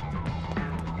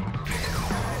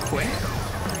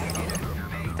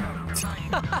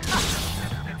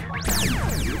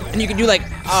 And you can do like,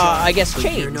 I guess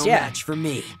chains, no yeah. match for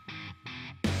me.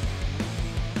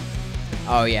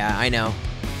 Oh yeah, I know.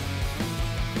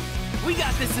 We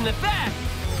got this in the bag.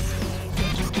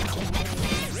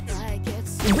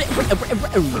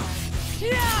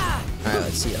 Yeah. All right,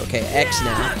 let's see. Okay, X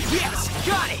now. Yes,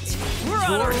 got it. We're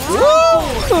on our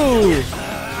Woo!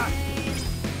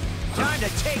 Time to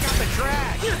take out the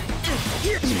trash.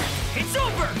 It's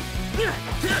over.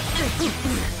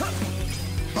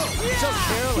 So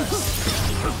careless.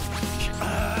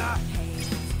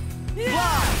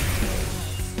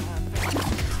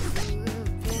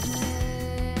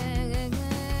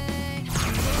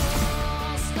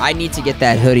 I need to get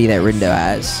that hoodie that Rindo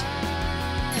has.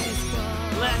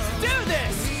 Let's do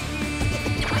this.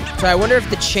 So I wonder if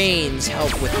the chains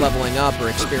help with leveling up or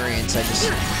experience. I just...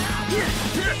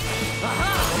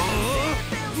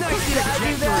 Nice to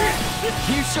do that.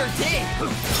 You sure did.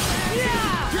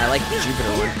 I like the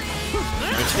Jupiter one.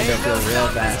 Makes me feel real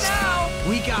fast.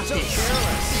 We got this.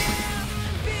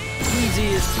 Easy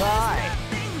as pie.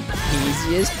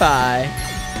 Easy as pie.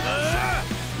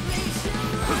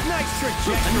 Nice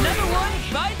trajectory. Another one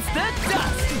bites the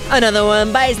dust. Another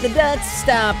one bites the dust.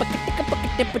 Stop.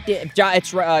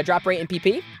 It's drop rate in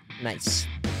PP. Nice.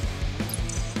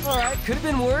 All right, could have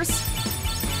been worse.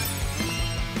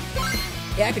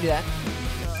 Yeah, I could do that.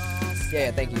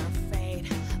 Yeah, thank you.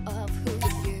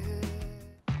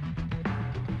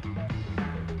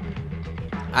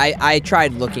 I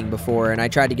tried looking before, and I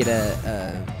tried to get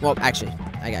a well, actually,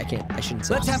 I can't. I shouldn't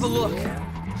say. Let's have a look.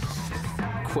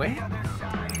 Quay?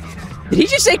 Did he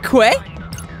just say Quay?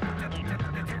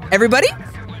 Everybody?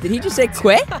 Did he just say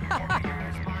Quay?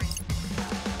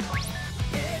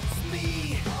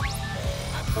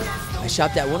 I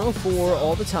shopped at 104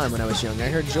 all the time when I was young. I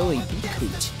heard Jolie B.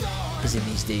 Coot is in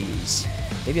these days.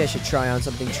 Maybe I should try on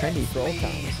something trendy for old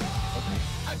times.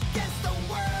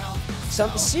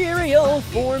 Some cereal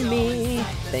for me,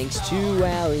 thanks to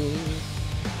Allie.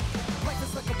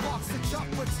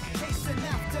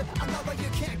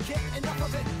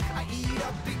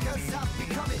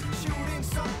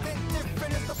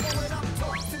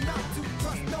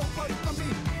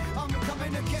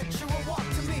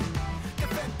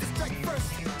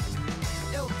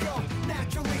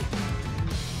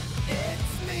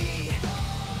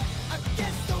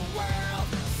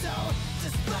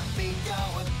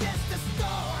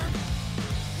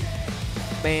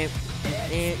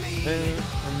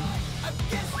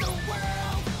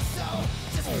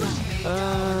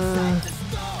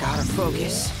 Gotta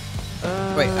focus.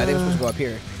 Wait, I think we're supposed to go up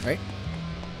here, right?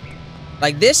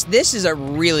 Like this is a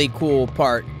really cool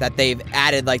part that they've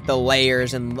added like the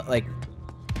layers and like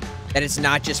that it's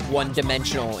not just one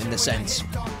dimensional in the sense.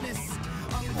 Oh.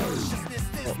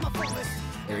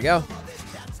 There we go.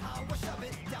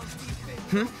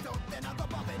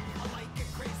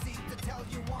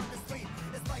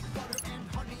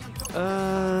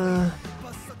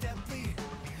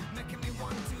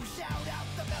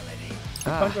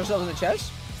 Punch ourselves in the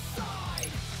chest?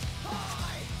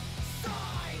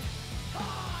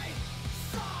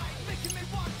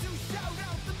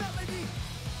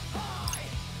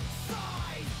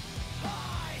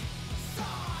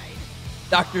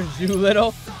 Dr.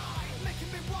 Zoolittle?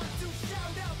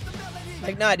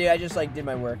 Like, nah, dude, I just, like, did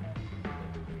my work.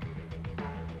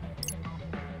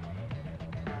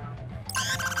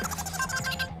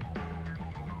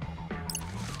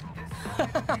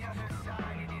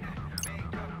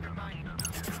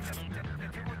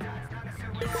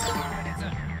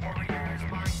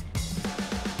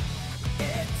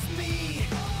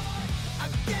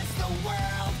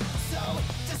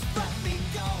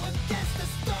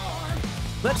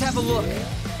 Let's have a look.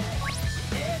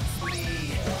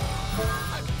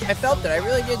 I felt it. I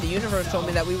really did. The universe told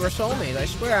me that we were soulmates. I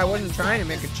swear I wasn't trying to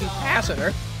make a cheap pass at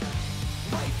her.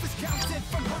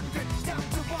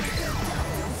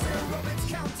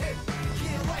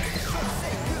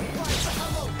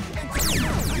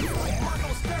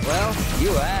 Well,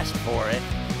 you asked for it.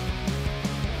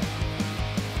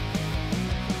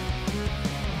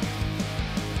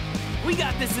 We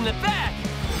got this in the bag.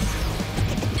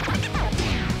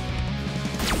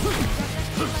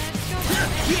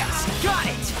 Yes, got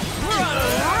it. We're on a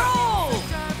roll.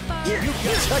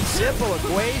 Such simple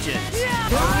equations. Yeah,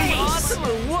 are we awesome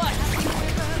or what?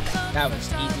 That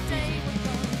was easy peasy.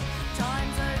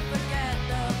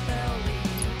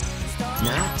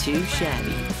 Not too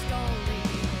shabby.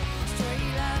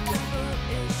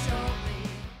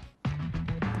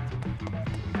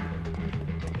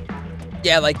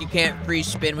 Yeah, like you can't free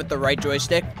spin with the right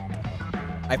joystick.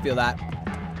 I feel that.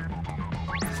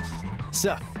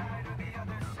 So.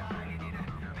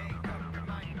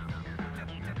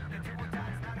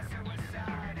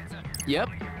 Yep.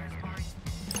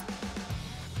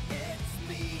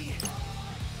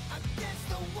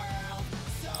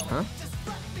 Huh?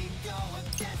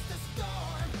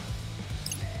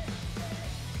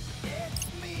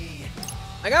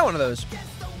 I got one of those.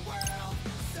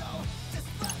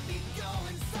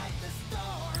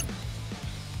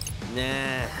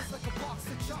 Nah.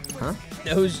 Huh?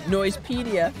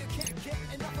 Noisepedia.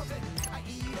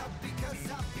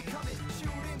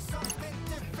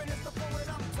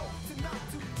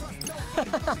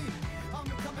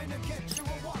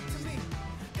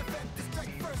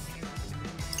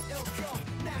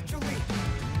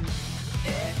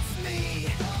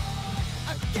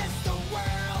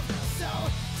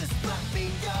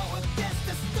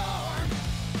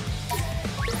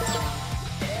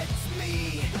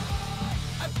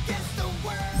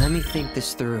 Let me think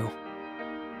this through.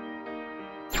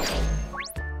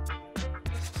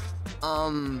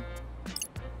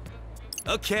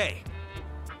 Okay.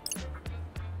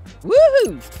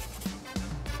 Woohoo!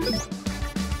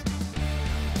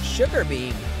 Sugar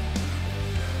beam.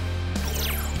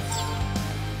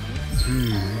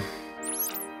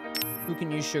 Who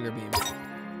can use sugar beam?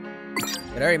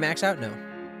 Did I already max out? No.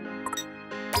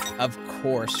 Of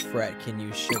course Fred can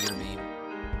use sugar beam.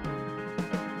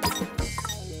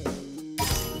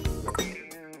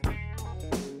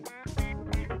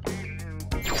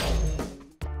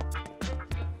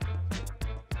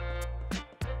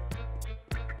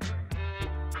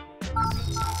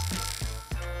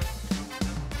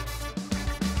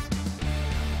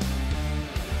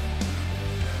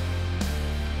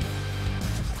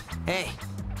 Hey.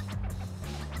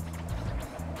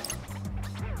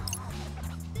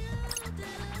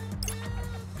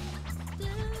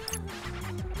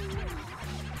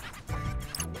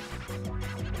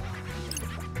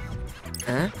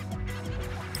 Huh?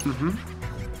 Mm-hmm.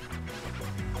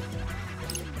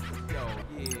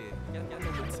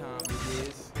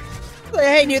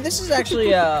 Hey, dude, this is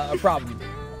actually a problem.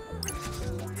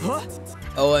 Huh?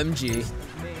 OMG.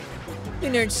 You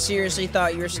nerds seriously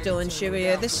thought you were still in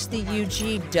Shibuya? This is the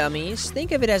UG, dummies.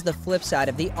 Think of it as the flip side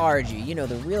of the RG. You know,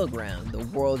 the real ground, the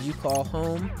world you call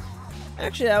home.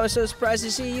 Actually, I was so surprised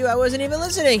to see you, I wasn't even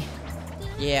listening.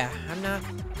 Yeah, I'm not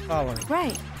following.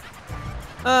 Right.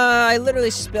 I literally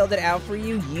spelled it out for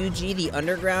you. UG, the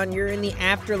underground. You're in the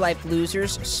afterlife,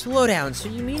 losers. Slow down. So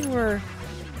you mean we're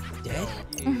dead?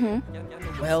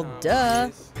 Mm-hmm. Well,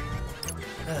 duh.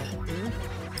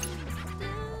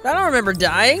 I don't remember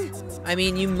dying. I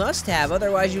mean, you must have,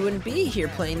 otherwise you wouldn't be here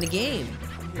playing the game.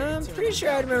 I'm pretty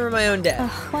sure I remember my own death.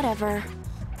 Ugh, whatever.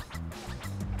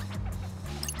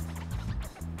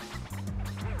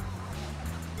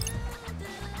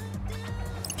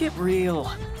 Get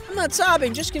real. I'm not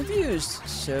sobbing, just confused.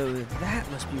 So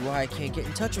that must be why I can't get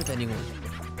in touch with anyone.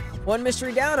 One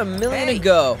mystery down, a million to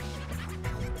go.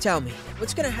 Tell me,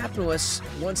 what's gonna happen to us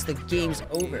once the game's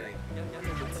over?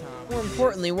 More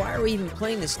importantly, why are we even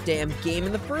playing this damn game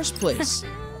in the first place?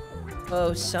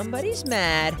 Oh, somebody's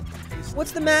mad.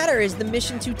 What's the matter? Is the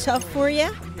mission too tough for you?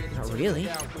 Not really.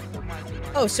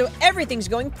 Oh, so everything's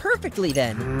going perfectly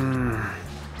then.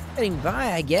 Getting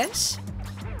by, I guess.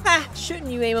 Ha!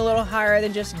 Shouldn't you aim a little higher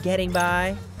than just getting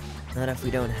by? Not if we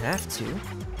don't have to.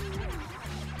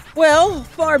 Well,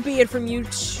 far be it from me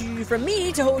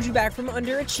to hold you back from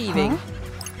underachieving.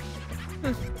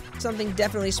 Huh? Something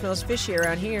definitely smells fishy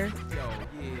around here.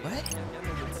 What?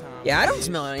 Yeah, I don't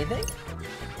smell anything.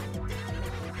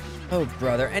 Oh,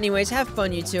 brother. Anyways, have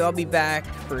fun, you two. I'll be back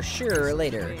for sure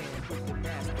later.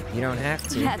 You don't have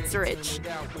to. That's rich.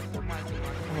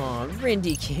 Aw,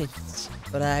 Rindy kids.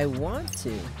 but I want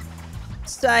to.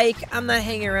 Psych, I'm not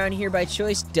hanging around here by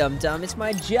choice, dum-dum. It's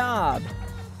my job.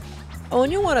 Oh,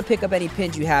 and you'll want to pick up any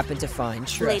pins you happen to find.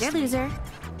 Trust Later, me. loser.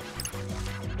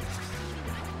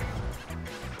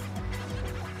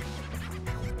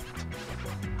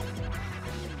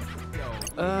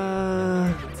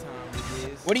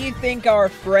 What do you think are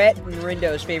Fret and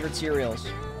Rindo's favorite cereals?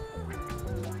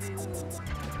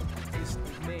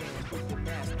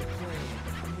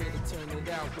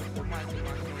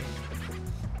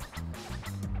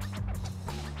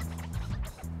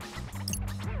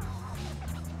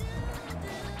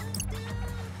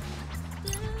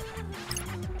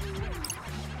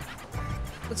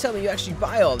 Let's tell me you actually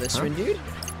buy all this, Rin, dude.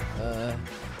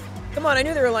 Come on, I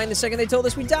knew they were lying the second they told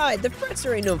us we died. The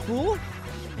Fretzer ain't no fool.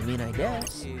 I mean, I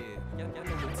guess.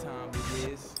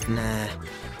 Nah.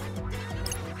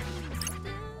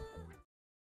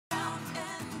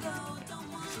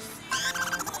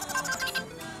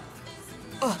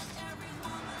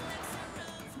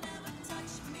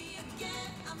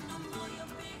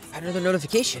 Another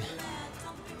notification.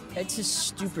 Head to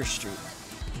Stupor Street.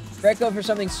 Recco for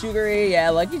something sugary.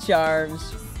 Yeah, Lucky Charms.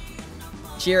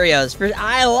 Cheerios.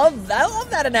 I love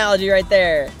that analogy right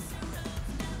there.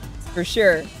 For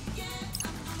sure.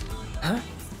 Huh?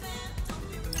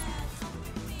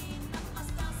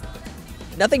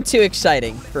 Nothing too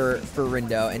exciting for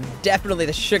Rindo, and definitely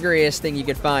the sugariest thing you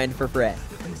could find for Fred.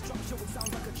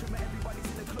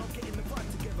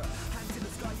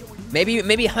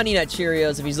 Maybe Honey Nut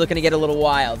Cheerios if he's looking to get a little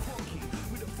wild.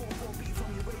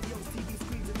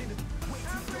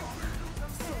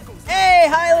 Hey,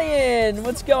 Hylian!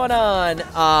 What's going on?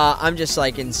 I'm just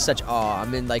like in such awe.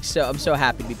 I'm so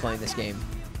happy to be playing this game.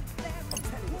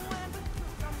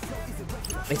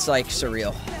 It's like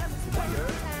surreal.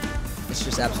 It's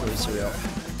just absolutely surreal.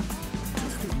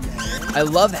 I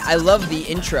love the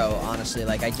intro, honestly.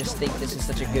 Like, I just think this is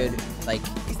such a good, like,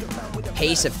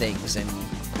 pace of things, and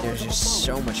there's just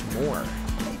so much more.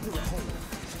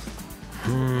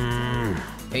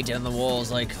 Painted on the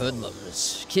walls like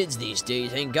hoodlums. Kids these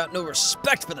days ain't got no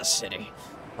respect for the city.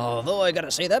 Although I gotta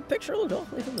say, that picture looked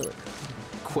awfully familiar.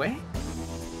 Quay?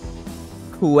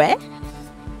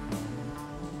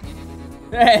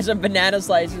 Quay? Some banana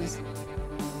slices.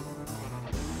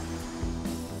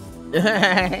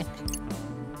 And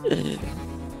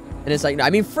it's like, I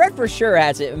mean, Fred for sure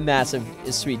has a massive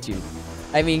sweet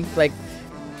tooth. I mean, like,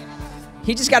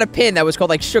 he just got a pin that was called,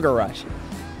 like, Sugar Rush.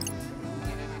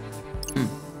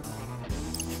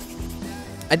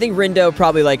 I think Rindo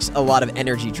probably likes a lot of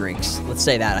energy drinks. Let's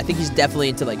say that. I think he's definitely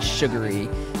into, like, sugary,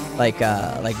 like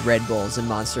Red Bulls and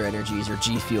Monster Energies or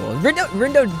G Fuel.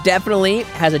 Rindo definitely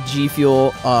has a G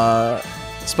Fuel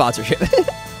sponsorship.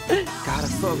 Gotta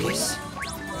focus.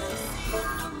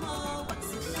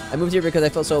 I moved here because I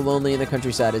felt so lonely in the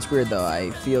countryside. It's weird, though.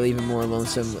 I feel even more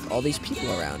lonesome with all these people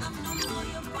around.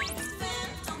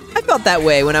 I felt that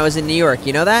way when I was in New York.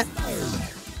 You know that?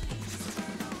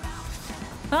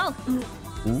 Oh.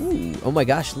 Ooh. Oh, my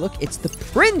gosh. Look. It's the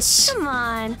prince. Come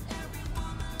on.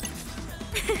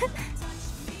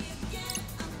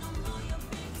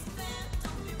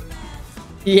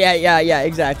 Yeah,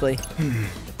 exactly.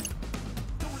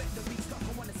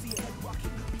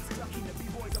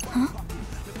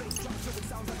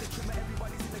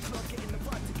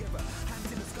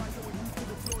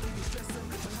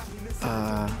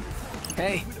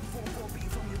 Hey.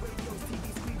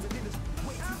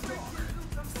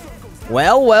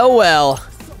 Well.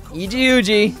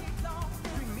 Uji.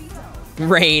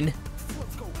 Rain.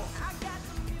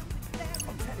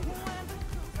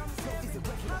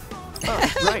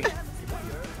 Oh, right.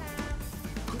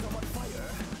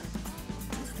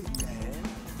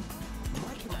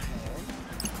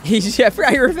 I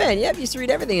forgot you're a fan. Yep, used to read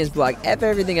everything in his blog. F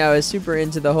everything. I was super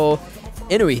into the whole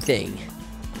Inui thing.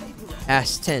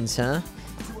 Ass tense, huh?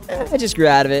 I just grew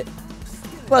out of it.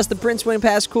 Plus, the prince went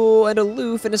past cool and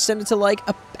aloof and ascended to, like,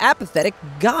 a apathetic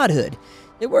godhood.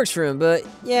 It works for him, but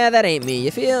yeah, that ain't me,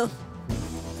 you feel?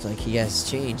 Looks like he has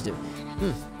changed it.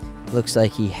 Looks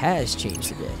like he has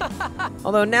changed a bit.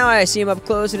 Although now I see him up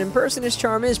close and in person, his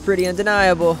charm is pretty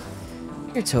undeniable.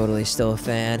 You're totally still a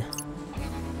fan.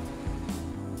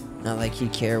 Not like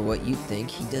he'd care what you think.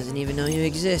 He doesn't even know you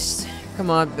exist. Come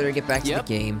on, better get back to the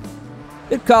game.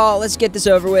 Good call. Let's get this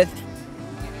over with.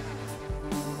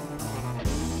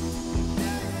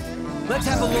 Let's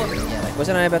have a look. Yeah, like,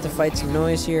 wasn't I about to fight some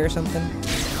noise here or something?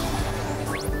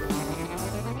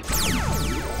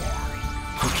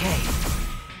 Okay.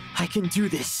 I can do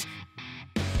this.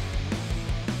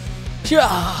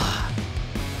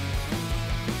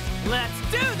 Let's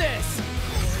do this.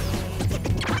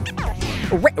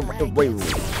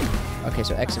 Okay,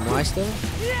 so X and Y still?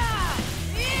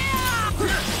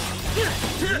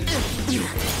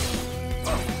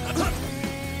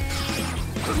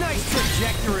 Nice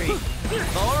trajectory.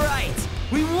 All right,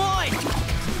 we won.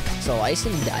 Slice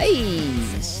and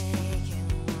dice.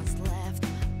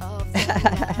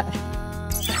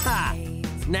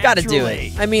 Gotta do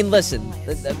it. I mean, listen,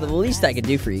 the least I could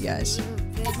do for you guys.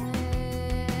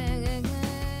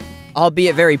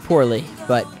 Albeit very poorly,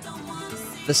 but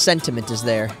the sentiment is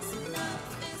there.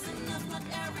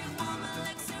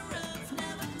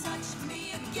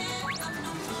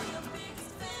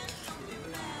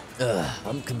 Ugh,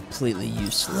 I'm completely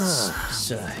useless.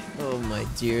 Sigh. Oh, my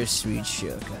dear sweet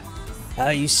Shoka. How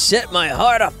you set my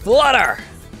heart aflutter!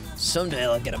 Someday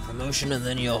I'll get a promotion and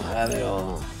then you'll have it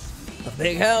all. A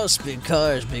big house, big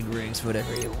cars, big rings,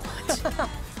 whatever you want.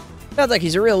 Sounds like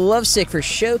he's a real lovesick for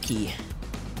Shoki.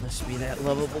 Must be that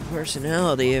lovable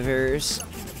personality of hers.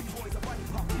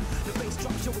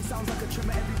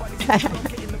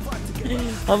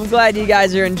 I'm glad you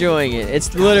guys are enjoying it.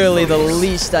 It's literally the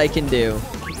least I can do.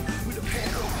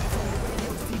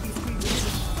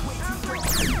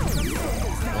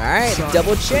 Alright,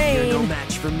 double chain. You're no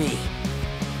match for me.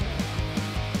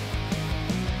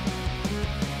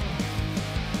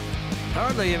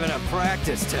 Hardly even a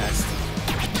practice test.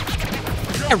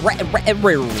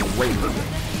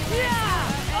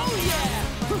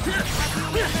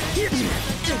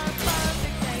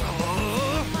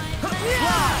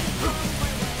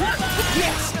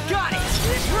 Yes, got it.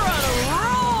 We're on a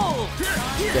roll.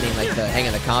 Getting like the hang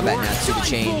of the combat now through the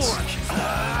chains.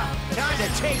 Time to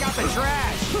take out the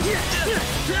trash.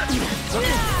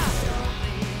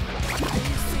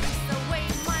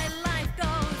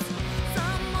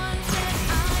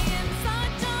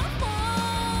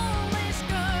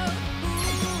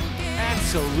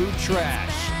 Absolute trash.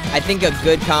 I think a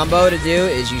good combo to do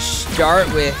is you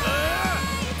start with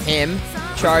him,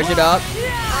 charge it up,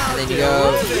 and then you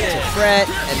go to Fret,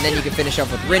 and then you can finish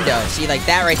off with Rindo. See, like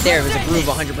that right there was a groove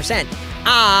 100%.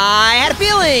 I had a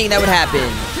feeling that would happen.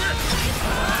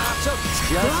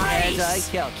 Just as I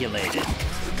calculated.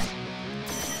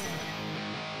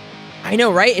 I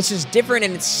know, right? It's just different,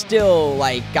 and it's still,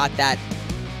 like, got that.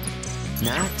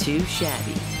 Not too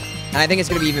shabby. And I think it's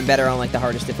going to be even better on, like, the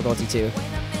hardest difficulty, too.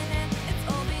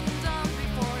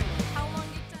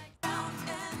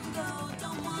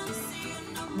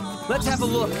 Let's have a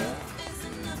look.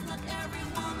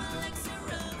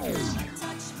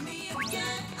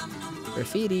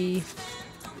 Graffiti.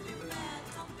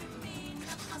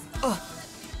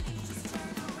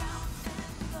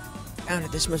 Found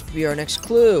it. This must be our next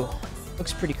clue.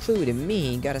 Looks pretty cluey to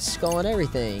me. Got a skull and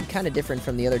everything. Kind of different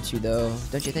from the other two, though.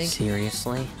 Don't you think?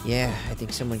 Seriously? Yeah, I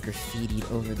think someone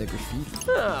graffitied over the graffiti.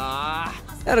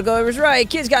 That'll go. It was right.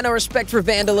 Kids got no respect for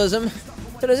vandalism.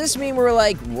 So does this mean we're,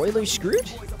 like, royally screwed?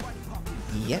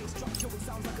 Yep.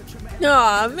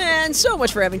 Aw, man. So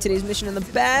much for having today's mission in the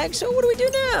bag. So what do we do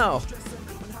now?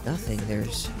 Nothing.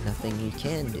 There's nothing you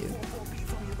can do.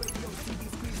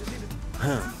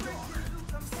 Huh.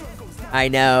 I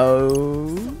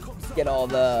know. Get all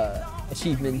the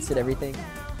achievements and everything.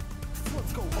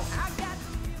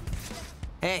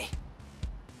 Hey.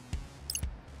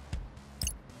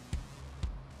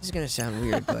 This is gonna sound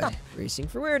weird, but racing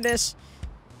for weirdness.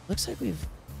 Looks like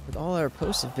all our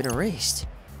posts have been erased.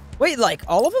 Wait, like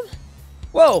all of them?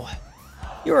 Whoa!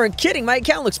 You weren't kidding. My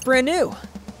account looks brand new.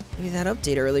 Maybe that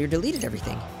update earlier deleted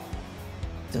everything.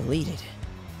 Deleted,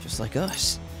 just like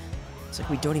us. It's like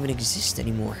we don't even exist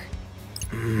anymore.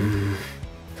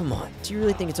 Come on, do you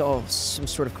really think it's all some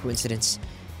sort of coincidence?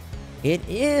 It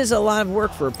is a lot of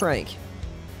work for a prank.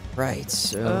 Right,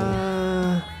 so...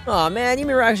 Aw, man, you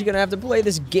mean we're actually gonna have to play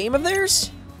this game of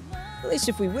theirs? At least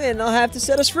if we win, they'll have to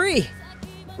set us free.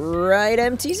 Right,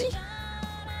 MTZ?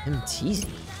 MTZ?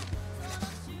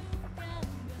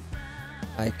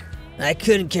 I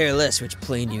couldn't care less which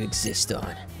plane you exist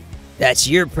on. That's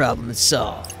your problem to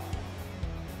solve.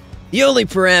 The only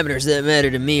parameters that matter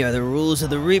to me are the rules of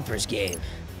the Reaper's game.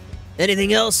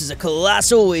 Anything else is a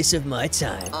colossal waste of my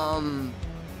time.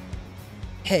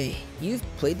 Hey, you've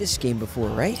played this game before,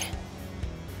 right?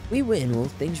 We win, will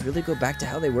things really go back to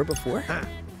how they were before?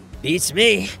 Beats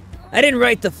me. I didn't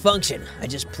write the function, I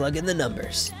just plug in the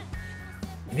numbers.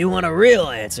 If you want a real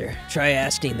answer, try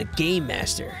asking the Game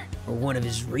Master, or one of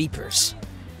his Reapers.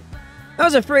 I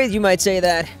was afraid you might say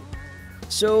that.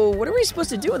 So, what are we supposed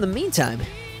to do in the meantime?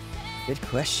 Good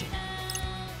question.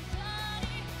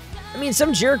 I mean,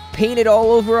 some jerk painted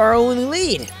all over our only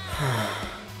lead.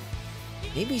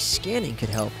 Maybe scanning could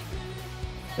help.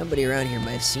 Somebody around here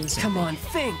might have seen something. Come on,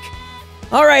 think.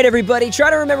 All right, everybody, try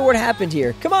to remember what happened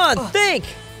here. Come on, think!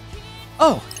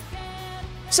 Oh,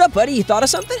 What's up, buddy? You thought of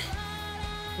something?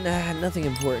 Nah, nothing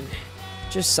important.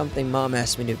 Just something Mom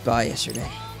asked me to buy yesterday.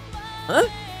 Huh?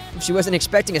 She wasn't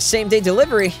expecting a same-day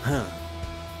delivery. Huh.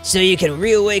 So you can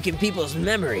reawaken people's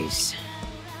memories.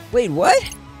 Wait, what?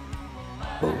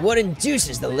 But what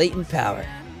induces the latent power?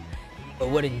 But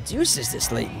what induces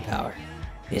this latent power?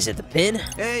 Is it the pin?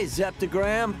 Hey,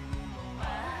 Zeptagram.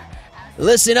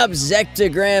 Listen up,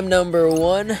 Zectogram number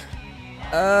 1.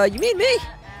 You mean me?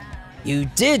 You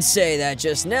did say that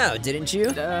just now, didn't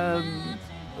you?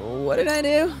 What did I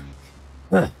do?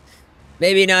 Huh.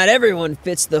 Maybe not everyone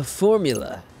fits the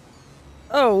formula.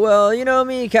 Oh, well, you know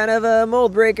me, kind of a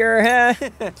mold breaker, huh?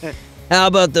 How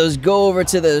about you go over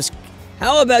to those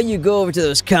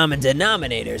common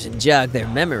denominators and jog their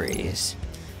memories?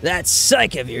 That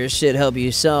psych of yours should help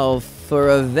you solve for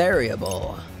a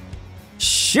variable.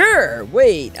 Sure,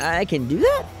 wait, I can do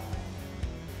that?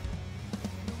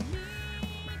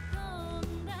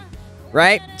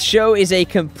 Right? Show is a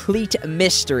complete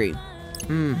mystery.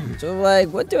 So, like,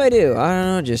 what do I do? I don't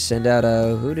know, just send out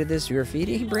a who did this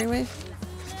graffiti brainwave?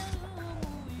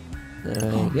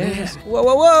 Yes. Whoa,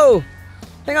 whoa, whoa!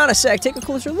 Hang on a sec, take a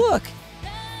closer look.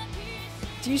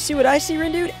 Do you see what I see,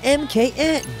 Rindo?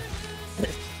 MKN.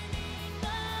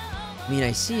 I mean,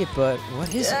 I see it, but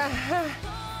what is it?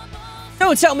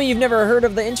 Don't tell me you've never heard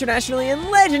of the internationally and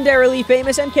legendarily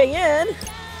famous MKN.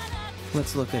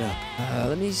 Let's look it up.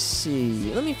 Let me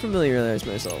see. Let me familiarize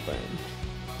myself then.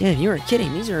 Yeah, you aren't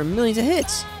kidding. These are millions of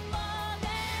hits.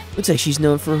 Looks like she's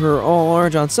known for her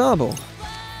all-orange ensemble.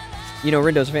 You know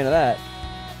Rindo's a fan of that.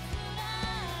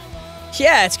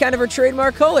 Yeah, it's kind of her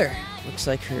trademark color. Looks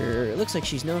like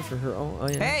she's known for her all. Oh,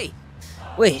 yeah. Hey!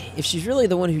 Wait, if she's really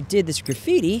the one who did this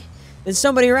graffiti, then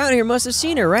somebody around here must have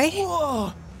seen her, right?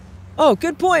 Whoa! Oh,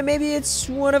 good point. Maybe it's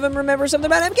one of them remembers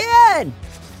something about MKN.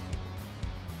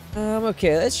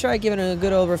 Okay, let's try giving a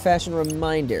good old-fashioned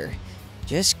reminder.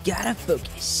 Just gotta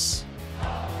focus.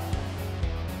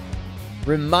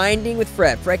 Reminding with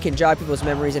Fret. Fret can jog people's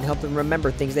memories and help them remember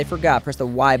things they forgot. Press the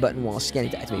Y button while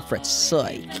scanning to activate Fret's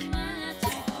psych.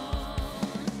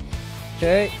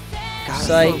 Okay.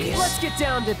 Psych. Let's get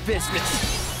down to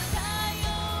business.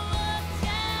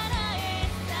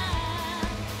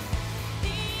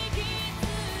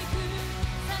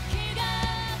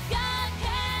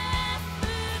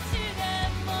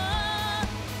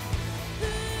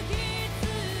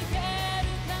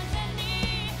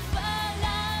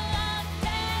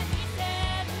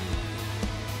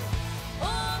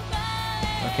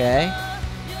 Okay.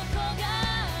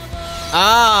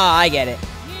 Ah, I get it.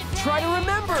 Try to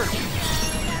remember.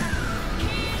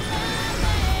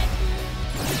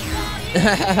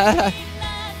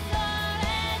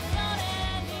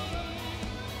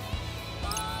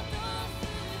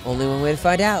 Only one way to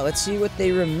find out. Let's see what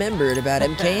they remembered about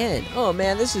MKN. Oh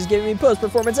man, this is giving me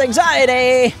post-performance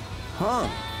anxiety. Huh.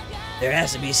 There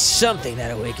has to be something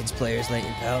that awakens players'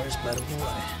 latent powers, but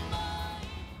what?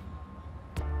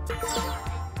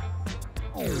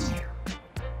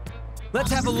 Let's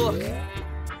have a look.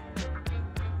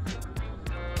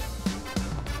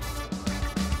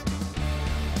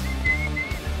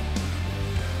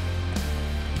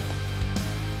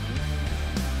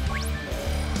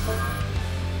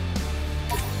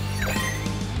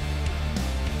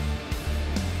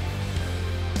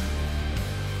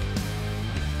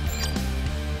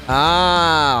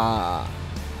 Ah.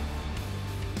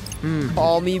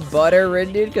 Call me butter,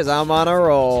 Rindo, because I'm on a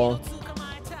roll.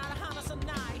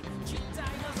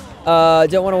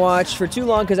 Don't want to watch for too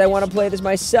long because I want to play this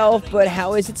myself, but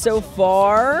how is it so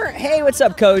far? Hey, what's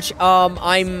up, Coach?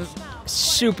 I'm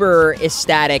super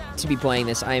ecstatic to be playing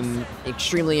this. I'm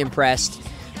extremely impressed.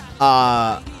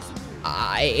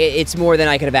 It's more than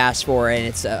I could have asked for, and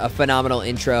it's a phenomenal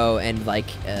intro and, like,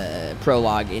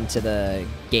 prologue into the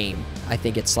game. I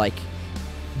think it's, like,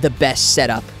 the best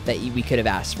setup that we could have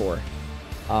asked for.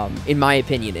 In my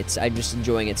opinion, I'm just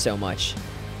enjoying it so much.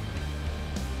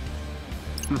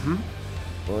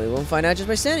 Well, we won't find out just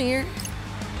by standing here.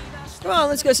 Come on,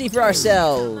 let's go see for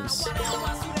ourselves.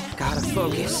 Gotta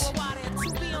focus.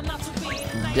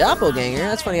 Doppelganger?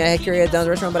 That's funny. I had carried it down to the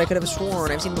restaurant, but I could have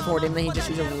sworn I've seen before. Didn't he just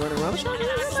use a running rubbish?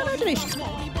 Imagination.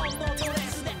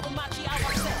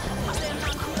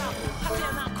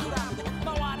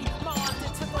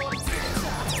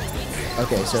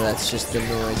 Okay, so that's just the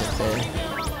noise up there.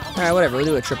 Alright, whatever. We'll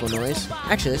do a triple noise.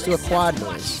 Actually, let's do a quad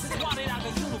noise.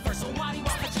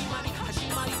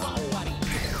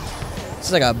 This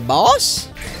is like a boss?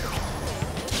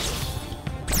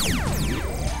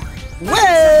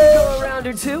 Well, Go a round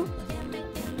or two.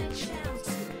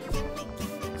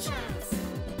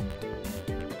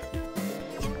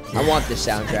 I want this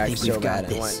soundtrack so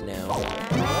bad. I want it now.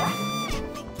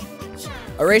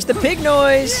 Erase the pig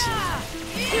noise.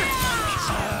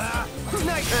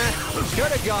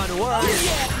 Could have gone worse.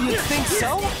 You think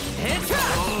so?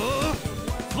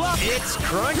 It's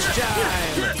crunch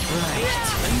time. Right.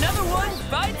 Another one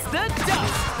bites the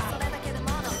dust.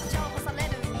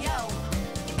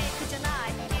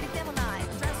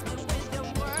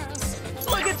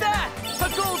 Look at that! A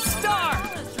gold star!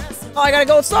 Oh, I got a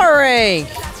gold star rank!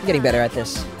 I'm getting better at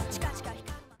this.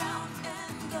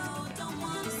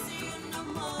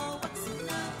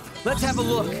 Let's have a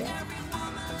look.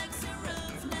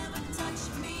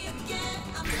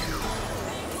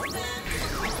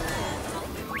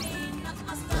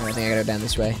 Oh, I think I gotta go down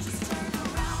this way.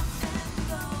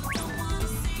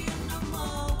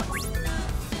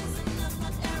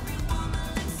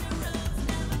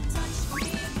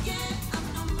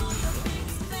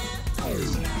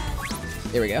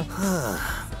 There we go.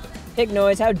 Pig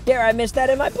noise, how dare I miss that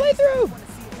in my playthrough?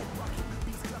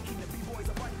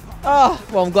 Oh,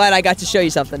 well, I'm glad I got to show you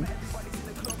something.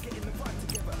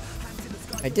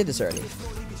 I did this already.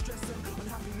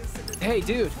 Hey,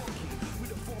 dude.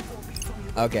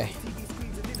 Okay.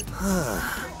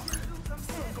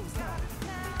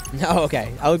 No,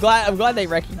 okay. I'm glad they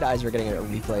recognized we're getting a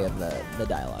replay of the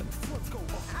dialogue.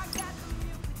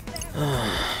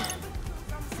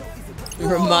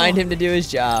 Remind him to do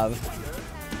his job.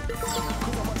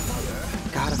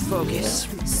 Gotta focus.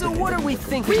 So what are we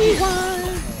thinking?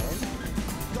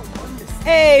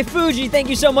 Hey, Fuji, thank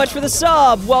you so much for the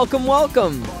sub. Welcome,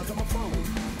 welcome.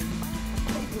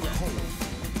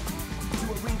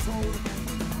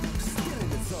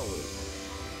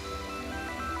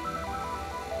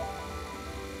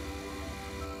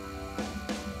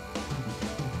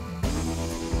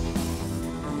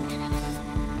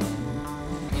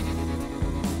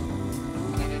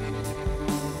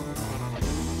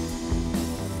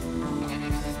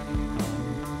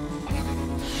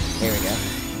 There we go.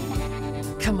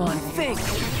 Come on, think.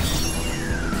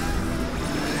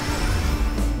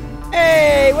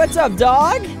 Hey, what's up,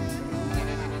 dog?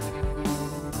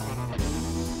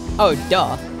 Oh,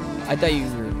 duh. I thought you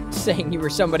were saying you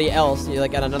were somebody else, you're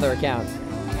like on another account.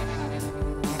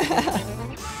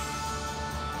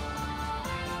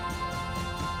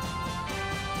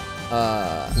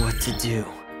 What to do?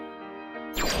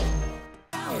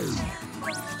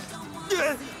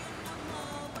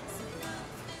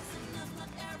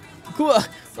 Cool.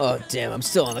 Oh, damn, I'm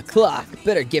still on the clock.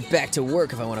 Better get back to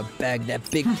work if I want to bag that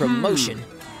big promotion.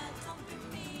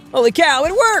 Holy cow,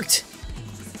 it worked!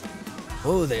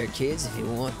 Oh there, kids, if you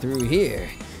want through here,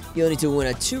 you'll need to win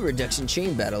a 2 reduction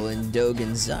chain battle in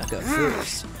Dogenzaka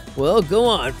first. Well, go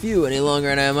on, phew, any longer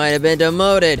and I might have been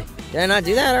demoted. Did I not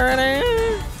do that already?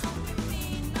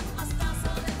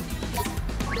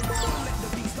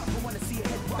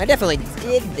 I definitely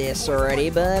did this already,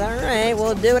 but alright,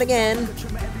 we'll do it again.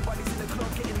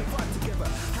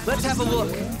 Let's have a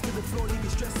look.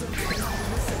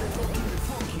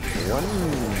 1, 2.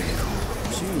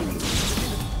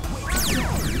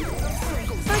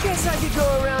 I guess I could go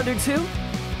a round or two.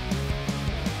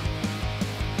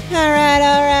 Alright,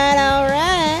 alright,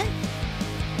 alright.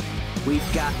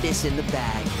 We've got this in the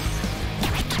bag.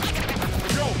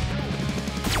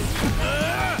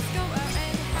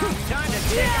 Time to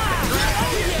take out the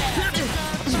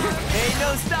trash. Ain't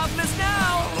no stopping us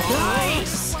now.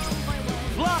 Nice.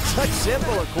 Such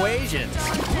simple equations.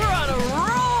 We're on a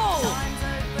roll.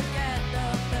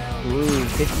 Ooh,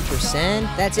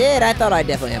 50%? That's it? I thought I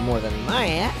definitely had more than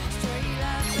that.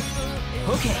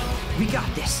 Okay, we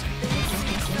got this.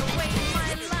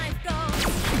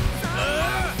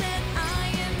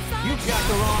 You got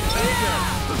the wrong finger.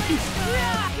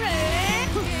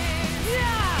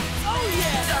 Oh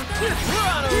yeah!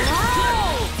 We're on a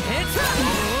roll.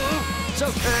 It's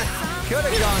okay. Could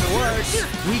have gone worse.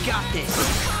 We got this.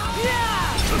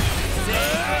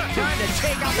 Time to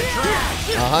take out the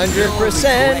trash.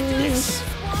 100%.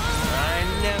 I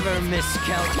never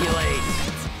miscalculate.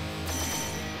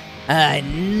 I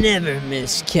never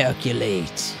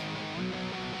miscalculate.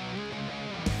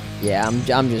 Yeah,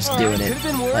 I'm just doing it. Could've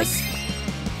been worse.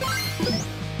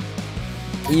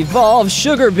 Evolve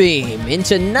Sugar Beam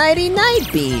into Nighty Night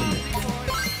Beam.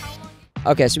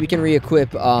 Okay, so we can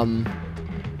re-equip, Didn't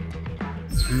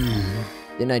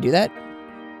I do that?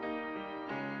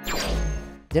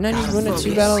 Didn't I just win a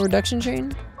 2 battle reduction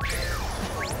chain?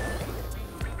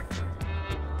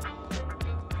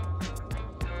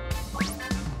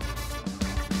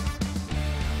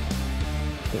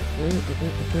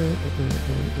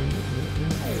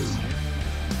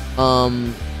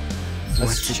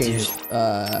 Let's change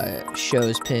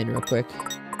show's pin real quick.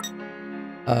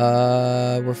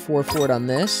 We're 4 forward on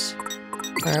this.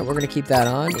 Alright, we're gonna keep that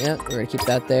on. Yep, we're gonna keep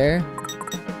that there.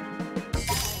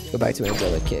 Go back to an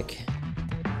umbrella kick.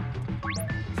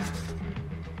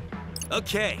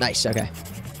 Okay. Nice, okay.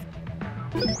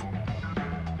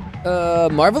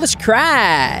 Marvelous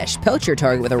Crash! Pelt your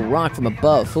target with a rock from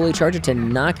above. Fully charge it to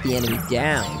knock the enemy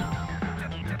down.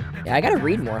 Yeah, I gotta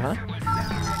read more, huh?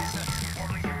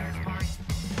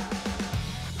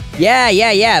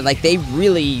 Yeah. Like, they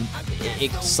really...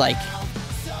 It's like...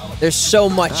 There's so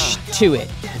much to it.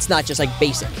 It's not just, like,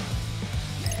 basic.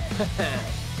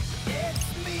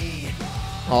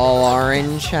 All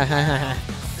orange.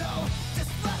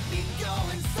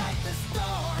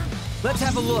 Let's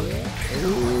have a look.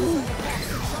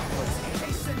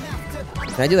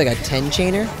 Can I do like a 10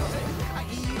 chainer?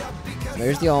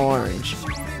 There's the all orange.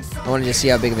 I wanted to see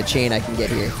how big of a chain I can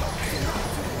get here.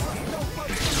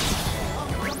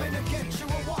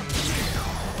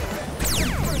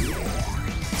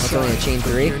 That's only a chain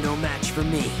 3. You're no match for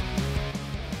me.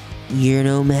 You're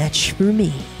no match for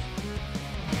me.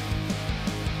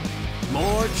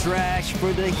 More trash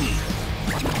for the heat.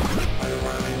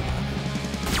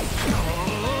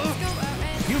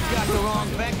 You've got the wrong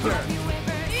vector.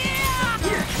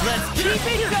 Let's keep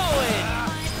it going.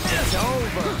 It's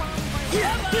over.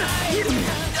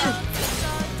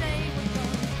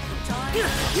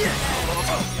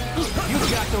 You've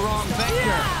got the wrong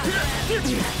vector.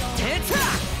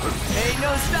 Ain't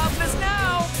no stopping us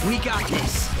now. We got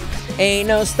this. Ain't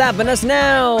no stopping us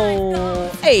now.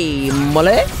 Hey,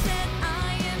 mole.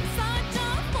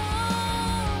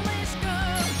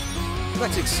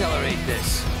 Let's accelerate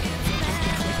this.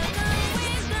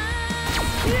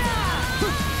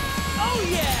 Oh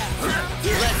yeah!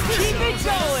 Let's keep it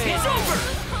going. It's over.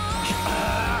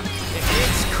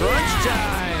 It's crunch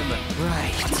time.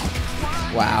 Right.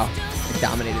 Wow, I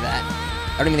dominated that.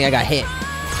 I don't even think I got hit.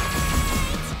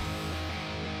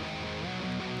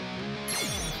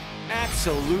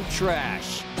 Absolute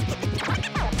trash.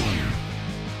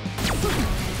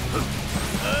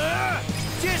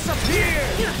 Disappear!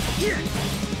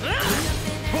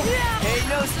 Ain't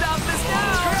no stopping us now!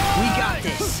 We got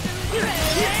this!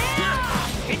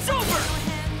 It's over!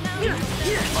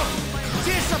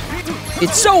 Disappear!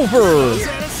 It's over!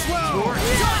 You're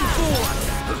done for!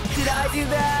 Did I do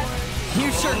that? You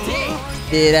sure did!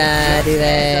 Did I do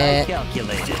that?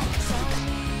 Calculated.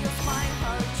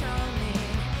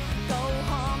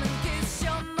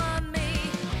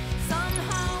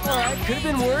 Alright, could have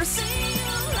been worse.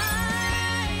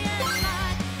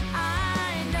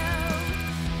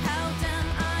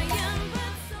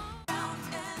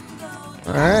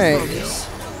 Alright.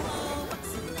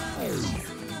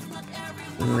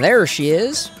 There she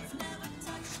is.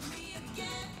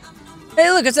 Hey,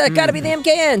 look, it's gotta be the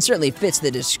MKN. Certainly fits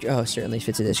the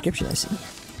description, I see.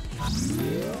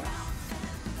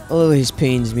 Always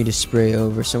pains me to spray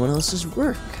over someone else's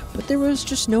work, but there was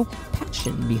just no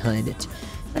passion behind it.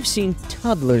 I've seen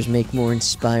toddlers make more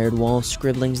inspired wall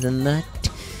scribblings than that.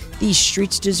 These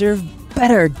streets deserve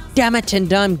better, damn it,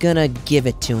 and I'm gonna give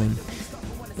it to him.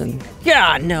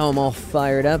 Yeah, now I'm all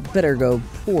fired up. Better go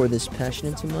pour this passion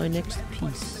into my next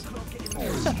piece.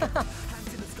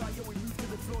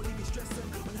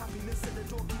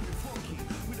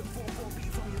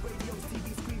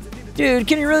 Dude,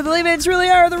 can you really believe it? It's really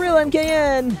the real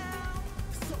MKN.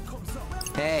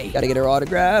 Hey. Gotta get her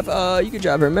autograph. You can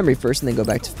drop her memory first and then go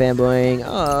back to fanboying.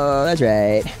 Oh, that's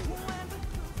right.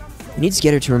 You need to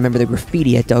get her to remember the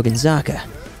graffiti at Doganzaka.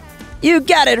 You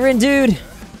got it, Rin dude.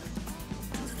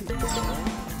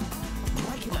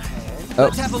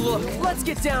 Let's have a look. Let's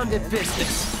get down to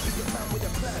business.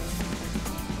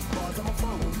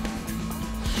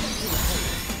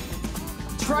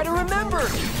 Try to remember.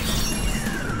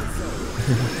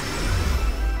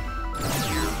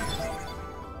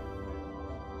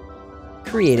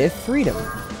 Creative freedom.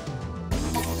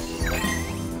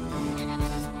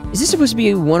 Is this supposed to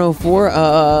be 104?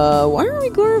 Why aren't we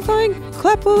glorifying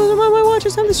capitalism on my watch?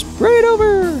 It's time to spray it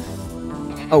over.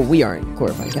 Oh, we aren't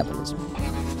glorifying capitalism.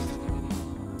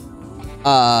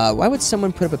 Why would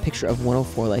someone put up a picture of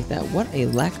 104 like that? What a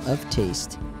lack of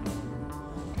taste.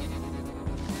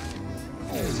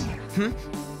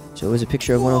 So it was a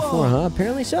picture of 104, huh?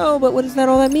 Apparently so, but what does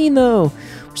all that mean, though?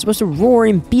 We're supposed to roar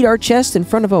and beat our chest in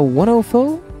front of a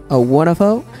 104? A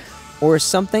 104? Or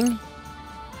something?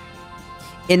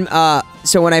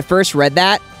 So when I first read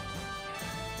that,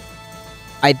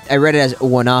 I read it as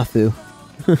Wanafu.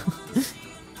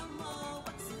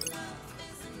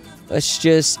 Let's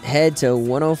just head to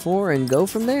 104 and go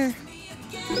from there.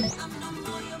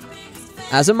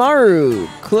 Azamaru,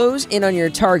 close in on your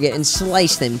target and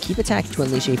slice them. Keep attacking to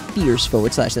unleash a fierce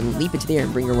forward slash, then leap into the air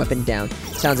and bring your weapon down.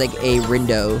 Sounds like a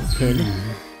Rindo pin.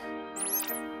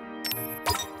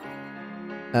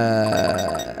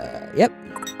 Yep.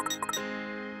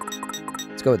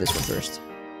 Let's go with this one first.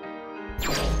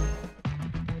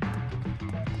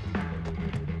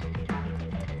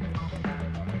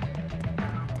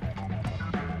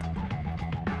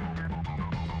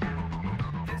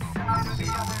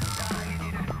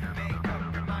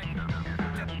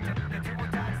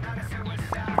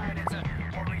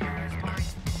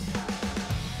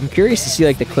 I'm curious to see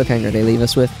like the cliffhanger they leave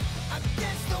us with.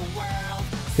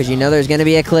 Because you know there's gonna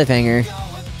be a cliffhanger.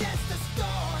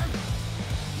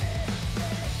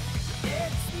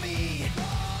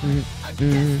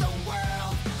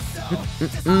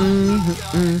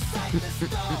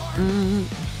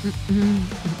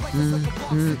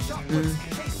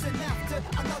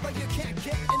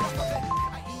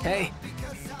 Hey.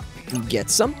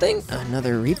 Get something?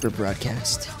 Another Reaper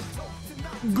broadcast.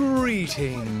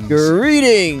 Greetings.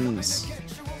 Greetings!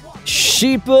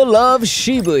 Sheeple of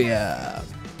Shibuya.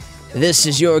 This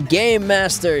is your Game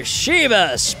Master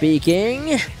Shiba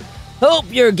speaking. Hope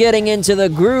you're getting into the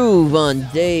groove on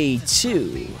day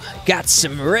 2. Got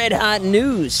some red hot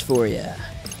news for you.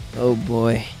 Oh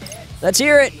boy. Let's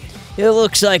hear it. It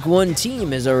looks like one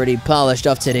team has already polished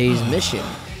off today's mission.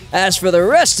 As for the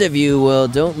rest of you, well,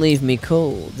 don't leave me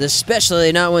cold.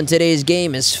 Especially not when today's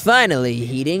game is finally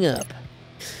heating up.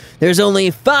 There's only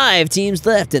 5 teams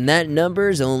left, and that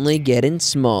number's only getting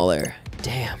smaller.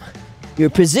 Damn.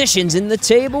 Your positions in the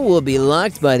table will be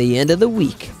locked by the end of the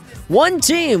week. One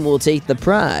team will take the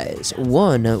prize.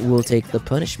 One will take the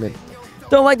punishment.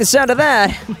 Don't like the sound of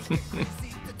that.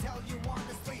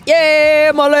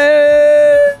 Yeah,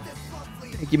 Molly!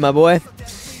 Thank you, my boy.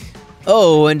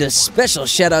 Oh, and a special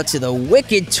shout out to the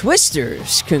Wicked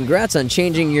Twisters. Congrats on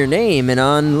changing your name and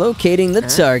on locating the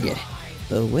target.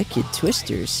 The Wicked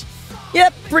Twisters.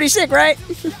 Yep, pretty sick, right?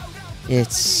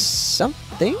 It's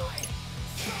something.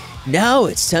 Now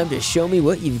it's time to show me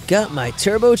what you've got, my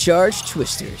turbocharged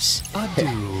twisters.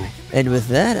 Adieu. And with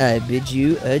that, I bid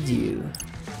you adieu.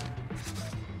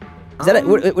 Is that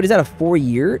what is that, a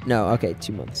 4-year? No, okay,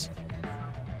 2 months.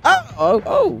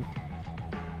 Oh.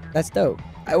 That's dope.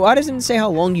 Why doesn't it say how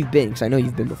long you've been? Because I know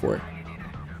you've been before.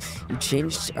 You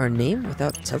changed our name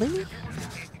without telling me?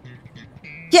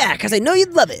 Yeah, because I know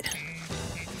you'd love it.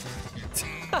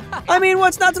 I mean,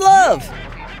 what's not to love?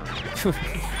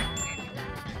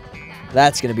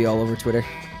 That's going to be all over Twitter.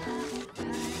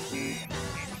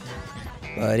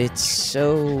 But it's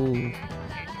so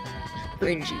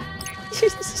cringy.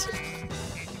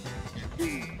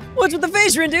 What's with the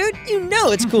face, Rindo, dude? You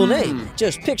know it's a cool name.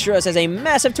 Just picture us as a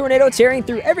massive tornado tearing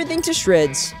through everything to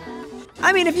shreds.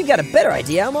 I mean, if you've got a better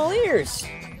idea, I'm all ears.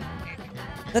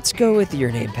 Let's go with your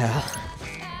name, pal.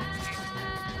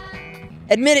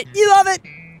 Admit it, you love it!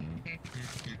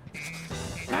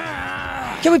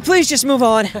 Can we please just move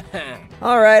on?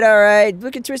 Alright.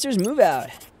 Look at Twisters, move out.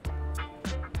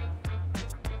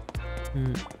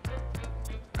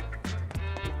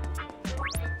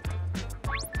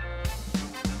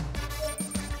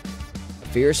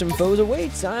 Fearsome foes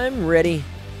awaits, I'm ready.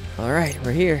 Alright,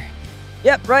 we're here.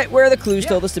 Yep, right where the clues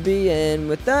told us to be, and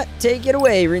with that, take it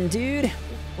away, Rindude.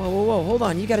 Whoa, hold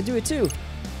on, you gotta do it too.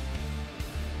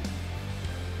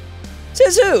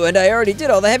 Says who? And I already did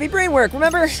all the heavy brain work,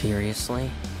 remember?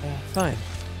 Seriously? Fine.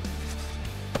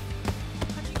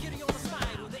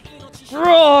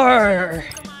 Roar!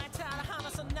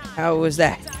 How was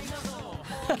that?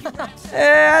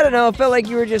 I don't know, it felt like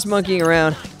you were just monkeying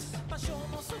around.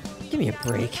 Give me a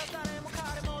break.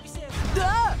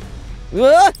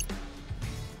 What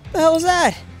the hell was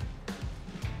that?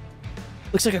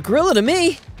 Looks like a gorilla to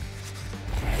me.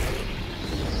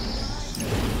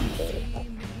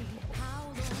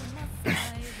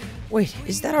 Wait,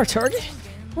 is that our target?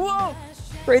 Whoa!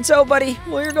 Afraid so, buddy.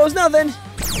 Well, here goes nothing.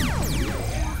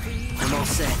 I'm all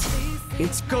set.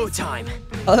 It's go time.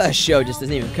 Oh, that show just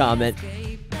doesn't even comment.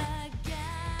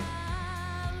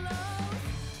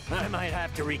 I might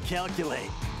have to recalculate.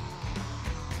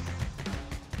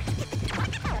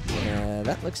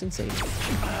 That looks insane.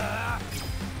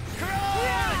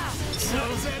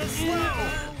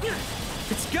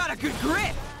 It's got a good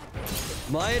grip.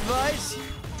 My advice?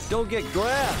 Don't get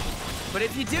grabbed. But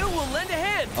if you do, we'll lend a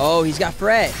hand. Oh, he's got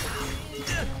Fred.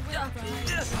 It's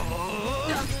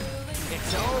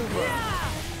over.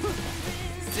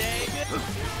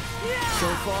 So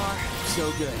far,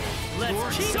 so good.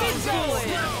 Let's keep it going.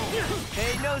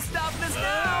 Ain't no stopping us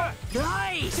now.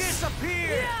 Nice.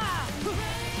 Disappear.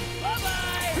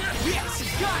 Bye-bye. Yes,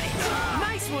 got it.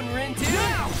 Nice one,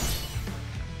 Rindo.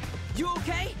 You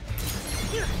okay?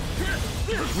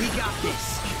 We got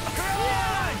this.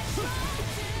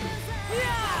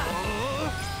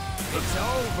 It's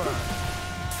over.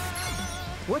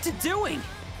 What's it doing?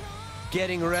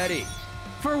 Getting ready.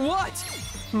 For what?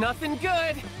 Nothing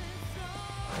good.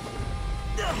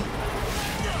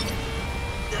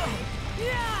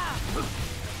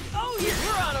 Oh,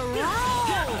 you're on a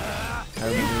roll!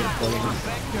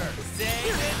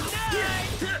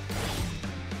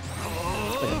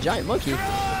 Like a giant monkey.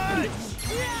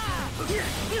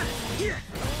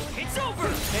 It's over!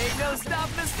 Ain't no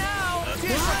stopping us now.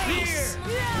 Disappear!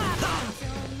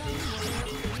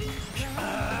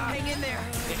 Hang in there!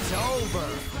 It's over.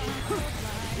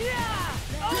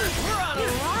 Oh, we're on a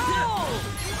roll!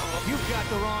 You've got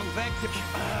the wrong vector.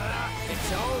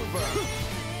 It's over.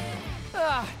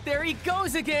 Ah, there he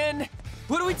goes again.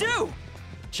 What do we do?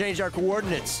 Change our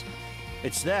coordinates.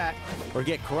 It's that, or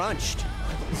get crunched.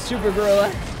 Super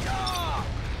Gorilla.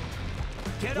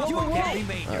 Get You over okay?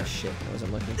 here, Oh shit, I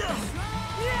wasn't looking.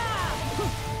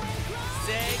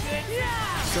 Say good.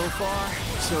 So far,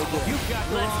 so good. You've got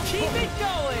the wrong Let's keep it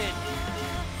going!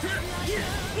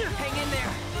 Hang in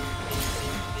there!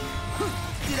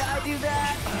 Did I do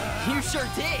that? You sure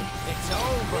did! It's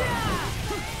over.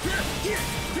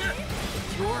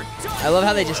 You're done! I love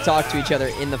how they just talk to each other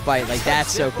in the fight. Like,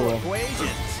 that's so cool.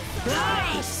 Equations.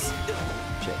 Nice!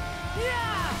 Shit.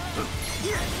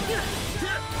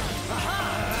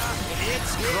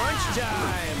 It's crunch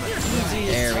time.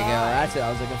 There we go. That's what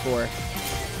I was looking for.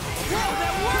 Whoa,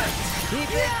 that worked! Keep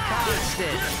it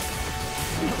constant.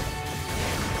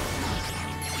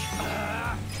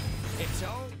 It's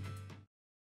over.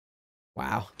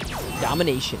 Wow.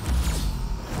 Domination.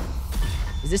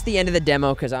 Is this the end of the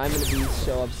demo? Because I'm going to be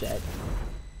so upset.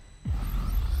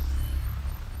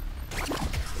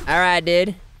 Alright,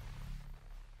 dude.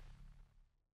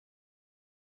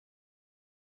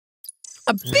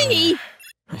 A B?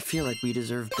 I feel like we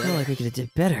deserve I feel better. like we could have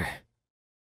did better.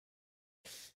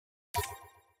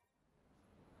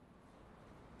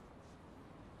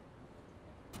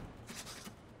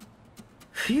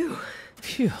 Phew.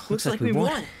 Phew. Looks like we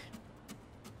won.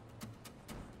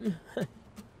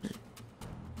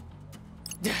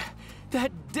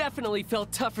 That definitely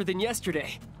felt tougher than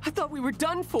yesterday. I thought we were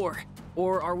done for.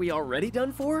 Or are we already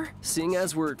done for? Seeing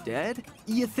as we're dead?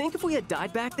 You think if we had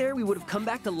died back there, we would have come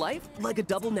back to life? Like a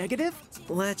double negative?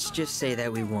 Let's just say that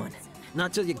we won.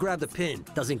 Not till you grab the pin.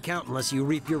 Doesn't count unless you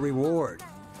reap your reward.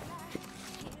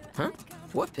 Huh?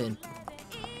 What pin?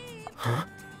 Huh?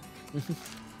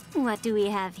 What do we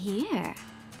have here?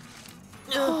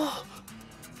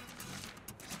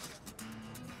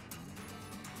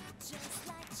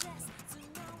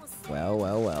 Well,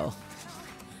 well, well.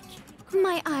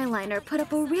 My eyeliner put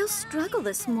up a real struggle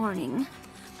this morning.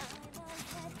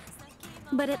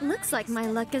 But it looks like my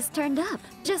luck has turned up,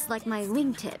 just like my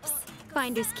wingtips.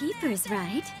 Finders keepers,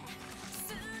 right?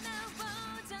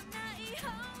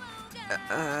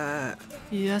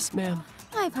 Yes, ma'am.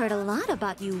 I've heard a lot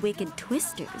about you wicked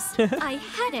twisters. I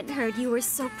hadn't heard you were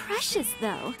so precious,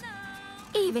 though.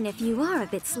 Even if you are a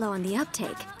bit slow on the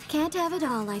uptake. Can't have it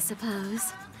all, I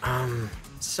suppose.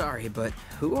 Sorry, but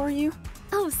who are you?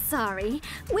 Oh, sorry.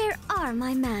 Where are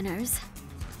my manners?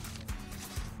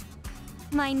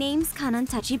 My name's Kanan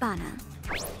Tachibana.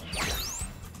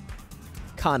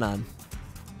 Kanan.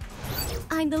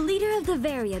 I'm the leader of the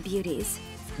Varia Beauties.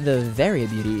 The Varia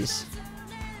Beauties.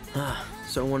 Ah,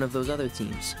 so one of those other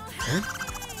teams. Huh?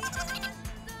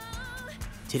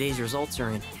 Today's results are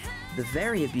in. The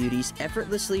Varia Beauties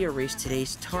effortlessly erased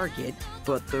today's target,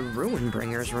 but the Ruin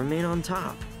Bringers remain on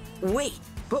top. Wait,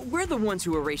 but we're the ones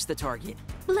who erased the target.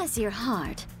 Bless your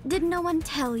heart. Did no one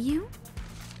tell you?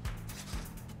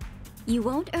 You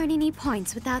won't earn any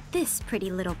points without this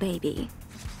pretty little baby.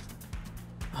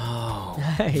 Oh,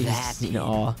 Nice. that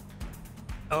Aw.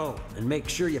 Oh, and make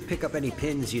sure you pick up any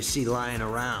pins you see lying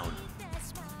around.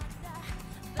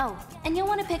 Oh, and you'll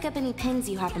want to pick up any pins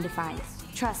you happen to find.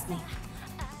 Trust me.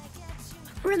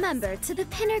 Remember, to the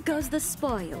pinner goes the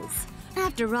spoils.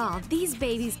 After all, these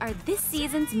babies are this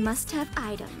season's must-have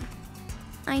item.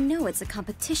 I know it's a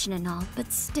competition and all,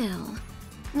 but still.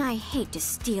 I hate to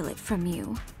steal it from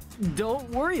you. Don't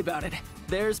worry about it.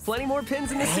 There's plenty more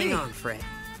pins in the sea. Hang on, Fred.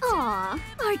 Aw,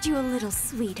 aren't you a little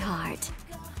sweetheart?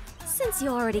 Since you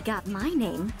already got my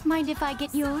name, mind if I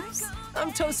get yours?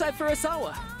 I'm Tosai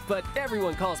Furusawa, but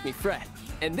everyone calls me Fred.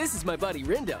 And this is my buddy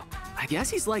Rindo. I guess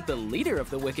he's like the leader of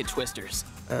the Wicked Twisters.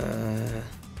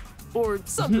 Or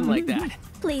something like that.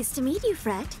 Pleased to meet you,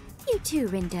 Fred. You too,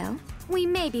 Rindo. We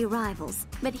may be rivals,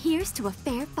 but here's to a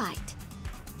fair fight.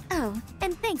 Oh,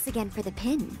 and thanks again for the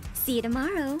pin. See you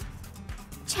tomorrow.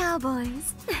 Ciao,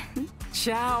 boys.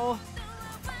 Ciao.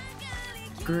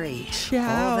 Great.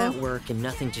 Ciao. All that work and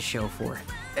nothing to show for it.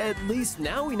 At least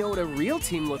now we know what a real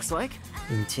team looks like.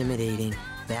 Intimidating.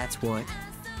 That's what.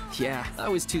 Yeah, I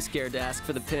was too scared to ask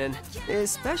for the pin.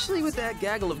 Especially with that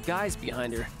gaggle of guys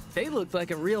behind her. They looked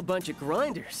like a real bunch of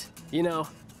grinders. You know,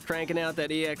 cranking out that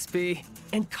EXP.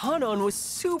 And Kanon was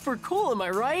super cool, am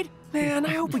I right? Man,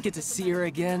 I hope we get to see her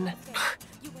again.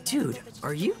 Dude,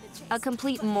 are you? A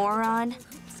complete moron?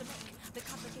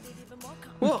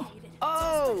 Whoa.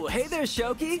 Oh, hey there,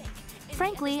 Shoki.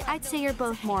 Frankly, I'd say you're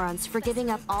both morons for giving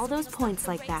up all those points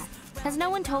like that. Has no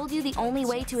one told you the only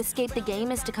way to escape the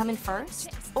game is to come in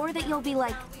first? Or that you'll be,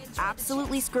 like,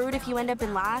 absolutely screwed if you end up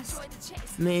in last?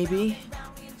 Maybe.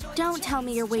 Don't tell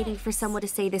me you're waiting for someone to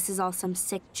say this is all some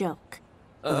sick joke.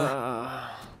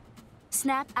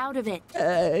 Snap out of it.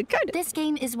 Kinda. This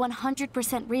game is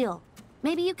 100% real.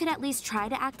 Maybe you could at least try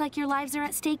to act like your lives are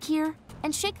at stake here?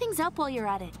 And shake things up while you're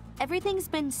at it. Everything's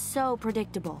been so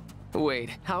predictable.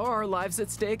 Wait, how are our lives at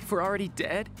stake if we're already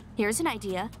dead? Here's an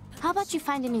idea. How about you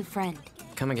find a new friend?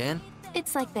 Come again?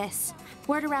 It's like this.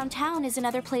 Word around town is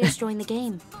another player's joined the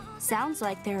game. Sounds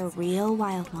like they're a real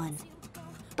wild one.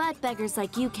 But beggars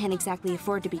like you can't exactly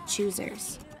afford to be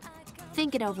choosers.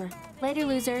 Think it over. Later,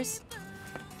 losers.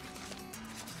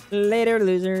 Later,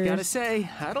 losers. Gotta say,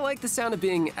 I don't like the sound of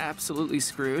being absolutely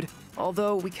screwed.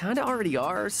 Although we kinda already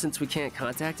are, since we can't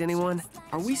contact anyone.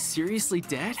 Are we seriously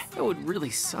dead? That would really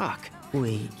suck.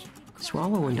 Wait,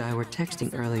 Swallow and I were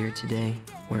texting earlier today,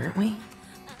 weren't we?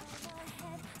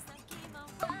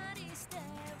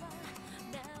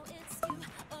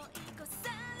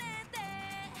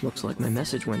 Looks like my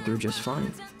message went through just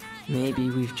fine. Maybe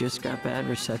we've just got bad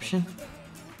reception?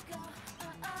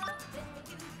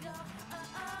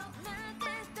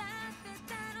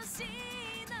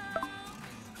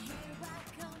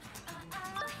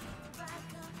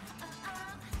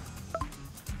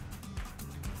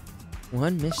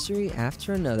 One mystery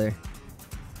after another.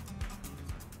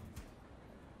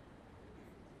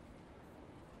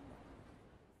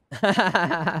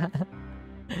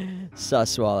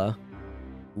 Sus Swallow.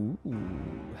 Ooh,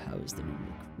 how's the new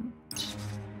recruit?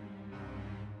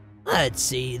 I'd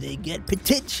say they get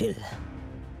potential.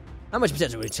 How much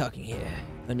potential are we talking here?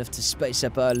 Enough to spice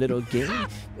up our little game?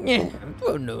 Yeah,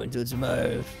 won't know until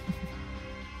tomorrow.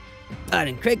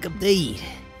 Pardon, crank up the heat.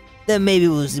 Then maybe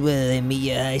we'll see whether they meet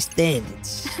your high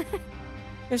standards.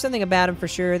 There's something about him for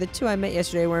sure. The two I met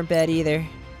yesterday weren't bad either.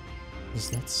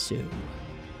 Is that so?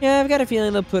 Yeah, I've got a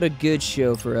feeling they'll put a good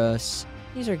show for us.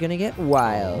 These are gonna get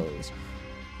wild.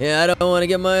 Yeah, I don't want to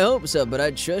get my hopes up, but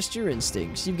I trust your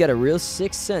instincts. You've got a real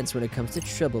sixth sense when it comes to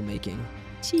troublemaking.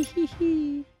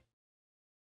 Tee-hee-hee.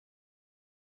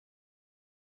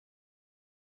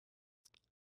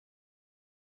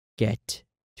 Get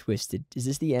twisted. Is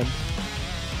this the end?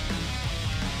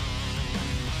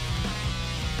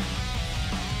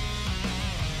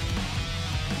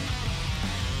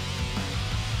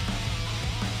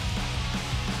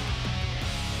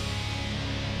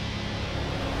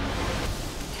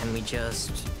 Can we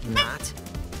just not?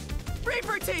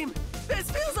 Reaper team! This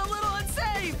feels a little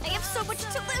unsafe! I have so much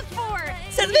to live for!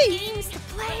 So do many games to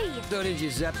play! So did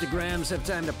your Zeptograms have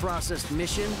time to process the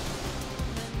mission?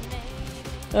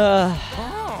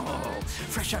 Oh,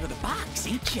 fresh out of the box,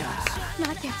 ain't ya?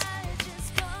 Not yet.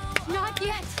 Not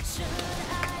yet!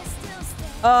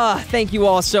 Thank you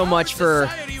all so much for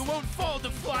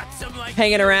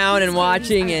hanging around and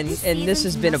watching, and this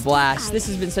has been a blast. This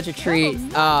has been such a treat.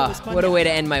 What a way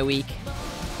to end my week.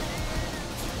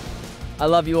 I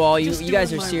love you all. You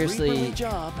guys are seriously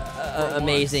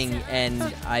amazing, and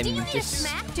I'm just,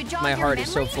 my heart is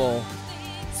so full.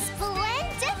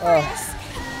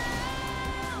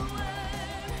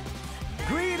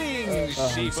 Greetings,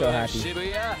 Oh, I'm so happy.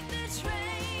 Shibuya.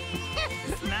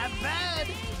 Not bad.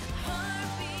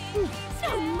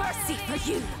 No mercy for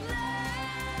you!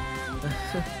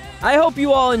 I hope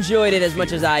you all enjoyed it as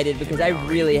much as I did, because I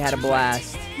really had a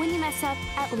blast. When you mess up,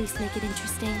 at least make it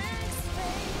interesting.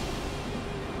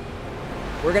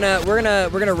 We're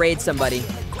gonna raid somebody.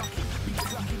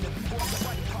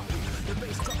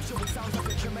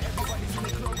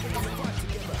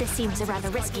 This seems a rather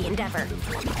risky endeavor.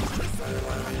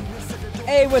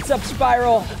 Hey, what's up,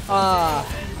 Spiral?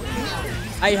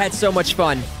 I had so much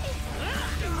fun.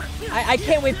 I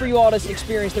can't wait for you all to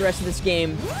experience the rest of this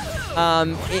game.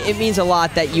 It means a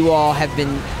lot that you all have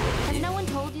been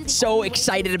so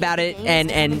excited about it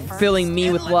and filling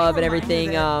me with love and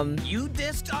everything. You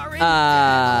dissed already?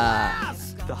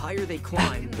 The higher they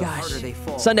climb, the harder they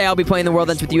fall. Sunday I'll be playing The World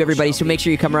Ends with you, everybody, so make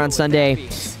sure you come around Sunday.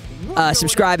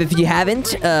 Subscribe if you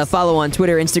haven't. Follow on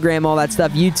Twitter, Instagram, all that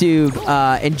stuff, YouTube.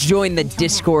 And join the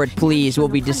Discord, please. We'll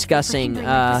be discussing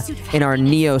in our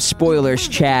Neo spoilers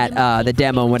chat the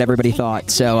demo and what everybody thought.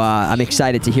 So I'm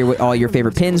excited to hear what all your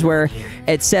favorite pins were,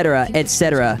 etc.,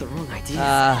 etc.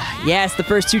 Yes, the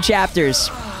first 2 chapters.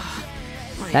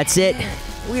 That's it.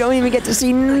 We don't even get to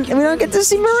see. We don't get to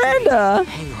see Miranda.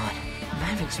 Hang on. I'm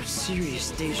having some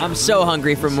serious deja I'm so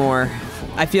hungry for more.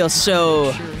 I feel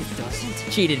so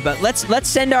cheated, but let's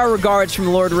send our regards from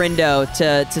Lord Rindo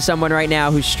to someone right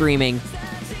now who's streaming,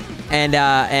 and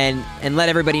let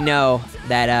everybody know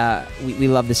that we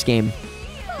love this game.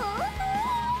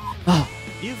 Oh,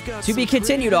 to be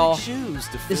continued, all.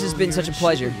 This has been such a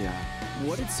pleasure.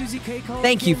 What did Susie K call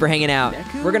Thank you for hanging out.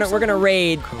 We're gonna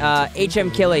raid HM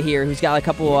Killa here, who's got a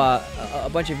couple a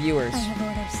bunch of viewers. I have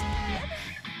orders.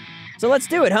 So let's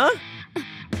do it, huh?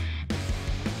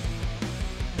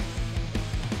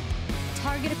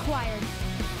 Target acquired.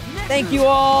 Thank you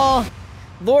all.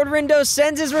 Lord Rindo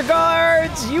sends his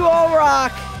regards. You all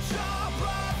rock.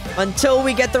 Until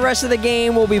we get the rest of the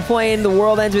game, we'll be playing The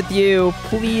World Ends With You.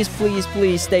 Please, please,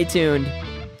 please stay tuned.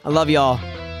 I love y'all.